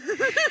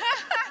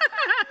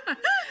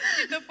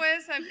 Si tú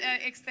puedes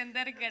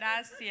extender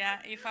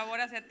gracia y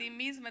favor hacia ti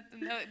misma,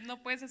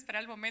 no puedes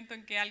esperar el momento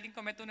en que alguien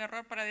cometa un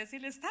error para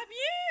decirle, está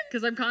bien.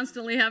 Because I'm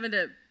constantly having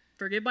to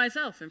forgive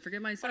myself and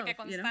forgive myself,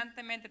 Porque you know?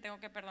 constantemente tengo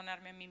que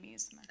perdonarme a mí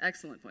misma.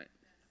 Excellent point.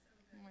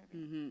 Muy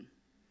bien.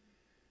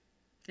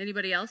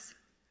 Anybody else?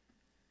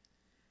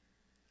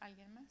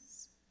 ¿Alguien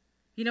más?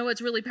 You know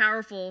what's really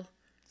powerful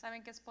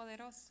 ¿Saben que es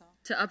poderoso?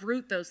 to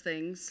uproot those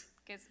things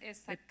Que es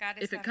sacar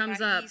if it esas comes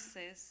up,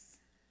 raíces.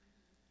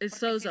 is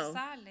Porque si sozo.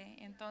 sale,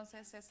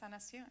 entonces es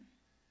sanación.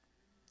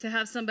 To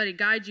have somebody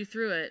guide you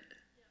through it,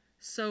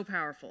 so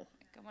powerful.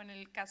 Como en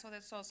el caso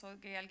de Soso,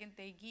 que alguien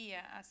te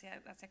guía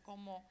hacia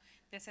cómo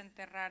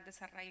desenterrar,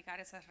 desarraigar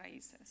esas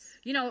raíces.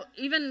 You know,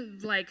 even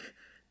like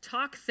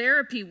talk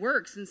therapy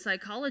works in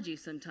psychology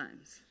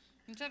sometimes.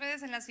 Muchas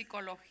veces en la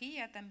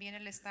psicología también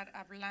el estar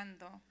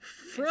hablando.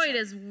 Freud,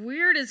 as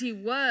weird as he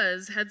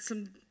was, had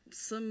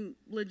some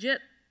legit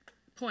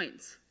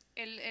points.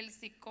 El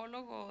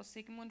psicólogo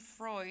Sigmund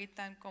Freud,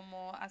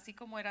 así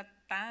como era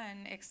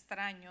tan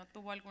extraño,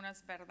 tuvo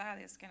algunas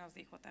verdades que nos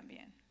dijo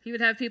también. He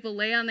would have people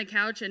lay on the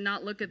couch and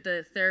not look at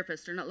the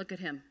therapist or not look at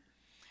him.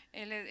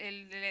 Él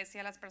le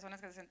decía a las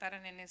personas que se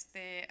sentaran en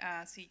este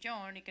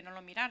sillón y que no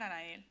lo miraran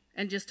a él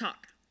And just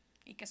talk,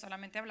 y que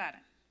solamente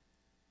hablaran.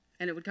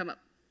 and it would come up.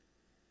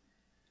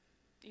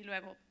 Y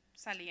luego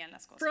salían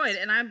las cosas. Freud,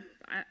 and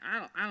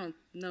I don't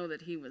know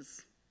that he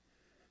was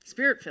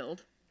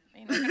spirit-filled.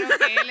 Y no creo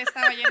que él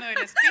estaba lleno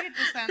del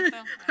Espíritu Santo.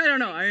 I don't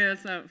know. I mean,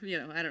 that's not,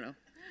 I don't know.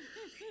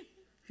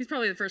 He's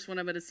probably the first one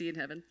I'm going to see in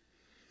heaven.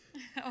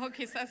 O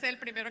quizás sea el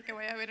primero que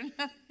voy a ver en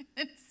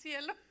el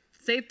cielo.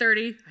 It's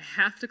 8:30. I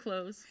have to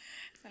close.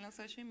 Son las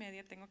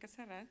 8:30, tengo que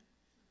cerrar.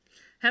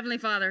 Heavenly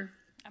Father,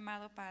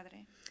 Amado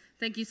Padre,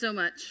 thank you so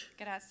much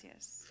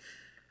gracias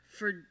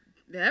for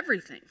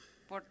everything.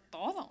 por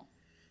todo.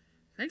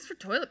 Thanks for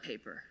toilet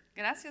paper.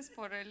 Gracias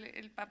por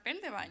el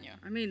papel de baño.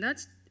 I mean,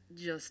 that's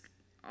just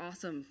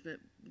awesome that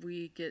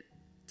we get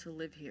to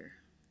live here,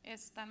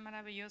 Es tan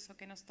maravilloso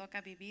que nos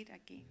toca vivir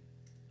aquí,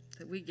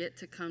 that we get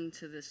to come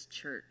to this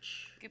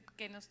church,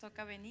 que nos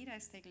toca venir a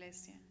esta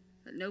iglesia,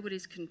 that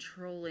nobody's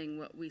controlling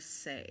what we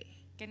say.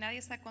 que nadie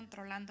está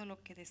controlando lo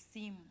que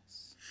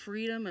decimos,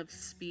 Freedom of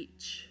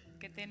speech.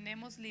 que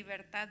tenemos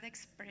libertad de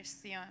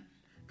expresión,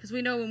 Because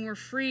we know when we're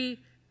free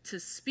to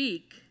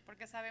speak,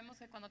 porque sabemos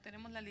que cuando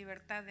tenemos la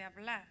libertad de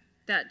hablar,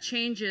 that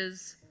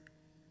changes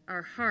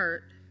our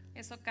heart,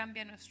 eso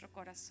cambia nuestro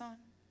corazón,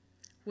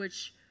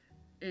 which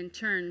in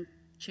turn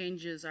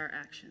changes our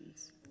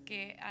actions.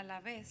 que a la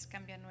vez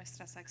cambia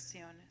nuestras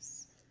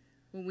acciones.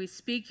 When we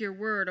speak your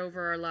word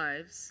over our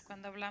lives,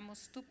 Cuando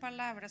hablamos tu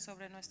palabra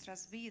sobre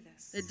nuestras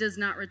vidas, it does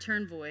not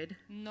return void,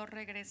 no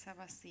regresa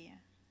vacía,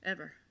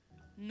 ever.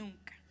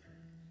 nunca.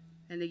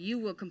 And that you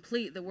will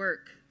complete the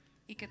work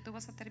Y que tú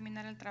vas a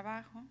terminar el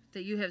trabajo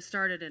that you have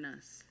started in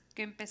us.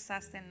 que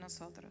empezaste en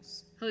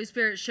nosotros. Holy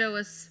Spirit, show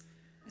us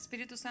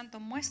Espíritu Santo,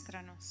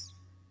 muéstranos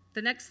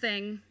the next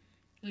thing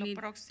we Lo need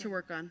to próximo.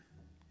 work on.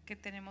 que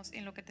tenemos,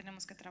 en lo que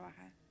tenemos que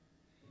trabajar.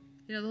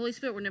 You know, the Holy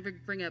Spirit will never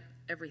bring up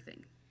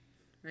everything,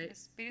 El right? He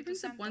Espíritu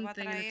brings up Santo one va a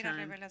thing at a traer a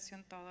time.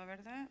 revelación todo,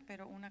 ¿verdad?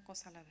 Pero una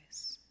cosa a la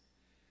vez.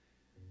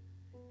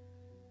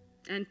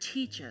 And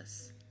teach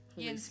us,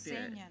 Y Holy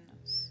Spirit.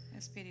 enséñanos,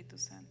 Espíritu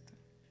Santo.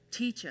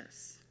 Teach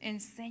us.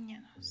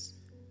 Enséñanos.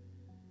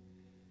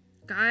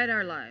 Guide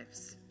our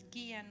lives.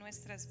 Guía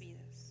nuestras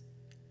vidas.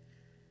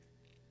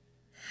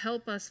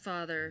 Help us,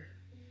 Father,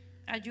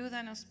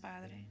 Ayúdanos,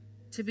 Padre,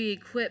 to be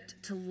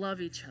equipped to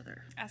love each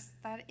other. a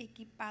estar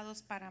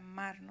equipados para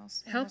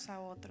amarnos Help- unos a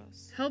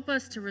otros. Help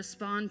us to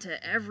respond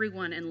to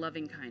everyone in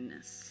loving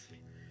kindness.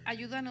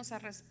 Ayúdanos a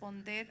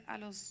responder a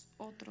los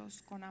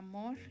otros con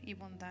amor y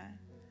bondad.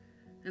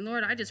 And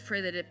Lord, I just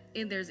pray that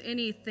if there's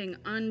anything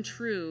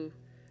untrue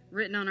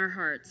written on our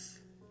hearts,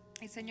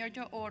 Y Señor,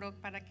 yo oro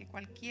para que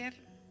cualquier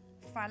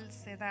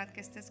falsedad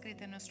que esté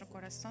escrita en nuestro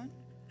corazón,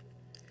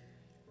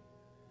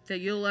 that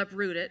you'll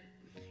uproot it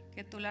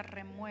que tú la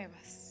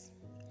remuevas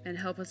and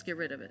help us get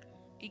rid of it.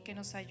 y que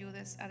nos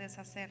ayudes a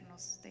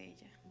deshacernos de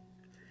ella.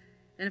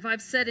 And if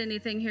I've said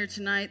anything here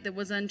tonight that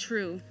was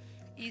untrue,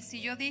 Y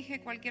si yo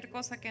dije cualquier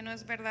cosa que no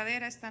es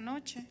verdadera esta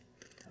noche,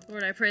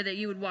 Lord, I pray that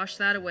you would wash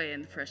that away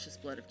in the precious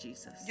blood of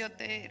Jesus. yo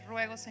te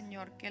ruego,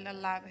 Señor, que la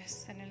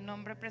laves en el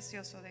nombre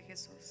precioso de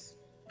Jesús.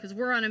 Because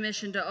we're on a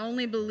mission to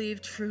only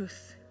believe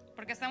truth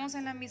Porque estamos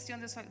en la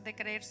misión de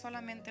creer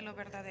solamente lo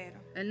verdadero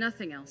and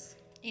nothing else.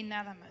 y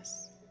nada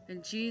más.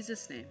 In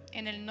Jesus' name,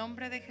 En el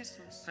nombre de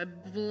Jesús, I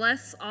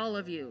bless all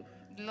of you.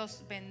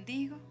 los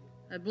bendigo.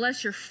 I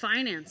bless your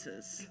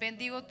finances.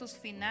 Bendigo tus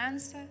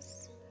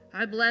finanzas.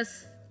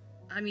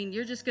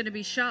 You're just going to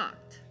be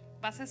shocked.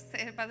 Vas a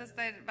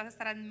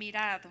estar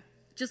admirado.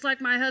 Just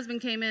like my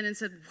husband came in and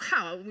said,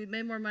 wow, we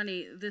made more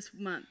money this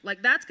month.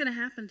 Like, that's going to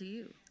happen to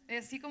you.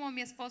 Así como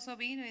mi esposo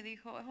vino y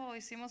dijo, oh,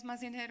 hicimos más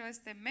dinero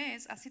este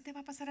mes, así te va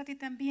a pasar a ti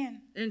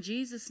también. In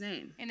Jesus'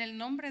 name. En el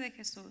nombre de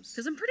Jesús.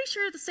 Because I'm pretty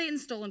sure the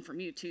Satan's stolen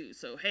from you too.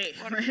 So, hey,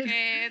 right?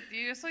 Porque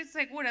yo estoy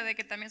segura de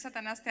que también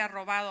Satanás te ha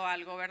robado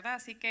algo, ¿verdad?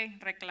 Así que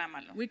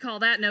reclámalo. We call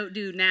that note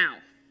due now.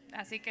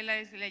 Así que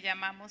le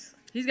llamamos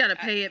He's got to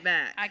pay it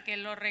back. a que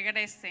lo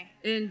regrese.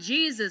 In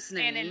Jesus'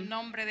 En el name.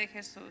 nombre de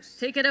Jesús.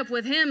 Take it up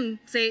with him,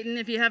 Satan,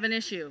 if you have an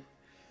issue.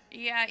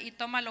 Y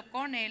tómalo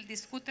con él,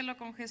 discútelo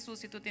con Jesús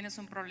si tú tienes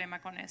un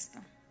problema con esto,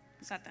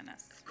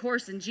 Satanás. Of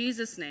course, in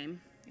Jesus' name.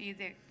 Y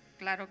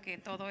claro que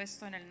todo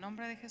esto en el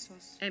nombre de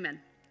Jesús.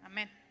 Amen.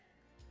 Amén.